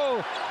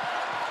 No!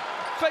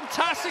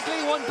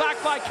 Fantastically won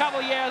back by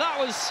Cavalier. That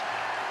was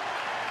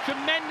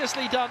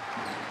tremendously done.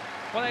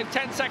 Well, they have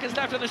 10 seconds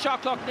left on the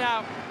shot clock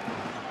now.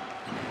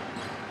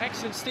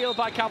 Excellent steal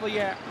by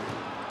Cavalier.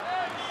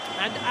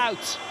 And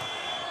out.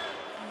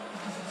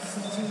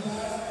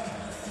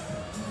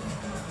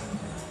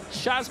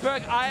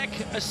 Strasbourg,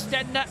 Ajax,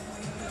 Ostenda,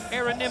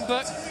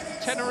 Iranimba,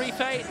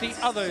 Tenerife, the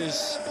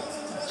others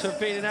to have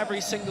been in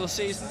every single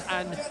season.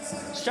 And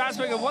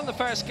Strasbourg have won the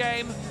first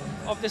game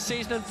of this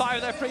season in 5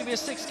 of their previous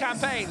 6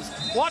 campaigns.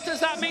 What does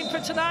that mean for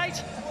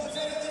tonight?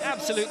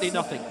 Absolutely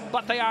nothing.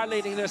 But they are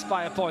leading this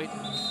by a point.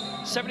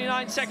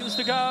 79 seconds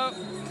to go.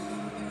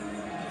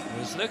 It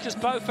was Lucas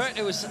Beaufort,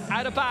 it was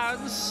out of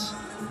bounds.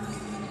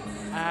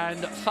 And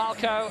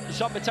Falco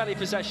Szombathely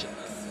possession.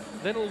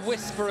 Little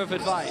whisper of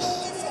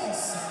advice.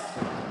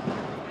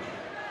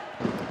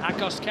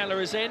 Akos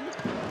Keller is in,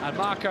 and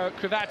Marko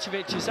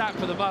Kovacevic is out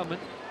for the moment.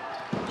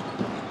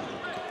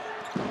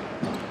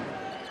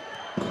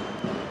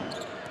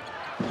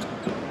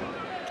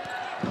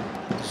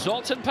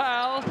 Zoltan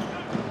Pearl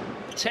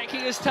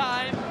taking his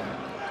time,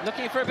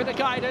 looking for a bit of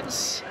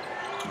guidance.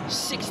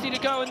 60 to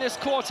go in this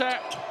quarter.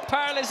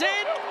 Pearl is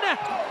in,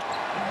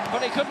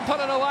 but he couldn't put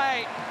it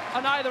away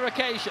on either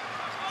occasion.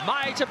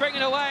 Mai to bring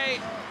it away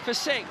for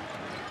SIG.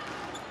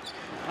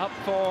 Up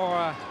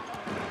for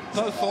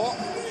Beaufort.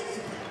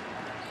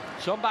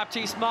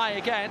 Jean-Baptiste Mai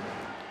again.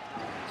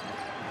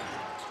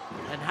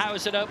 And how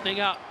is it opening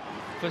up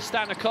for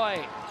Stan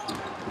Okoye?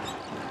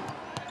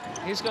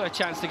 He's got a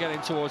chance to get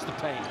in towards the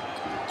paint.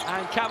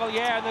 And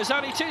Cavalier, and there's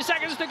only 2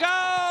 seconds to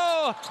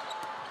go!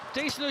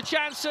 Decent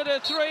chance at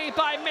a 3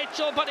 by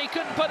Mitchell, but he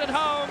couldn't put it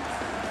home.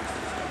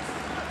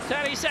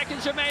 30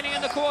 seconds remaining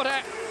in the quarter.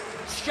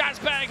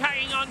 Strasbourg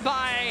hanging on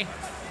by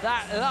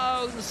that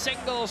lone,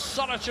 single,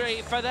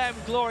 solitary, for them,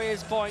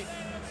 glorious point.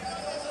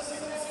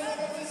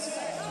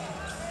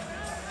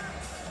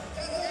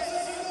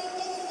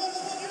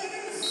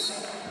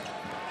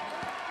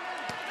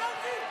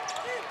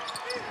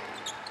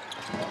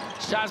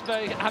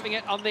 Strasbourg having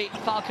it on the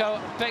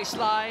Falco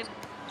baseline.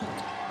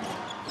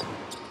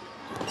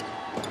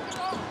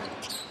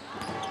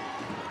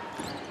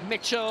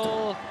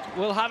 Mitchell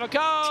will have a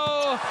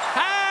go,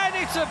 and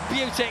it's a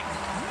beauty.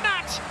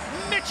 Matt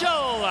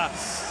Mitchell.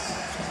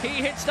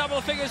 He hits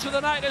double figures for the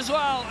night as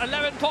well.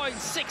 11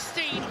 points,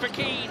 16 for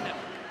Keane.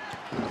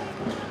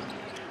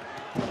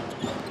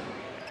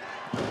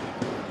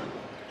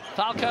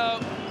 Falco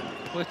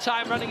with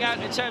time running out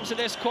in terms of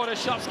this quarter.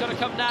 Shot's got to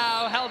come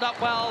now. Held up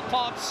well,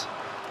 Potts.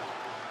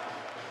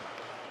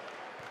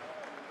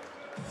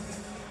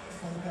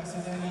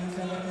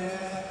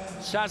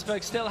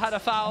 Strasbourg still had a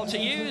foul to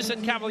use,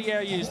 and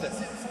Cavalier used it.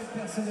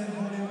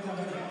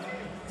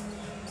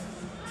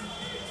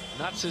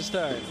 That's his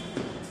third.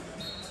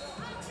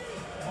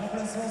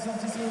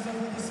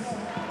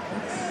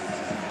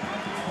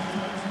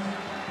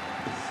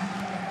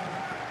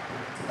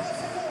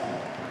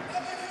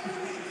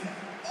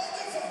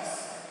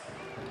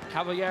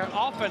 Cavalier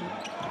off and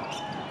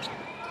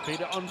beat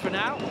it on for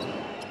now.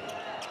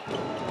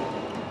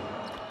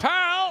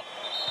 Pearl!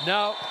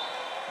 No,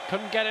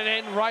 couldn't get it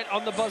in right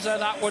on the buzzer.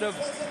 That would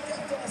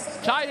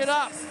have tied it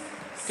up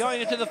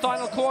going into the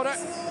final quarter.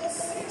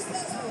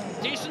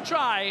 decent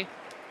try.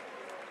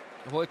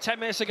 Well, 10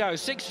 minutes ago,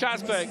 SIG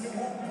Strasbourg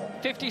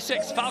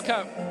 56,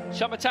 Falco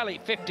Szombathely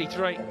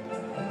 53.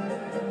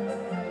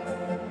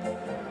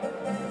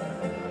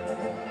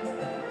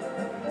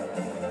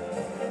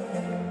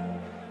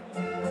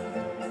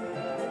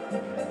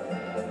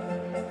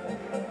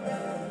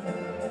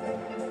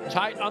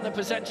 Tight on the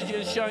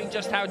percentages, showing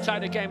just how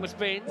tight a game has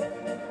been.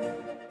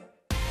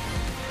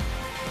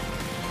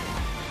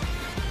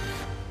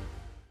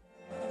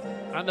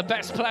 And the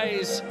best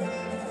plays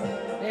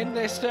in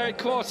this third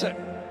quarter,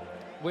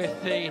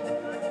 with the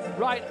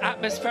right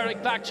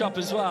atmospheric backdrop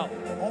as well.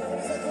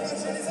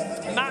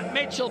 Matt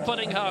Mitchell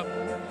putting home.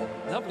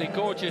 Lovely,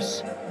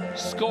 gorgeous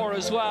score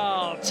as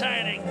well.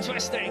 Turning,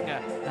 twisting,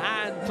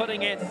 and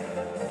putting in.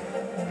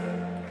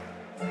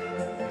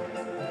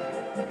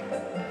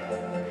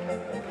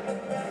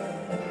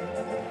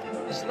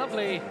 This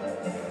lovely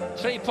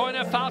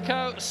three-pointer,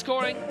 Falco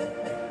scoring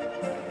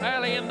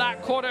early in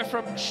that quarter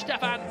from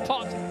Stefan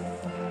Pott.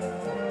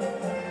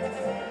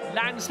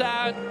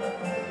 Lansdowne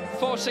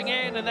forcing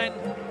in and then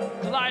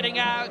gliding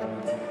out.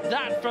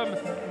 That from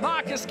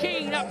Marcus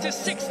Keane, up to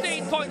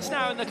 16 points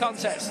now in the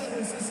contest.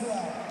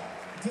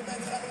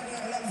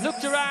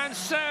 Looked around,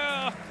 so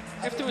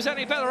if there was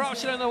any better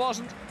option, and there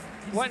wasn't,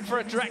 went for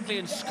it directly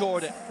and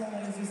scored it.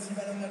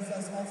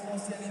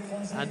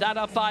 And that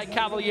up by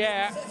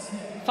Cavalier.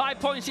 5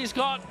 points he's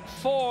got,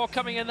 4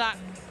 coming in that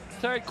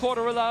third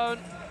quarter alone.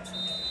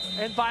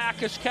 In by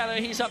Akash Keller,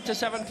 he's up to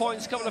 7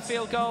 points, couple of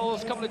field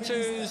goals, couple of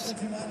twos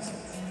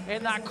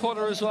in that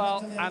quarter as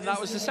well, and that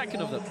was the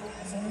second of them.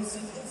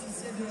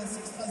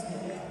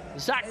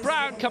 Zach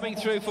Brown coming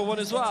through for one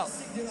as well.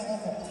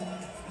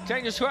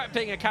 Dangerous work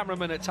being a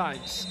cameraman at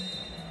times.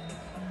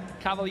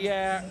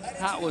 Cavalier,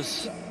 that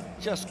was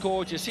just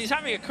gorgeous. He's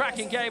having a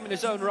cracking game in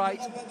his own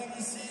right.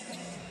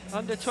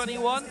 Under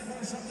 21,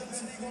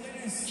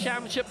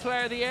 Championship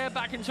Player of the Year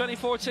back in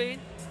 2014.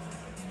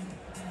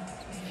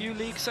 Few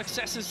league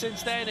successes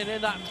since then, and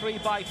in that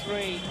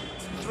 3x3,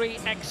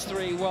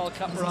 3x3 World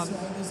Cup run.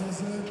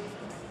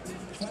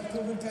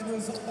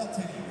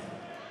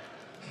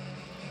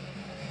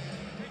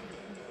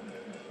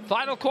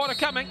 Final quarter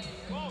coming.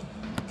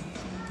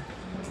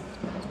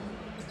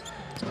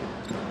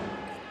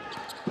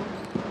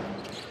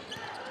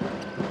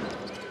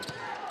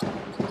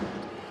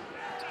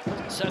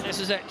 So this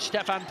is it,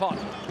 Stefan Pott.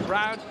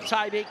 Brown,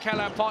 Tybee,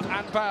 Keller, Pott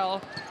and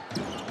Bell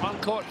on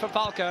court for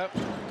Falco.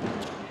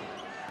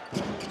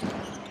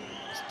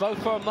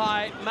 Both for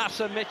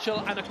Massa, Mitchell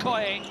and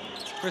Okoye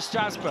for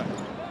Strasbourg.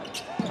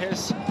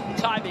 Here's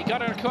Tybee,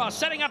 got it across,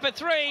 setting up a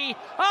three.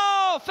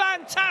 Oh,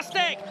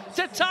 fantastic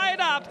to tie it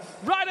up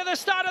right at the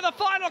start of the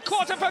final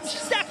quarter from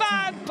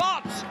Stefan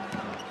Pott.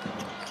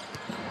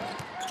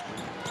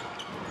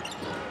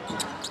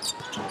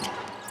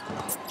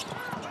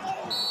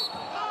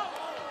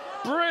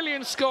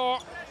 Brilliant score.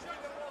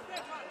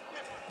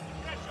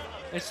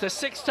 It's the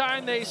 6th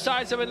time the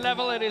sides have been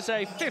level. It is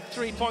a 5th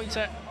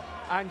three-pointer.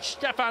 And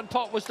Stefan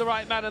Pott was the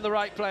right man in the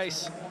right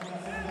place.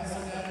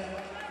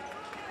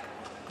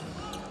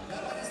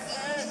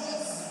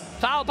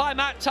 Foul by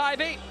Matt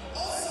Tybee.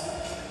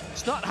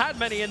 He's not had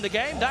many in the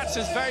game. That's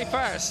his very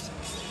first.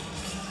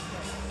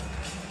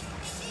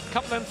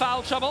 Couple in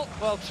foul trouble.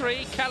 Well,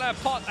 3. Keller,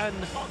 Pott and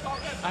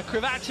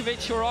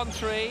Krivacevic who are on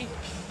 3.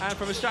 And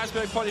from a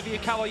Strasbourg point of view,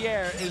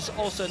 Cavalier is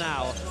also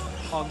now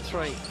on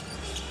 3.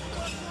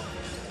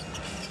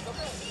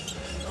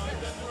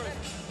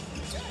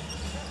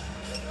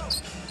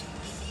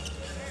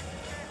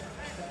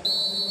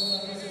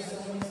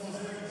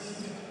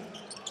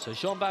 So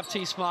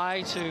Jean-Baptiste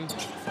Mai to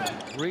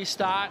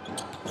restart,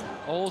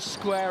 all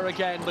square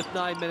again with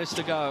 9 minutes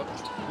to go.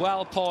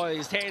 Well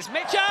poised, here's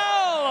Mitchell!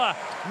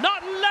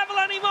 Not level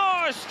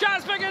anymore,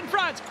 Strasbourg in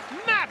front,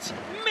 Matt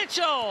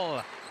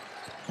Mitchell!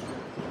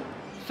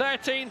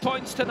 13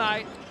 points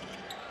tonight.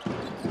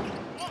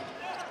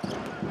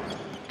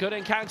 Good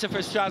encounter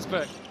for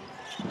Strasbourg.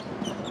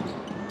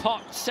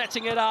 Pott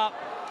setting it up.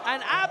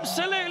 And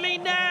absolutely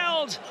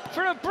nailed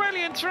for a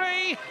brilliant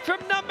 3 from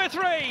number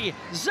 3,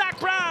 Zach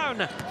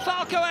Brown.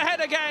 Falco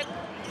ahead again.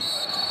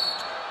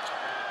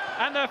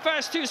 And their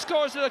first 2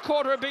 scores of the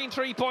quarter have been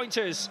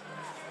 3-pointers.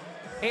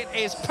 It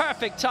is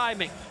perfect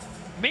timing.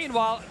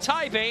 Meanwhile,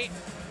 Tybee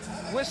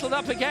whistled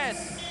up again.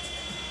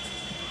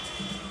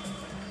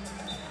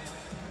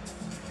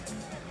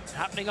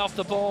 Happening off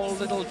the ball,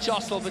 little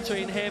jostle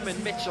between him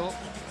and Mitchell.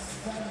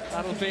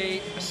 That'll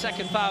be a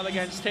second foul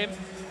against him.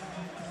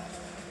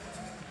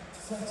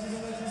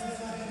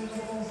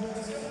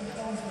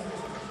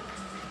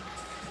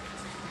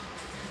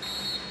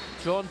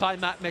 Drawn by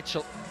Matt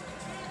Mitchell.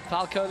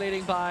 Falco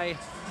leading by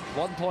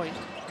 1 point.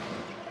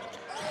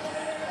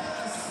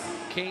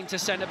 Keen to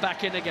send it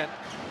back in again.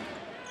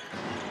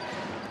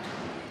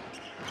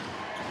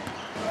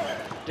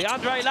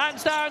 DeAndre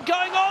Lansdowne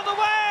going all the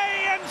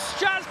way, and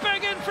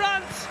Strasbourg in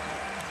front.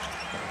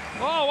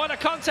 Oh, what a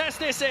contest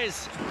this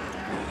is.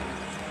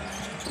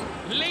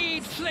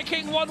 Lead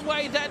flicking one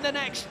way, then the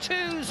next.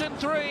 2s and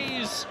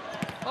 3s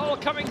all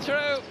coming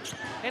through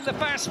in the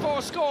first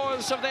 4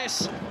 scores of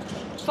this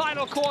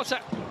final quarter.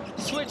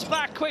 Switch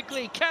back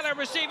quickly, Keller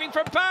receiving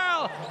from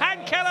Pearl,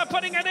 and Keller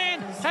putting it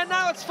in, and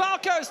now it's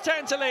Falco's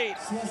turn to lead.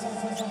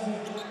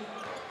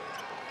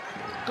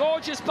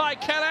 Gorgeous by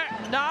Keller,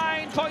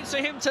 9 points for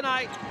him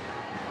tonight.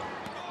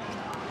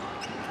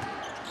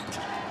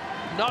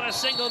 Not a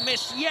single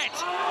miss yet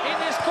in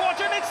this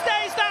quarter, and it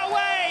stays that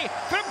way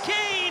from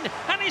Keane,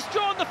 and he's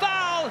drawn the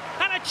foul,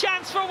 and a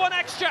chance for 1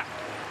 extra,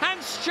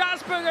 and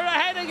Strasbourg are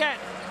ahead again.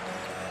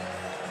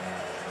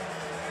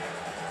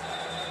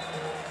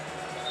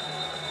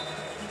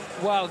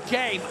 Well,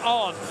 game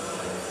on.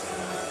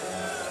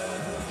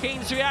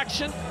 Keane's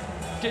reaction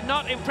did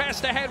not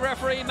impress the head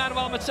referee,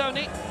 Manuel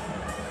Mazzoni.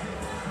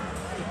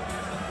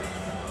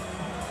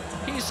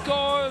 He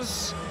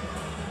scores,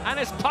 and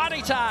it's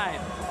party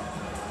time.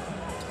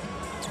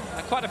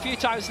 And quite a few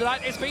times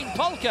tonight, it's been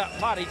polka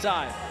party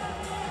time.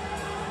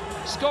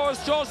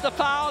 Scores, draws the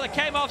foul. It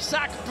came off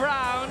Zach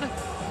Brown,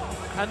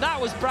 and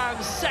that was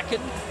Brown's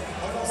second.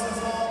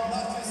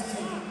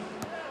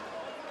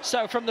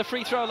 So from the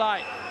free throw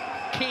line,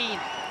 Keane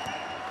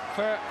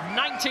for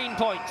 19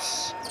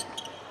 points.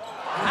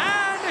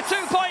 And a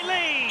 2-point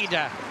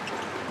lead.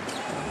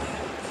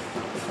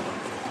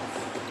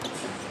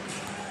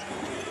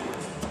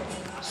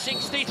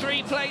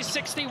 '63 plays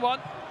 61.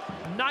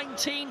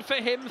 19 for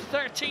him,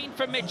 13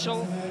 for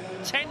Mitchell,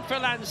 10 for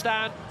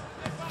Lansdowne.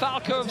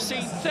 Falco have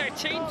seen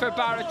 13 for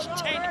Barrett,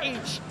 10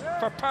 each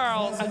for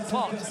Pearl and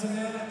Pott.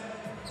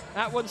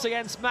 That one's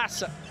against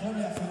Massa.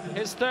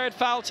 His 3rd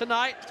foul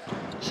tonight,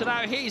 so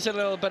now he's in a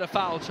little bit of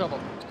foul trouble.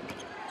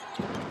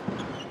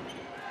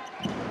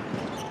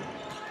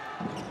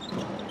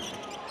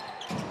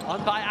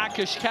 On by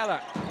Akush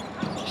Keller.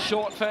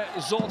 Short for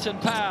Zoltan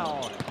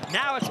Pearl.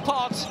 Now it's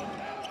Pott.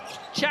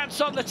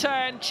 Chance on the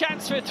turn,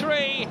 chance for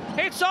 3.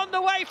 It's on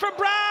the way from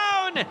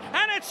Brown,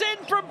 and it's in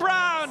from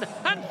Brown,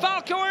 and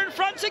Falco are in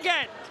front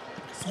again.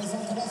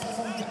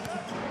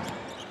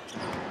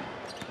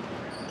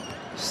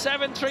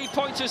 7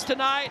 3-pointers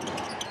tonight.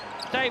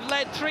 They've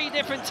led 3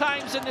 different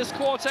times in this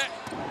quarter.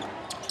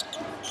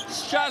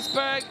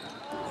 Strasbourg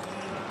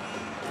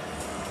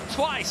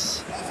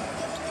twice.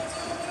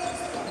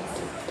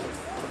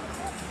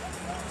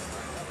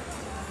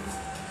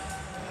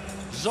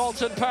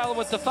 Zoltan Pearl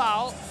with the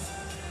foul.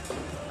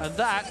 And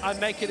that, I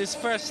make it his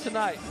first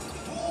tonight.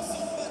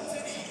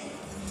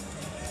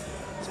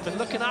 He's been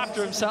looking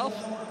after himself.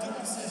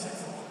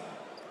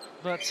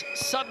 But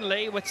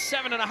suddenly, with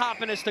 7.5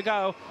 minutes to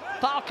go,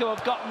 Falco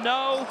have got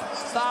no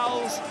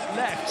fouls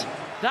left.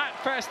 That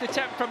first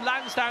attempt from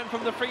Lansdowne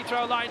from the free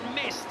throw line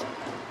missed,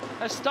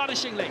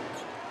 astonishingly.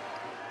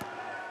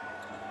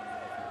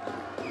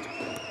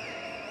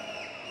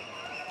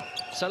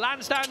 So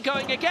Lansdowne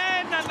going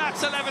again, and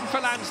that's 11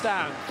 for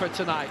Lansdowne for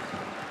tonight.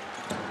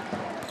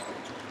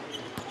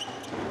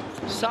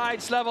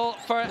 Sides level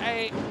for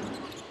a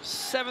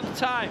 7th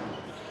time.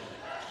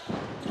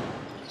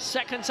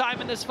 2nd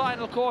time in this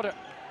final quarter.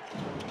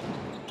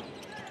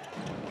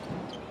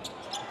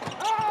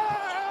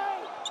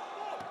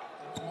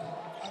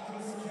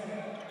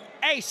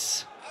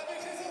 Ace.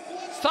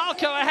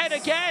 Falco ahead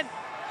again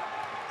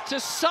to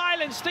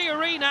silence the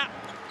arena.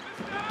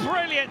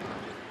 Brilliant.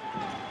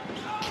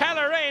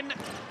 Keller in.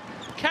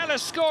 Keller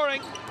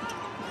scoring.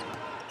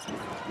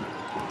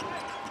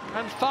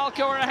 And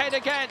Falco are ahead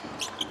again.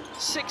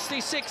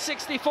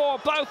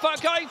 66-64, both are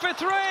going for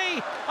 3.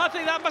 I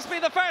think that must be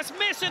the first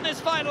miss in this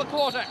final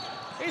quarter.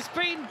 It's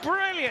been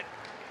brilliant.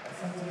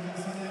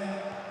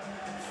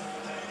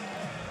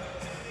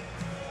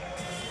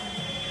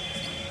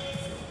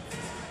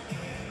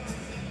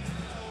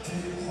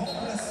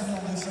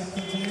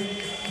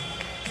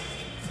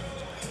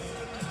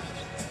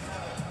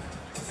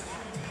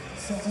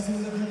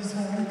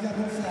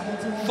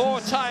 Four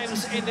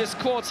times in this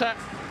quarter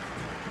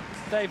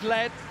they've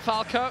led,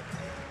 Falco.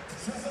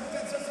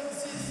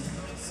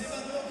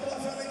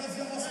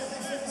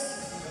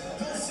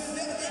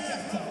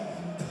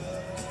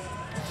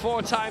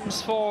 4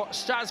 times for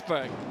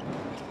Strasbourg.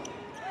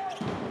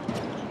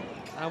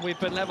 And we've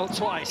been level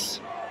twice.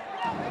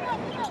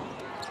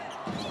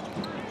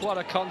 What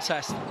a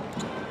contest.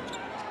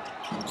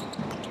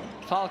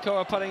 Falco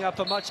are putting up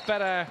a much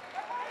better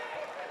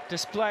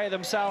display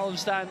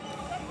themselves than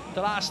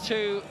the last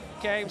 2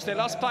 games. They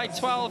lost by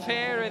 12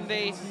 here in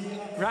the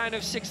round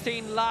of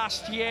 16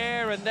 last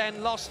year, and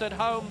then lost at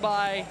home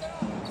by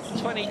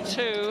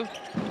 22,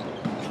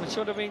 which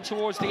would have been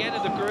towards the end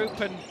of the group,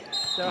 and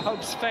their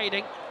hopes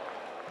fading.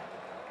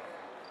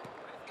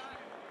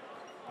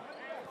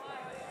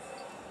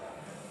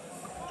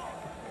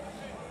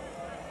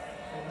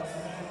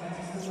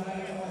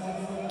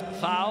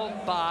 Foul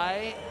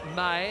by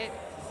May.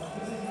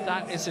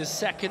 That is his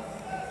 2nd.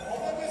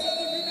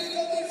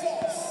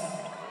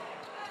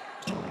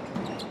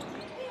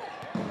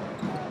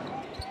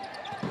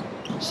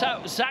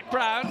 So, Zach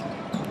Brown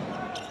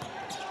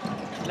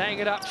laying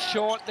it up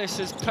short. This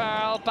is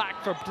Pearl,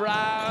 back for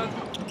Brown.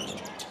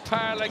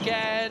 Pearl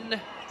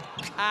again.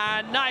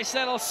 And nice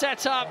little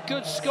setup,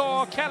 good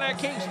score. Keller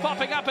keeps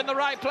popping up in the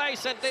right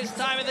place at this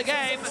time of the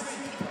game.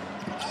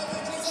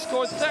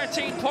 Scored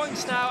 13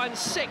 points now and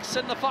 6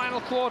 in the final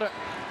quarter.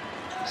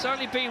 It's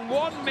only been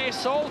 1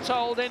 miss all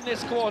told in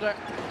this quarter.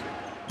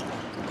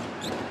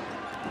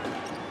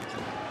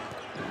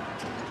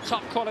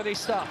 Top quality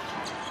stuff.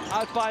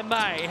 Out by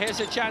May. Here's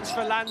a chance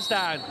for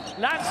Lansdowne.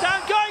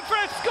 Lansdowne going for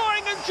it,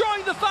 scoring and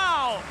drawing the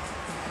foul.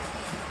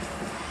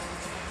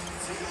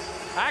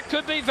 That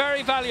could be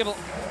very valuable.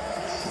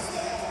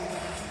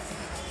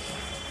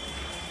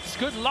 It's a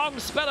good long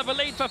spell of a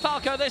lead for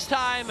Falco this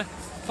time,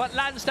 but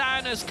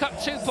Lansdowne has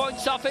cut 2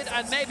 points off it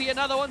and maybe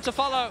another one to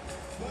follow.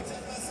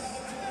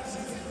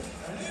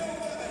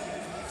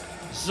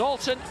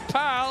 Zoltan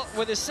Pearl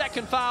with his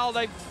second foul.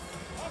 They've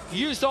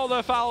used all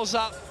their fouls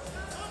up.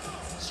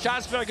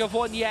 Strasbourg have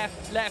one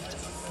left.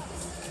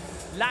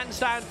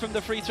 Lansdowne from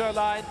the free throw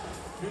line.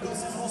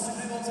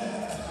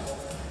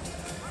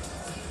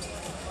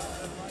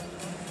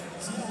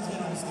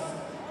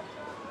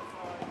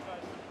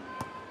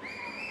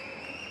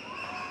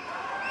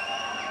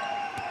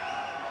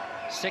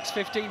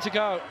 6:15 to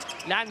go.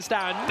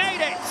 Lansdowne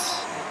made it!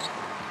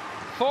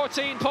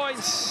 14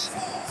 points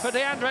for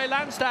DeAndre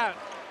Lansdowne.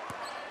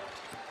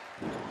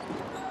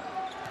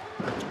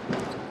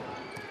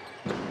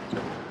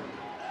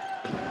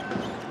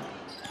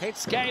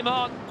 It's game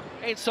on.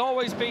 It's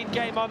always been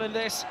game on in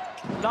this.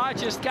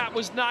 Largest gap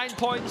was 9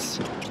 points.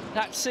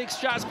 That SIG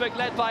Strasbourg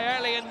led by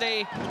early in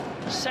the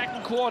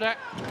second quarter.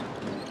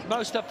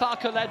 Most that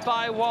Falco led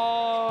by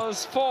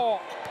was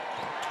 4.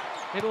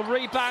 It'll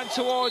rebound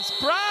towards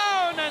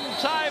Brown, and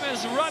time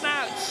has run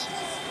out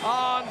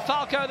on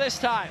Falco this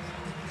time.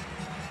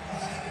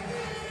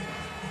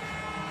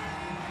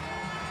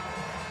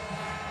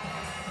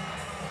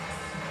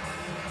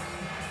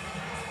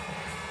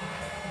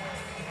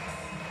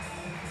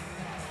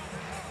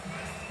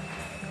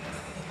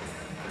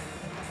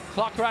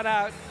 Clock ran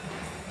out.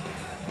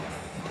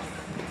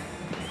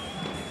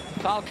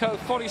 Falco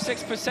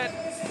 46%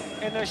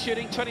 in their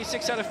shooting,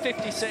 26 out of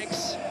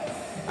 56.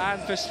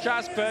 And for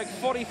Strasbourg,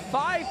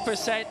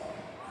 45%,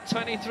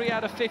 23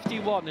 out of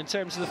 51 in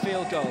terms of the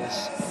field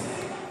goals.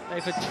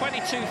 They've had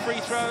 22 free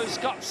throws,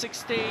 got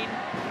 16.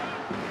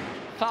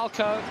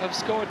 Falco have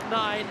scored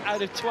 9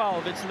 out of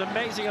 12. It's an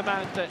amazing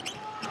amount that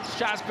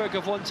Strasbourg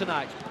have won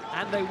tonight,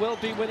 and they will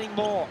be winning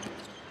more.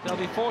 They'll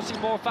be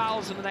forcing more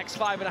fouls in the next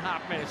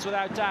 5.5 minutes,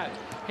 without doubt.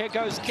 Here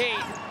goes Key,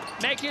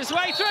 making his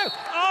way through.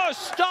 Oh,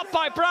 stopped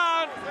by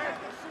Brown.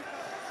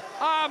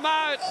 Arm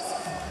out.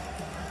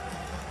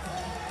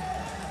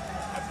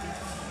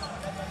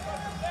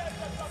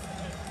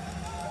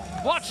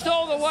 Watched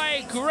all the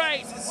way,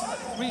 great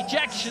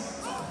rejection.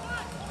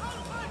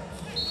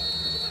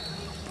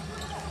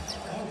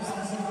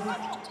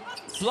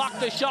 Blocked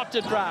the shot,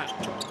 did Brown.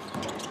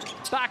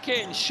 Back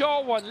in,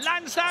 short one,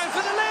 Lansdowne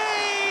for the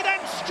lead,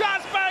 and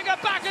Strasbourg are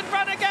back in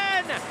front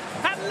again,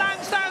 and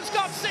Lansdowne's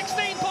got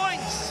 16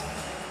 points.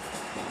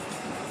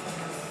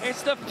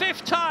 It's the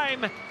 5th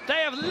time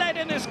they have led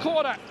in this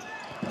quarter.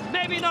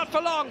 Maybe not for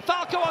long.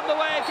 Falco on the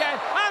way again,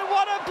 and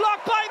what a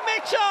block by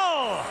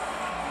Mitchell!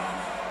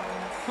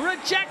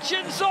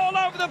 Rejections all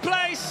over the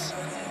place.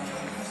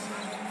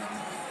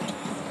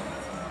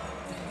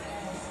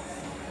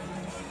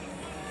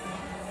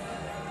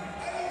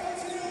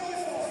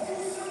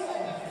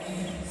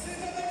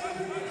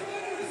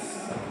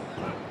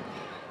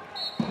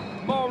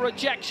 More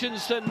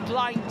rejections than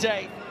blind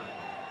date.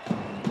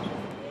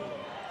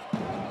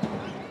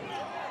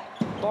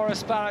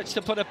 Boris Baric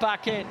to put it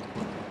back in.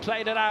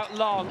 Played it out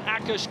long.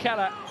 Akush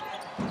Keller.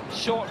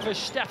 Short for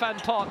Stefan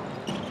Pott.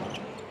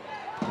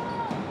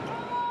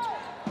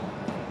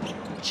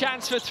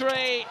 Chance for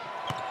 3.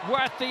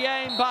 Worth the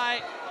aim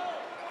by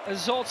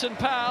Zoltan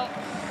Pearl.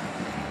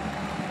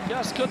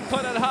 Just couldn't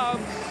put it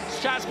home.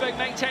 Strasbourg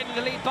maintaining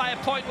the lead by a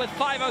point with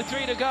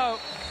 5:03 to go.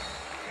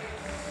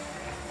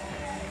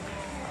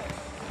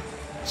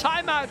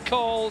 Timeout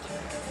called.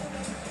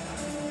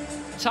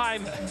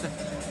 Time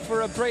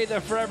for a breather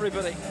for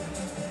everybody,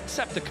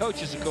 except the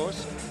coaches, of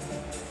course.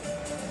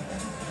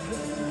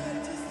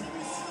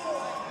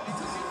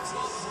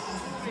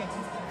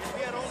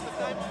 We are all the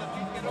time on the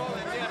pick and roll,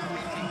 and they are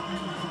pitching.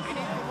 We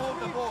need to move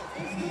the ball.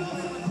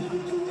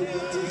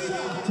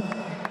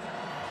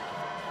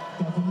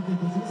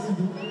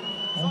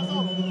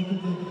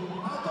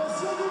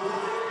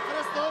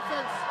 First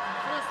offense.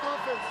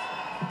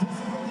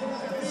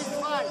 Fist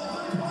fight.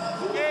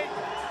 Okay?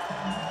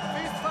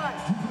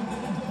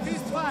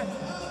 Fist fight.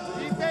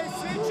 If they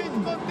switch it,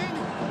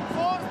 continue.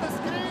 Force the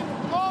screen,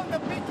 go on the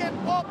pick and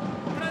pop,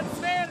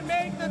 transfer,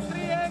 make the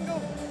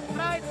triangle,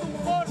 try to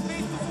force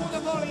it to put the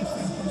ball in.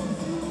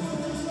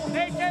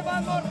 Take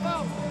one more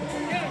foul.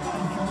 Okay?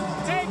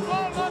 Take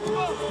ball, not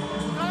goal.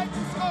 Try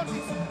to score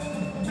this.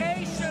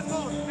 Patient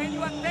mode. When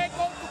you attack,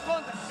 go to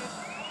contact.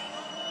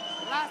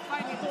 Last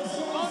 5 minutes.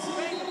 Don't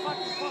make the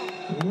fucking foul.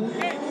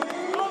 Okay?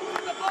 Go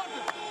to the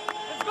border.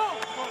 Let's go.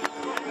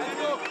 Let's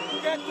go.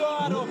 Get to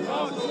Aro.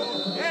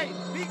 Hey,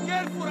 be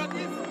careful at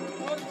this.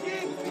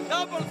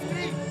 Double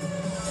screen.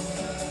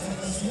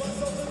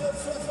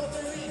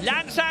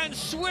 Lansdowne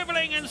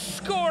swiveling and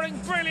scoring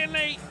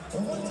brilliantly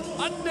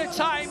under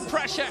time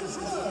pressure.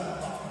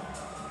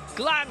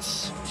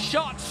 Glance,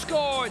 shot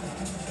scored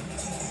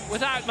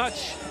without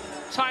much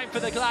time for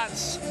the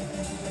glance.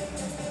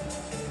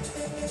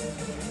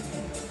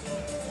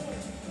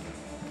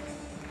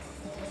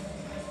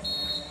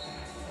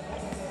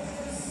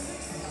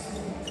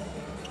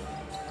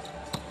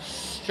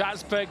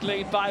 Strasbourg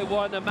lead by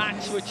 1, a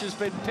match which has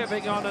been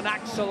pivoting on an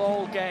axle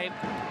all game.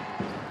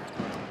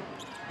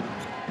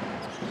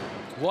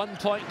 1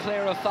 point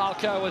clear of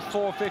Falco with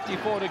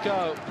 4:54 to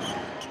go.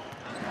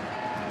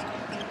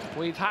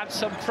 We've had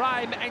some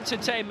prime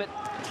entertainment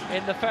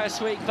in the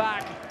first week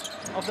back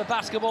of the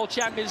Basketball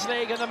Champions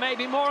League, and there may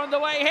be more on the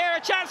way here.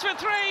 A chance for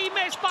 3,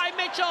 missed by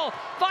Mitchell.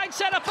 Fine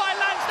set up by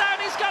Lansdowne,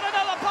 he's got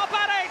another pop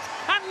at it,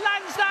 and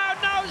Lansdowne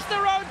knows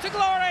the road to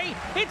glory.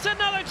 It's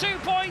another 2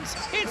 points,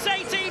 it's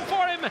 18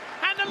 for him,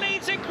 and the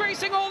lead's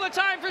increasing all the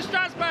time for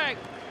Strasbourg.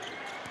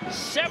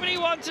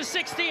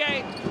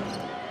 71-68.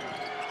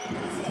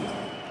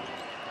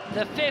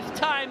 The 5th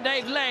time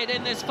they've led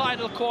in this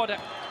final quarter.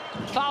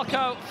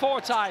 Falco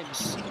 4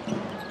 times.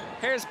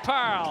 Here's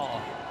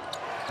Pearl.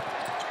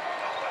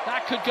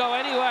 That could go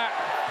anywhere.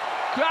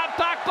 Grabbed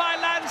back by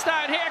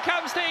Lansdowne. Here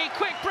comes the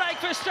quick break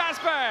for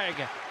Strasbourg.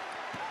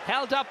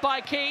 Held up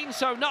by Keane,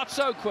 so not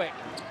so quick.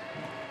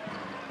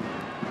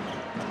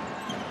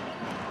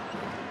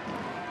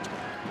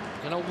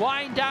 Gonna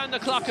wind down the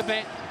clock a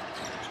bit.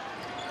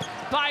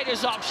 Bide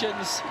his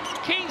options.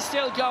 Keane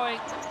still going.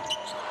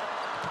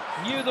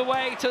 Knew the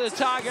way to the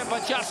target,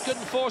 but just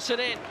couldn't force it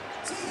in.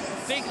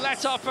 Big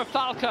let-off for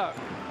Falco.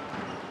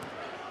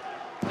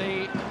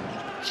 The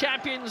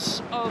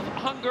champions of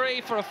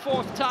Hungary for a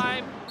 4th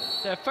time.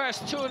 Their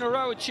first 2 in a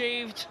row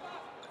achieved.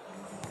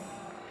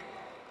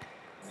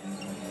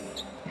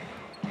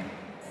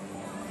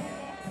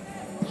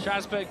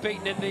 Strasbourg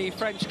beaten in the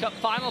French Cup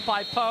final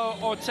by Pau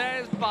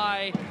Orthez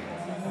by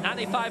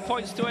 95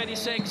 points to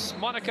 86.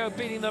 Monaco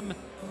beating them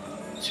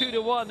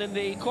 2-1 in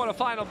the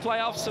quarter-final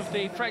playoffs of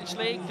the French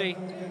League, the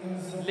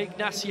Ligue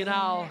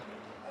Nationale,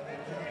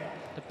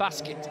 the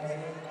basket.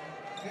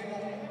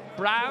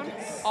 Brown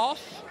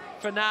off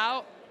for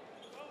now.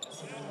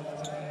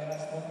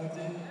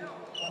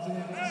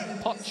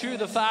 Pot through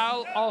the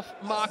foul off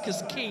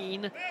Marcus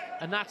Keane,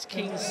 and that's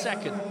Keane's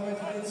 2nd.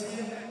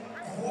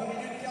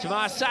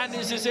 Jamar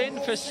Sanders is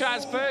in for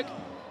Strasbourg.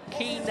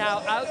 Keane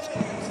now out.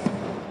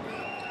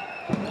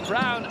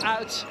 Brown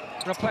out,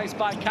 replaced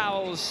by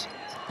Cowles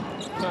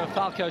for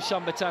Falco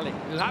Szombathely,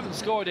 who haven't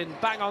scored in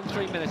bang on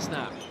 3 minutes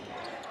now.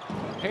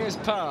 Here's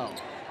Pearl,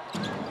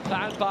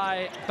 found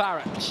by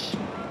Barrett.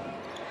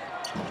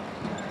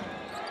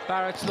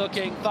 Barrett's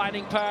looking,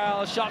 finding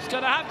Pearl. Shot's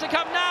gonna have to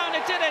come down,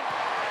 it didn't.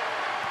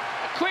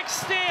 A quick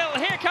steal,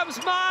 here comes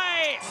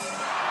Mai.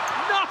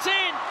 Not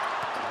in,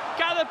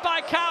 gathered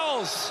by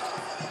Cowles.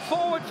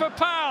 Forward for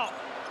Pearl.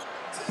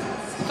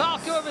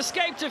 Falco have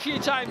escaped a few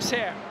times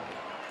here.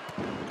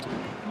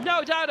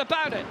 No doubt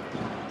about it.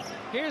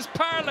 Here's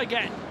Pearl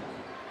again.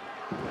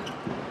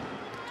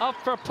 Up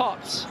for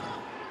Potts.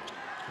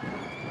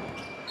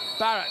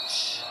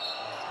 Barrett.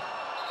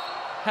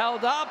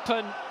 Held up,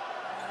 and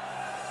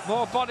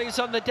more bodies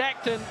on the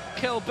deck than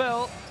Kill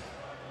Bill.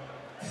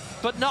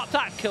 But not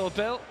that Kill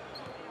Bill.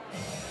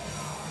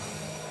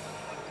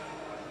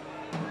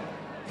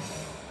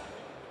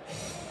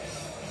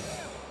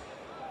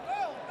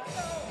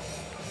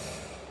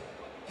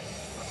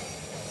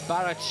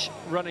 Barrett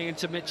running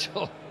into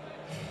Mitchell.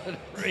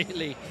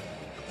 Really,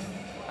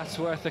 that's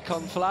worth a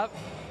conflap.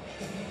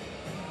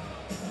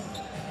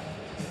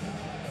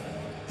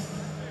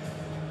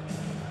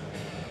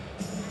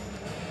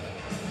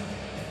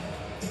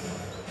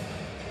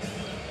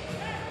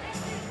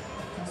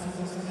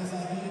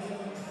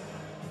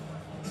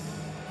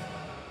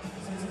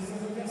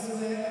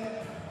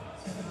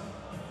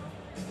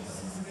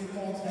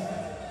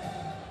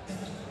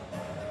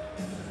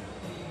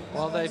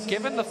 Well, they've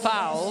given the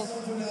foul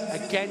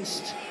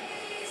against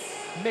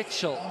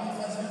Mitchell,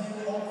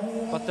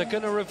 but they're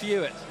going to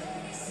review it.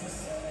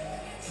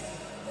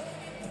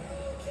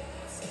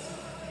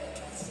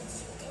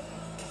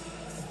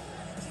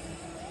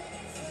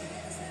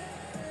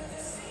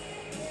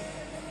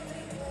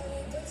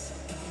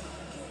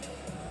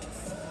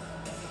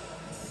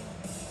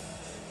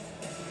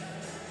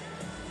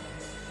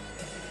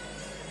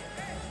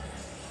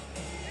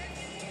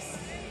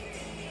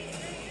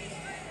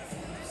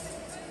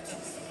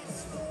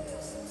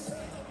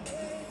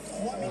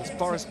 As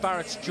Boris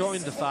Barrett's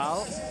joined the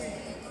foul.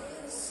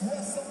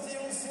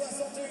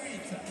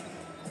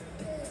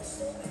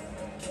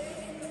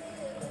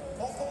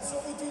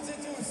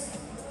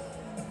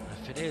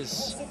 If it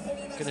is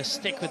going to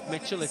stick with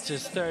Mitchell, it's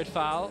his 3rd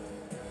foul.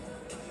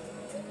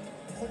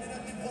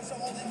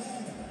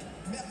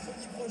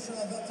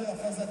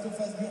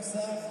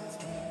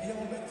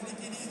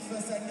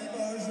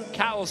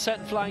 Cowles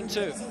sent flying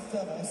too.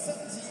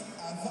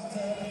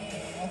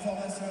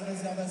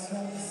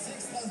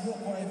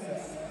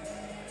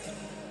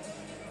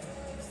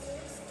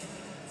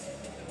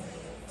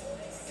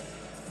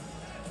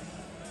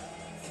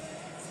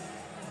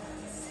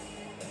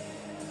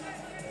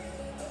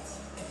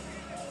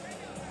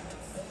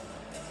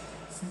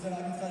 Suite à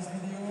l'arbitrage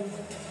vidéo,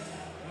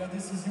 la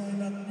décision est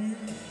maintenue.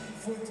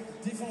 Faute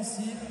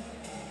défensive.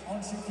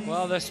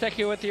 Well, they're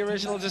sticking with the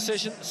original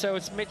decision, so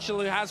it's Mitchell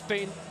who has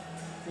been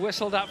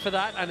whistled up for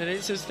that, and it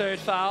is his third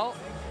foul,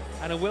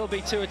 and it will be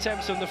 2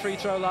 attempts from the free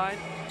throw line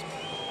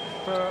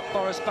for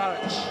Boris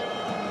Baric.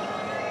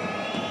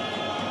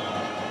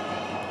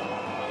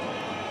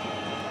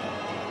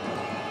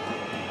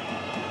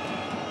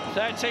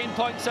 $13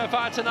 points so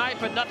far tonight,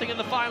 but nothing in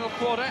the final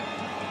quarter.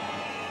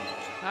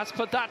 Let's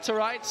put that to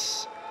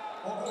rights.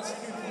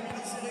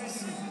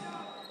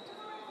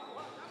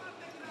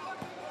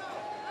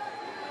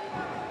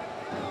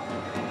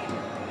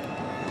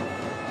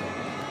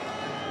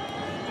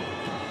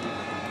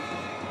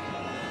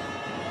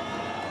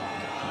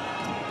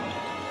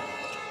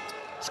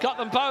 It's got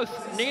them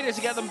both, needed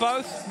to get them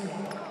both.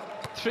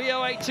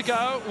 3:08 to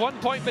go, 1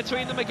 point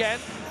between them again.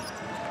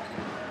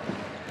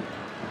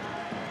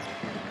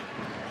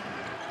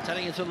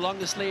 Turning into the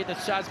longest lead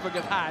that Strasbourg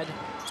have had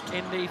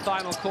in the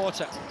final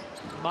quarter.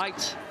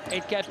 Might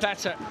it get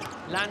better?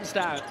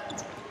 Lansdowne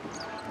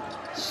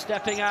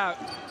stepping out.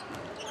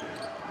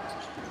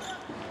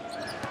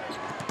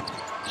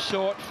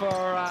 Short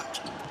for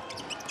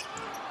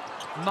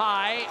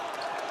Mai,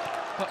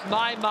 but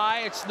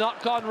Mai, it's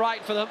not gone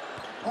right for them.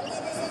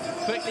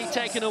 Quickly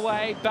taken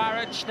away.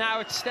 Baric, now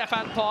it's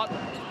Stefan Pott.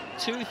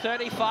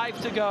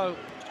 2:35 to go.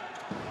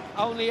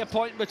 Only a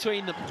point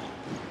between them.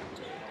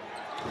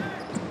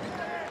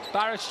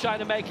 Baric trying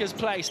to make his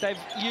place. They've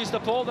used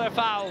up all their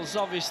fouls,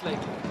 obviously.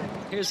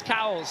 Here's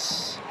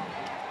Cowles.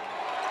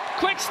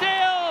 Quick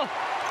steal!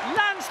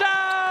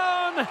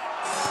 Lansdowne!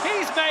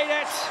 He's made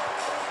it.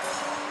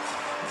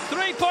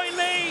 3-point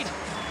lead.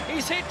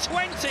 He's hit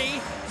 20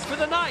 for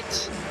the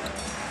night.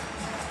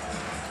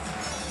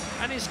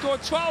 And he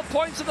scored 12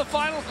 points in the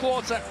final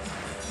quarter.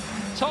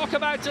 Talk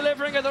about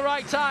delivering at the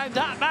right time.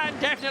 That man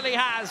definitely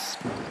has.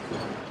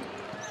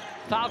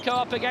 Falco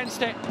up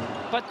against it,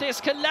 but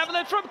this can level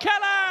it from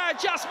Keller.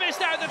 Just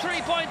missed out the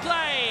 3-point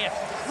play.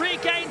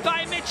 Regained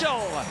by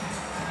Mitchell.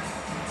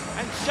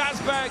 And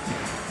Strasbourg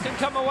can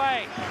come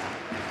away.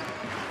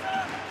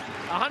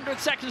 100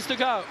 seconds to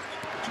go.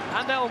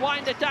 And they'll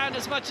wind it down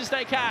as much as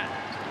they can.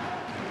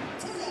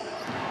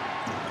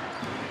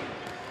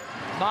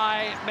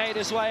 Mai made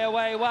his way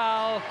away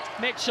well.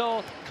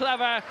 Mitchell,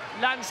 clever.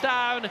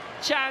 Lansdowne,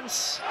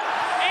 chance.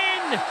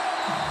 In!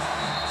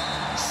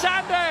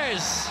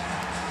 Sanders!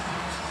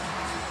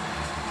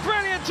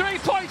 Brilliant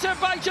three-pointer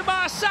by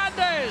Jamar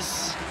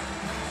Sanders!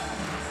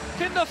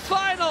 In the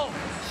final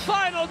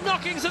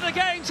knockings of the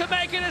game to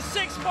make it a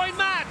 6-point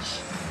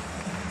match.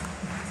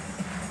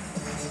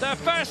 Their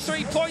first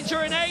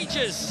three-pointer in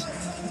ages.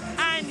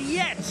 And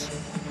yet,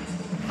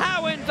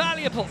 how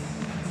invaluable.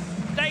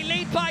 They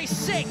lead by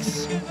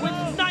 6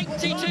 with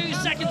 92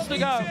 seconds to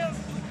go.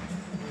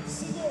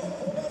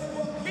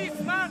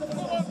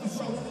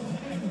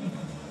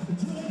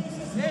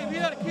 Hey, we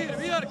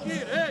are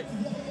here, hey!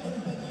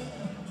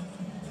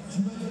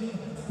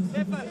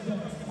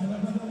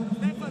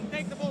 Stefan,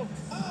 take the ball.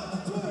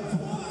 Two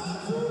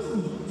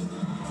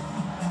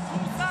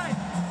side.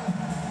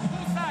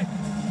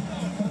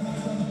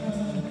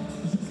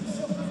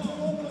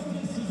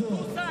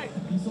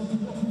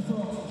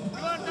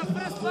 You are the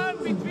first one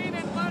between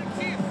and one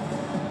here.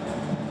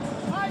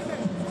 Five,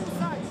 two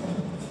side.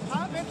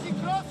 When he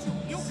cross you,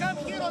 you come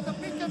here on the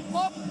pick and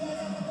pop.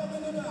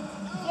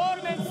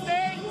 Form and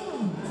stay.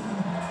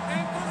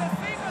 And to the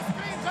single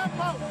screen jump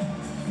out.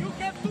 You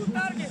have 2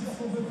 targets.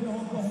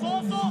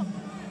 Soso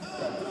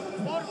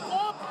or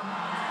pop,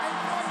 and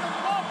from the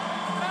pop,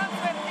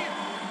 transfer here.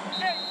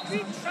 Okay,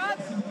 big shot,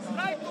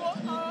 try to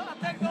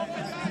attack the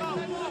offensive now.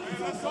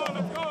 Let's go.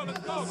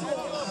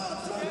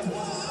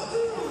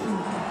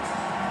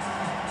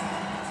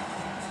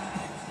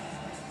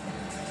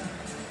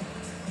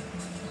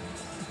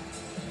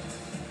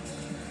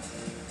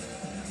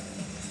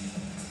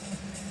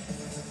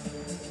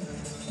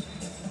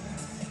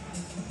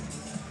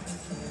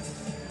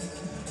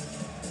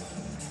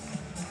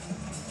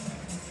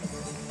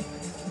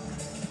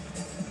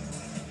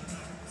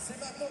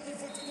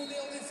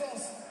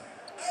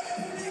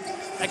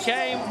 A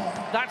game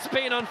that's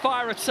been on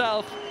fire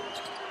itself,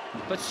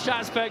 but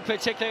Strasbourg,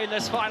 particularly in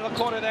this final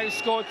quarter, they've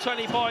scored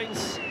 20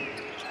 points.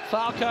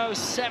 Falco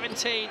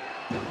 17.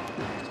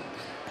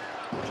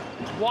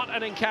 What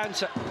an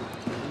encounter.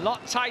 A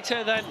lot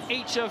tighter than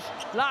each of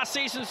last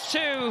season's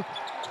 2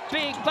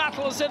 big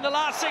battles in the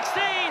last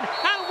 16.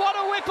 And what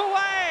a whip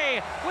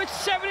away with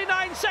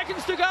 79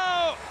 seconds to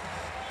go.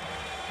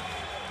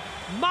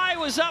 Mai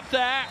was up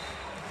there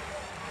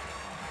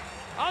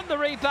on the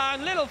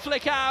rebound, little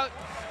flick out.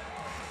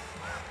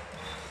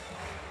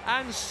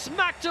 And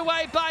smacked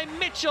away by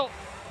Mitchell.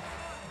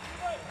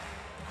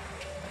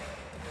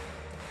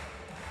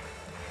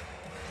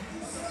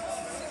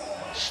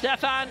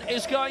 Stefan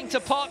is going to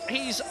Pott,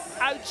 he's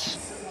out.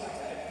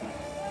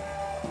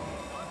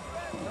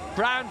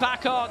 Brown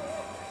back on.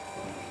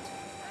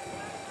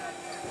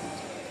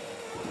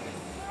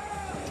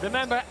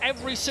 Remember,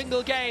 every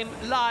single game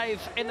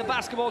live in the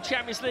Basketball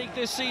Champions League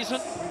this season.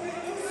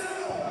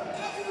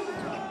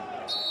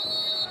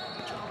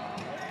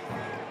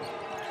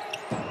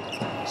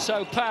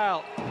 So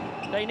Pearl,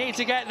 they need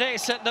to get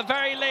this at the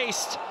very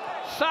least.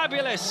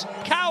 Fabulous.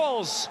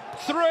 Cowles,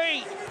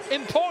 3.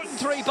 Important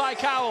 3 by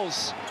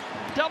Cowles.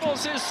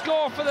 Doubles his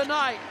score for the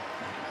night.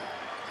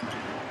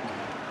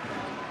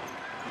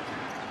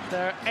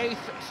 Their 8th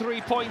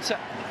three-pointer.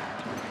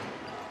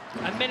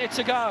 A minute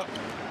to go.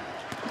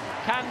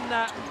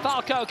 Can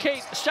Falco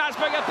keep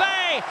Strasbourg at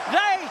bay?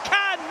 They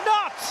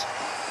cannot!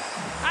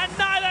 And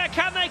neither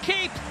can they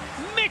keep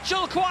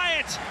Mitchell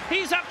quiet.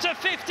 He's up to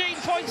 15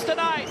 points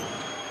tonight.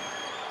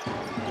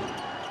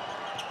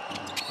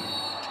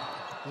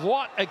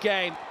 What a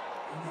game.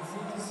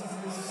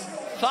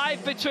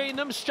 5 between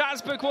them.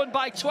 Strasbourg won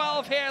by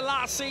 12 here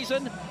last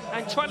season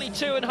and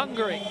 22 in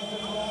Hungary.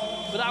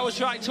 But that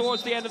was right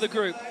towards the end of the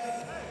group.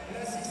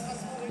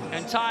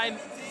 And time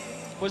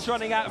was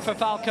running out for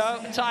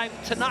Falco. Time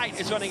tonight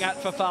is running out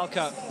for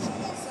Falco.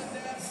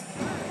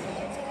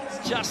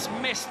 Just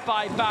missed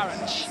by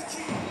Baric.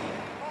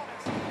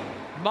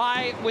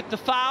 Mai with the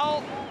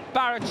foul.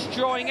 Baric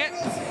drawing it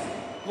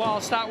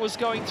whilst that was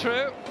going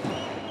through.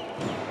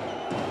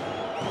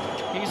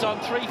 He's on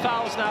 3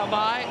 fouls now,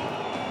 Mai.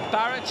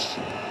 Baric,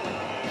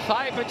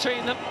 5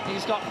 between them.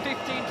 He's got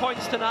 15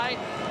 points tonight.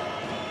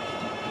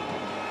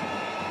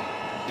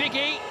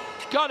 Biggie,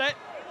 got it.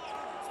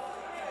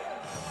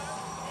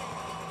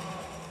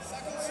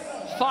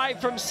 5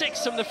 from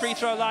 6 from the free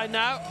throw line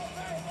now.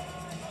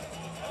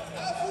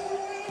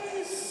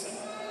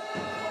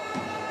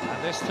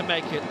 And this to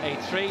make it a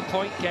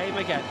 3-point game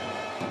again.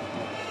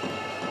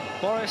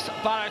 Boris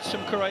Baric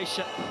from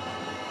Croatia,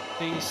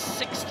 the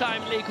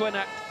 6-time league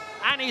winner.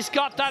 And he's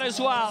got that as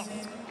well.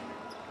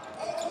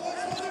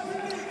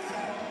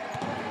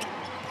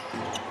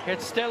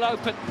 It's still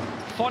open.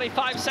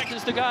 45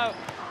 seconds to go.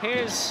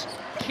 Here's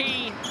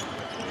Keane.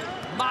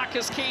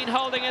 Marcus Keane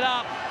holding it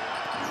up.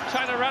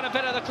 Trying to run a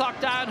bit of the clock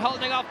down,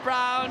 holding off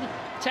Brown.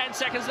 10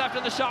 seconds left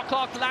on the shot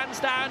clock.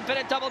 Lansdowne, bit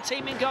of double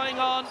teaming going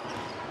on.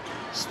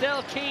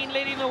 Still Keane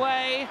leading the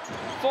way.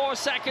 4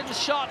 seconds,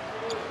 shot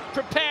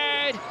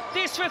prepared.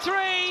 This for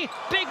 3.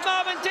 Big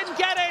moment, didn't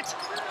get it.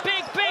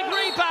 Big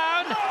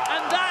rebound.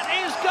 And that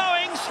is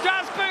going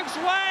Strasbourg's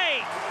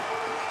way.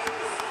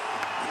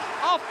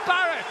 Off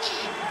Baric.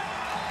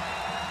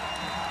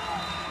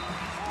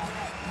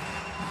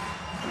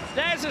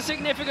 There's a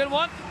significant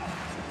one.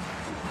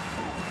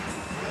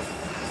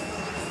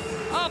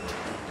 Up,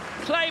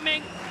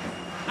 claiming,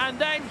 and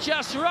then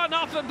just run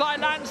off him by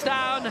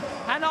Lansdowne,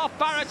 and off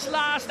Barrett's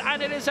last,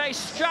 and it is a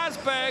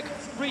Strasbourg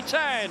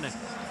return.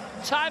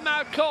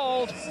 Timeout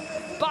called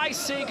by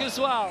SIG as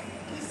well.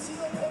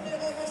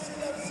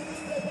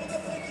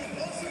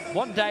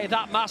 One day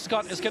that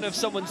mascot is going to have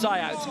someone's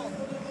eye out.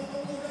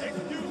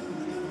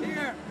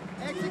 Here,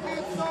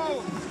 execute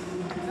so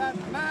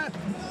that Matt,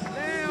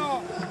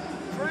 Leo,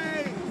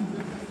 Trey,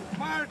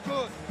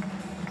 Marcus.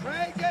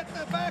 Trey get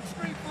the back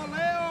screen for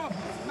Leo,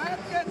 Matt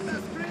get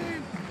the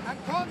screen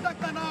and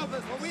contact the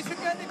novice. So we should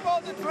get it for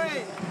the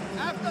Trey.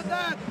 After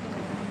that,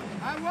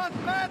 I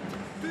want Matt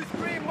to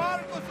screen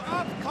Marcus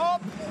up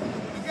top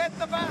to get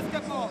the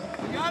basketball.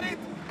 You got it?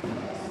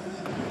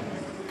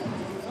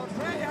 So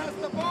Trey has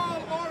the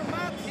ball or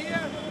Matt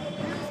here.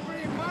 You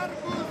screen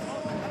Marcus,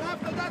 and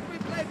after that we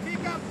play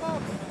pick-up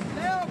box.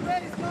 Leo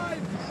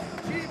baseline,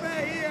 Chibe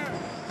here.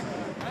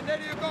 And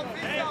there you go,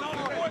 pick-up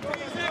box.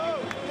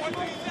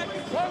 14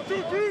 seconds. 1, 2,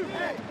 3.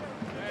 Hey,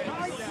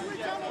 guys,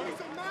 switch out on me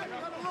so Matt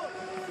can look.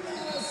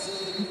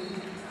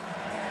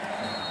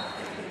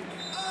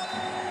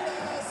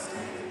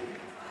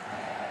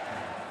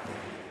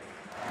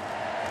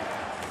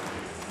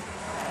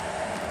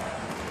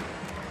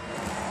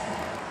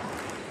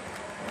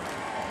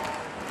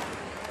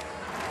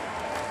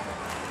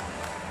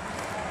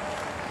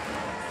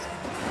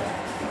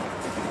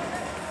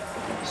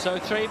 So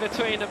 3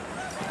 between them.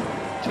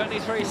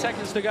 23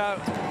 seconds to go.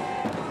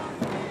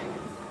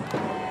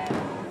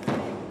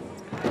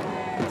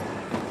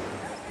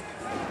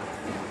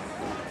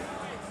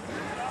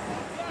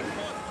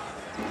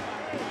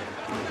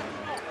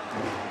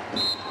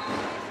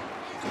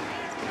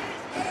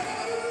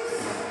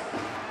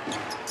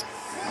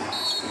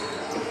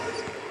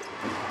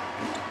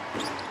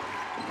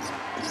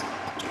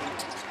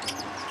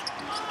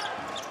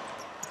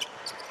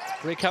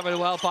 Recovered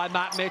well by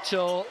Matt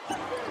Mitchell.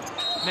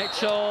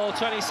 Mitchell,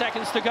 20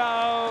 seconds to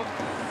go.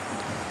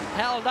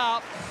 Held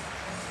up.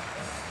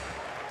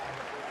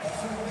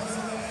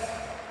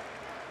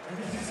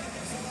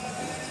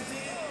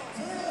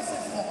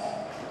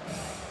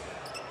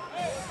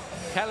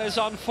 Keller's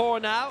on 4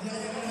 now.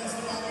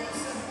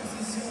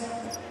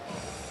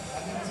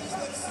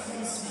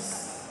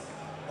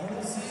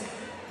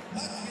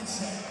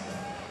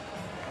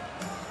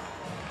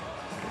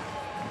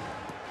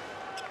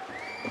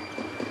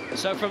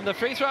 So from the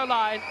free throw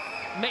line,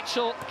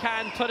 Mitchell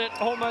can put it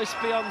almost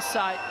beyond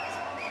sight.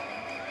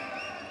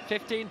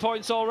 15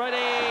 points already.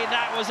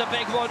 That was a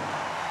big one.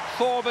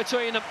 4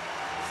 between them.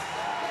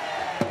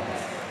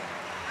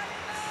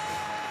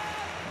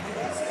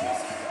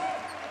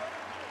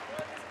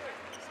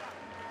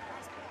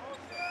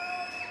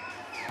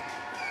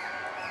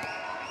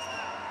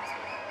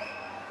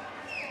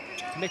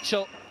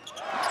 Mitchell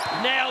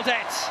nailed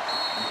it.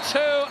 2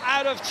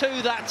 out of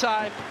 2 that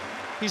time.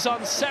 He's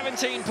on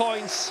 17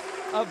 points,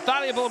 a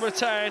valuable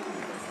return.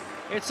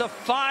 It's a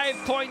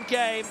 5-point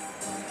game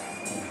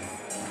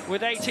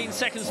with 18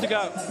 seconds to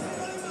go.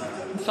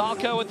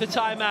 Falco with the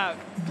timeout.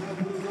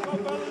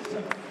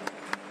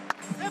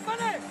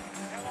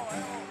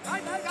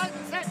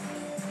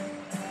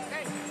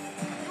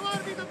 You are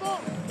with the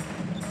ball.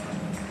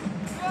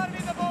 You are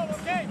with the ball,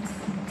 okay?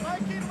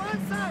 Like in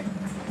one side.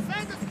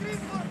 Send the screen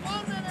for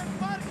Foreman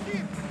and Mark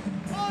here.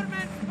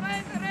 Foreman,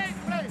 spread the race,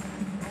 spread.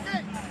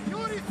 Okay, you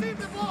receive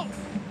the ball.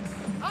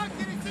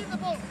 Aki receive the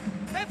ball.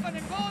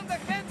 Stephanie, go on the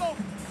handoff.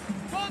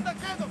 Go on the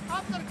handoff.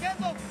 After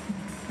handoff,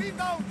 be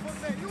down for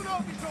there. You know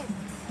the show.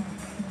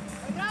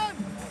 And run.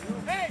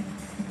 Hey.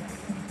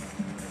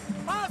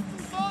 Pass to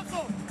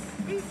Soso.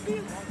 Be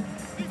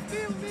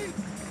still need.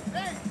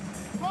 Hey,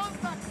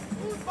 contact,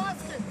 good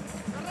basket.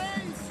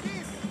 Raise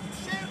him.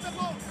 Share the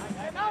ball.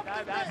 And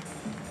after that,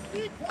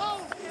 big foul.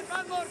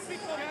 One more big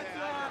foul.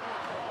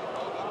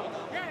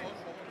 Okay.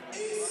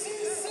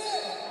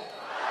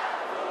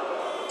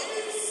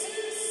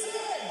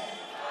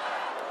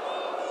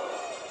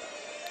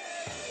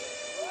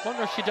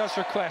 Wonder if she does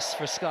requests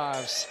for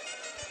scarves.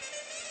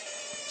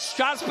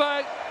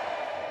 Strasbourg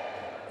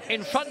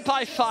in front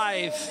by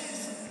 5.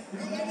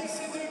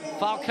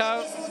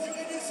 Falco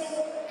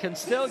can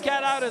still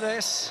get out of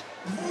this.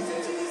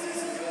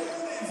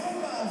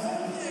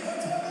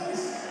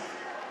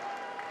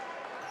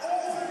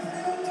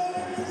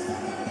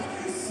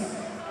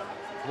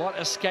 What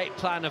escape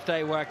plan have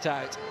they worked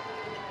out?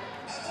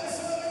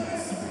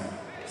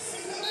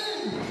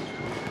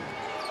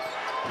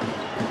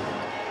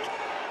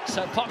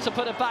 So Potter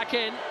put it back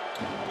in.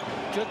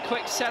 Good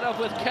quick setup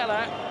with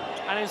Keller.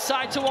 And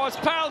inside towards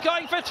Pearl,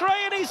 going for 3,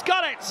 and he's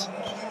got it!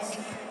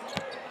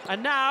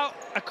 And now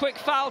a quick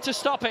foul to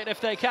stop it if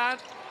they can.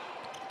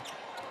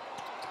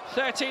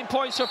 13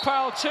 points for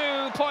Pearl,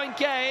 2-point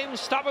game,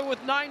 stopping with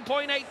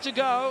 9.8 to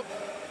go.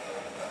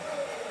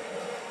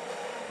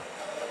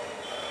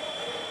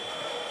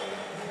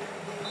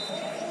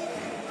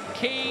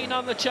 Keane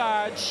on the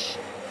charge.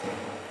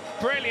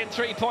 Brilliant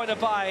three-pointer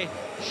by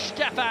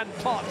Stefan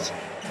Pott.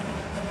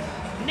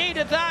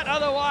 Needed that,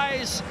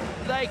 otherwise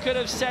they could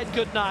have said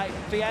goodnight,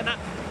 Vienna.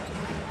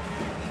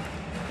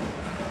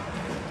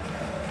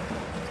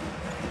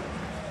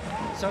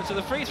 So to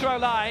the free throw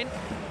line.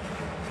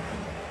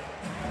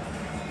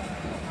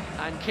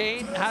 And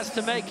Keane has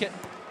to make it.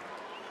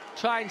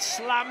 Try and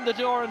slam the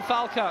door on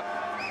Falco.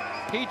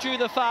 He drew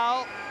the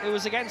foul. It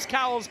was against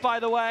Cowles, by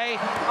the way.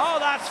 Oh,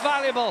 that's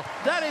valuable.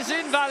 That is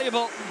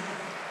invaluable.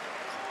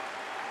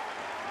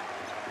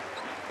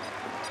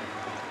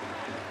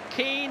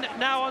 Keane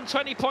now on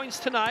 20 points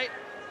tonight.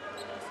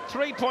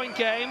 3-point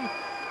game.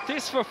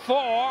 This for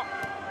 4.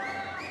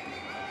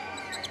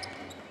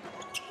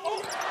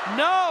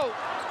 No!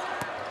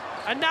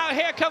 And now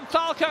here comes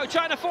Falco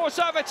trying to force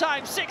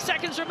overtime. 6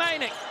 seconds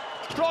remaining.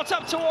 Brought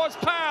up towards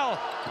Pearl.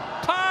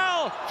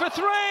 Pearl for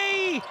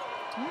 3!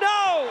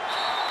 No!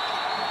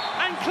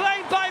 And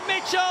claimed by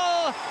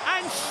Mitchell.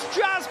 And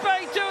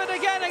Strasbourg do it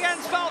again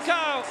against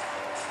Falco.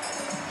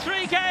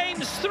 3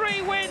 games,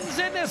 3 wins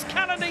in this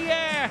calendar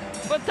year.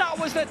 But that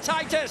was the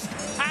tightest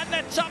and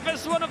the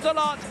toughest one of the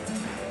lot.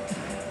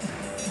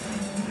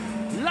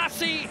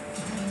 Lassie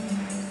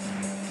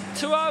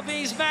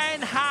Tuovi's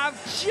men have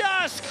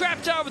just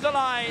crept over the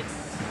line.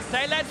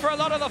 They led for a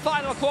lot of the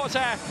final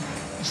quarter.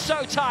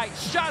 So tight.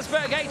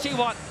 Strasbourg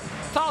 81.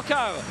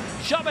 Falco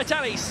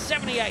Szombathely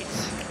 78.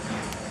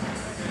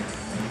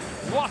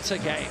 What a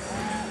game.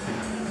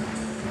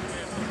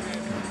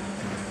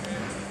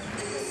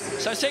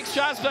 So SIG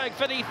Strasbourg,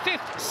 for the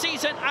 5th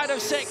season out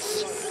of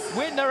 6,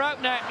 win their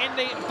opener in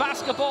the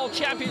Basketball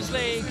Champions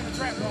League,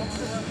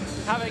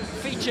 having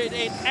featured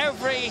in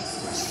every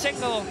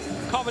single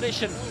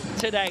competition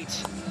to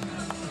date.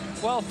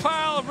 Well,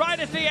 Pearl, right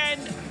at the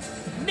end,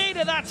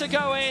 needed that to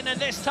go in, and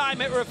this time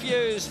it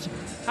refused,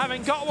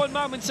 having got one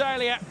moments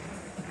earlier,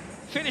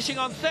 finishing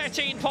on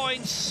 13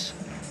 points,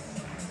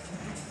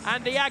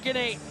 and the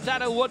agony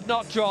that it would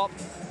not drop.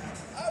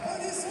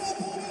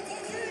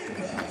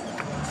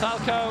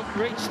 Falco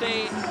reached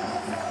the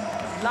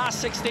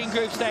last 16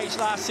 group stage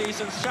last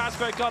season.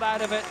 Strasbourg got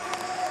out of it,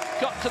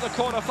 got to the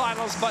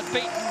quarterfinals, but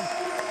beaten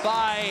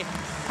by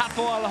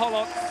Hapoel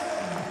Holon.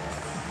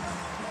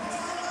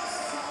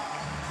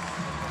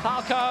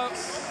 Falco,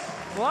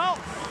 well,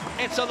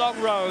 it's a long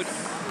road.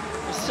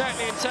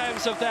 Certainly in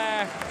terms of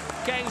their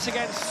games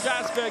against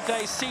Strasbourg,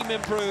 they seem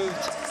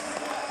improved.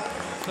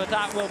 But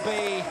that will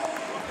be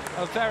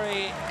a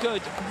very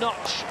good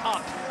notch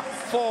up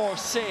for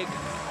SIG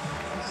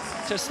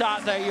to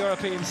start their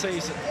European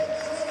season.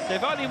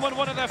 They've only won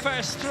one of their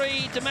first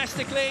 3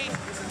 domestically.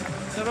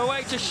 They're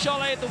away to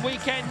Cholet at the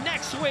weekend.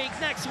 Next week,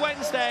 next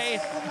Wednesday,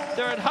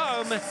 they're at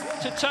home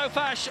to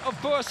Tofaş of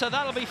Bursa.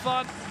 That'll be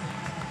fun.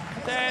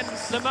 Then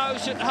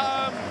Limoges at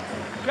home,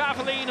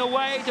 Gravelines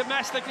away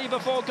domestically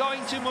before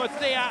going to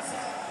Murcia,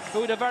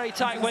 who had a very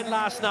tight win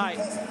last night.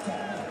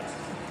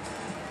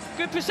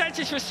 good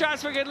percentage for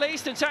Strasbourg, at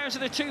least in terms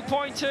of the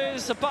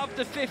 2-pointers, above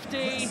the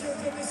 50.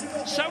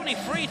 So many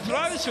free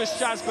throws for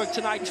Strasbourg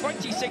tonight,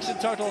 26 in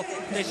total.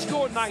 They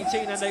scored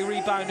 19 and they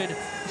rebounded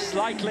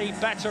slightly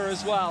better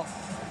as well.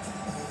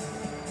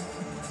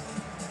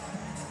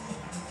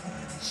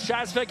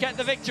 Strasbourg get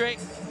the victory.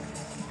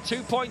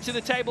 2 points in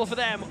the table for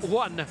them,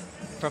 1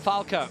 for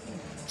Falco.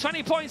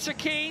 20 points for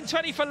Keane,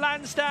 20 for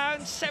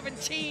Lansdowne,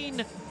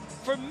 17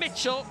 for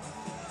Mitchell.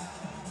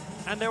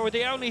 And there were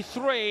the only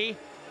 3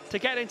 to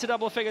get into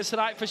double figures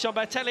tonight for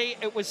Szombathely.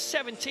 It was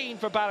 17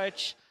 for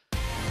Baric.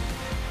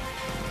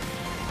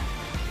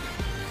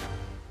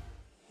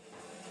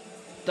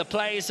 The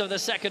plays of the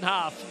second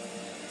half.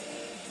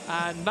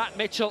 And Matt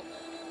Mitchell,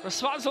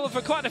 responsible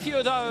for quite a few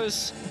of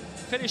those,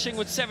 finishing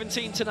with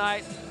 17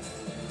 tonight.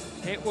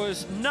 It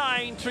was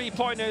 9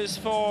 3-pointers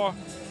for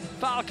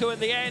Falco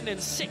in the end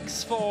and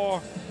 6 for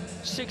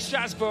SIG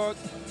Strasbourg.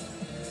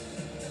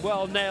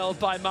 Well nailed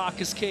by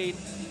Marcus Keane.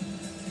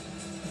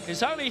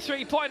 His only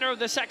 3-pointer of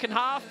the second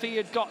half. He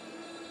had got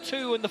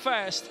 2 in the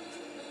first.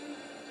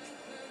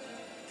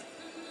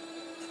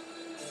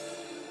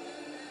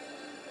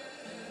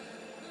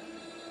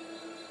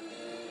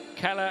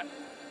 Keller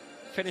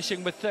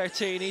finishing with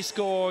 13. He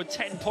scored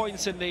 10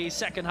 points in the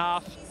second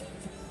half.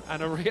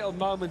 And a real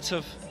moment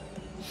of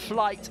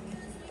flight.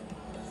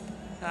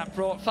 That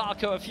brought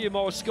Falco a few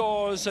more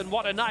scores, and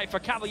what a night for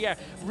Cavalier.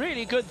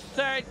 Really good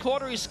third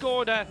quarter. He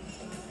scored a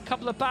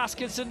couple of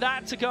baskets in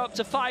that to go up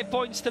to 5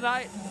 points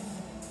tonight.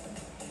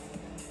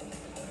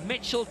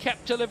 Mitchell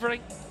kept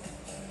delivering.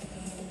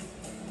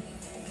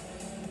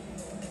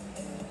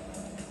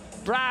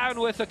 Brown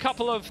with a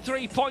couple of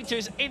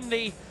 3-pointers in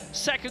the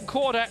second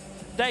quarter.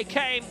 They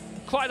came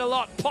quite a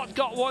lot. Pott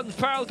got 1,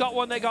 Pearl got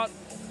 1. There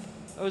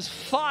was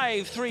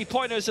 5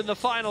 3-pointers in the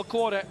final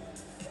quarter.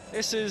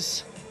 This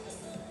is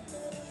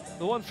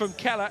the one from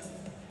Keller.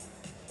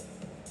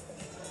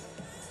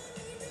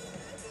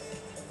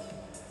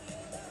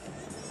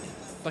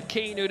 But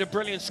Keane, who had a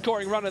brilliant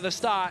scoring run at the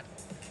start,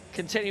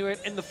 continue it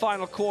in the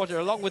final quarter,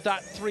 along with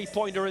that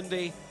 3-pointer in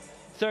the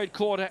third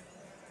quarter.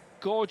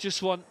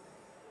 Gorgeous one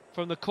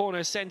from the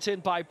corner sent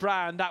in by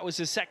Brown. That was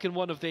his second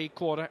one of the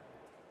quarter.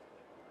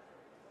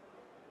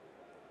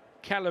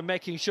 Keller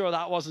making sure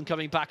that wasn't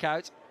coming back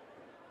out.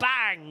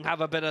 Bang!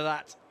 Have a bit of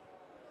that.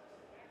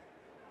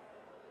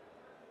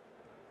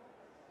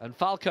 And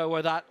Falco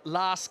were that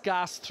last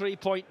gasp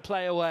 3-point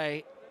play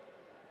away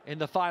in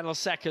the final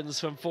seconds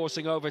from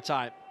forcing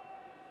overtime.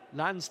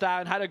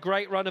 Lansdowne had a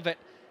great run of it.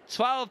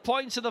 12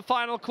 points in the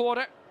final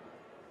quarter.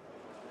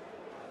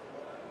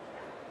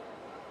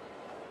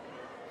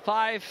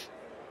 5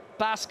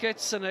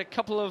 baskets and a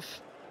couple of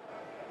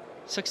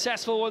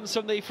successful ones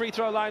from the free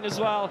throw line as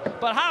well.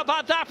 But how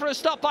about that for a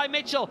stop by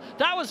Mitchell?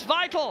 That was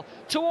vital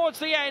towards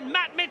the end.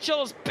 Matt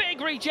Mitchell's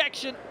big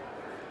rejection.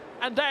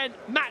 And then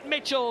Matt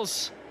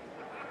Mitchell's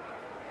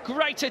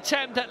great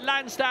attempt that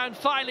Lansdowne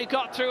finally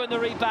got through in the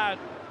rebound.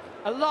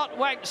 A lot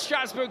went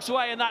Strasbourg's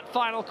way in that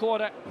final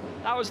quarter.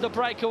 That was the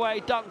breakaway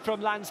dunk from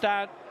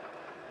Lansdowne.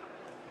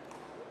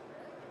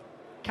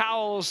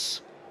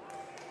 Cowles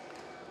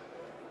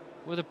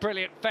with a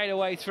brilliant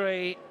fadeaway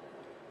 3.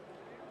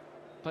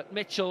 But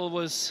Mitchell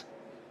was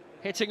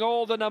hitting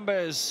all the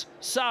numbers.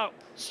 So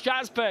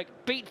Strasbourg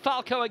beat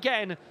Falco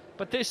again,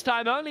 but this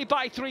time only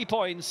by 3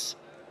 points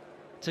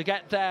to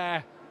get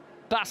their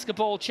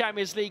Basketball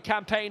Champions League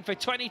campaign for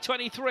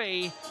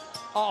 2023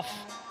 off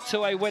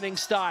to a winning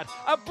start.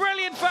 A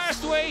brilliant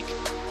first week.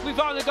 We've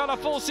only got a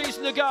full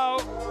season to go.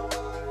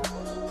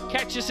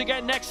 Catch us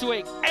again next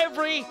week.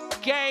 Every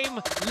game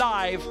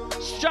live.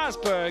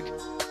 Strasbourg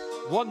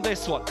won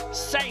this one.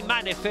 C'est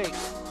magnifique.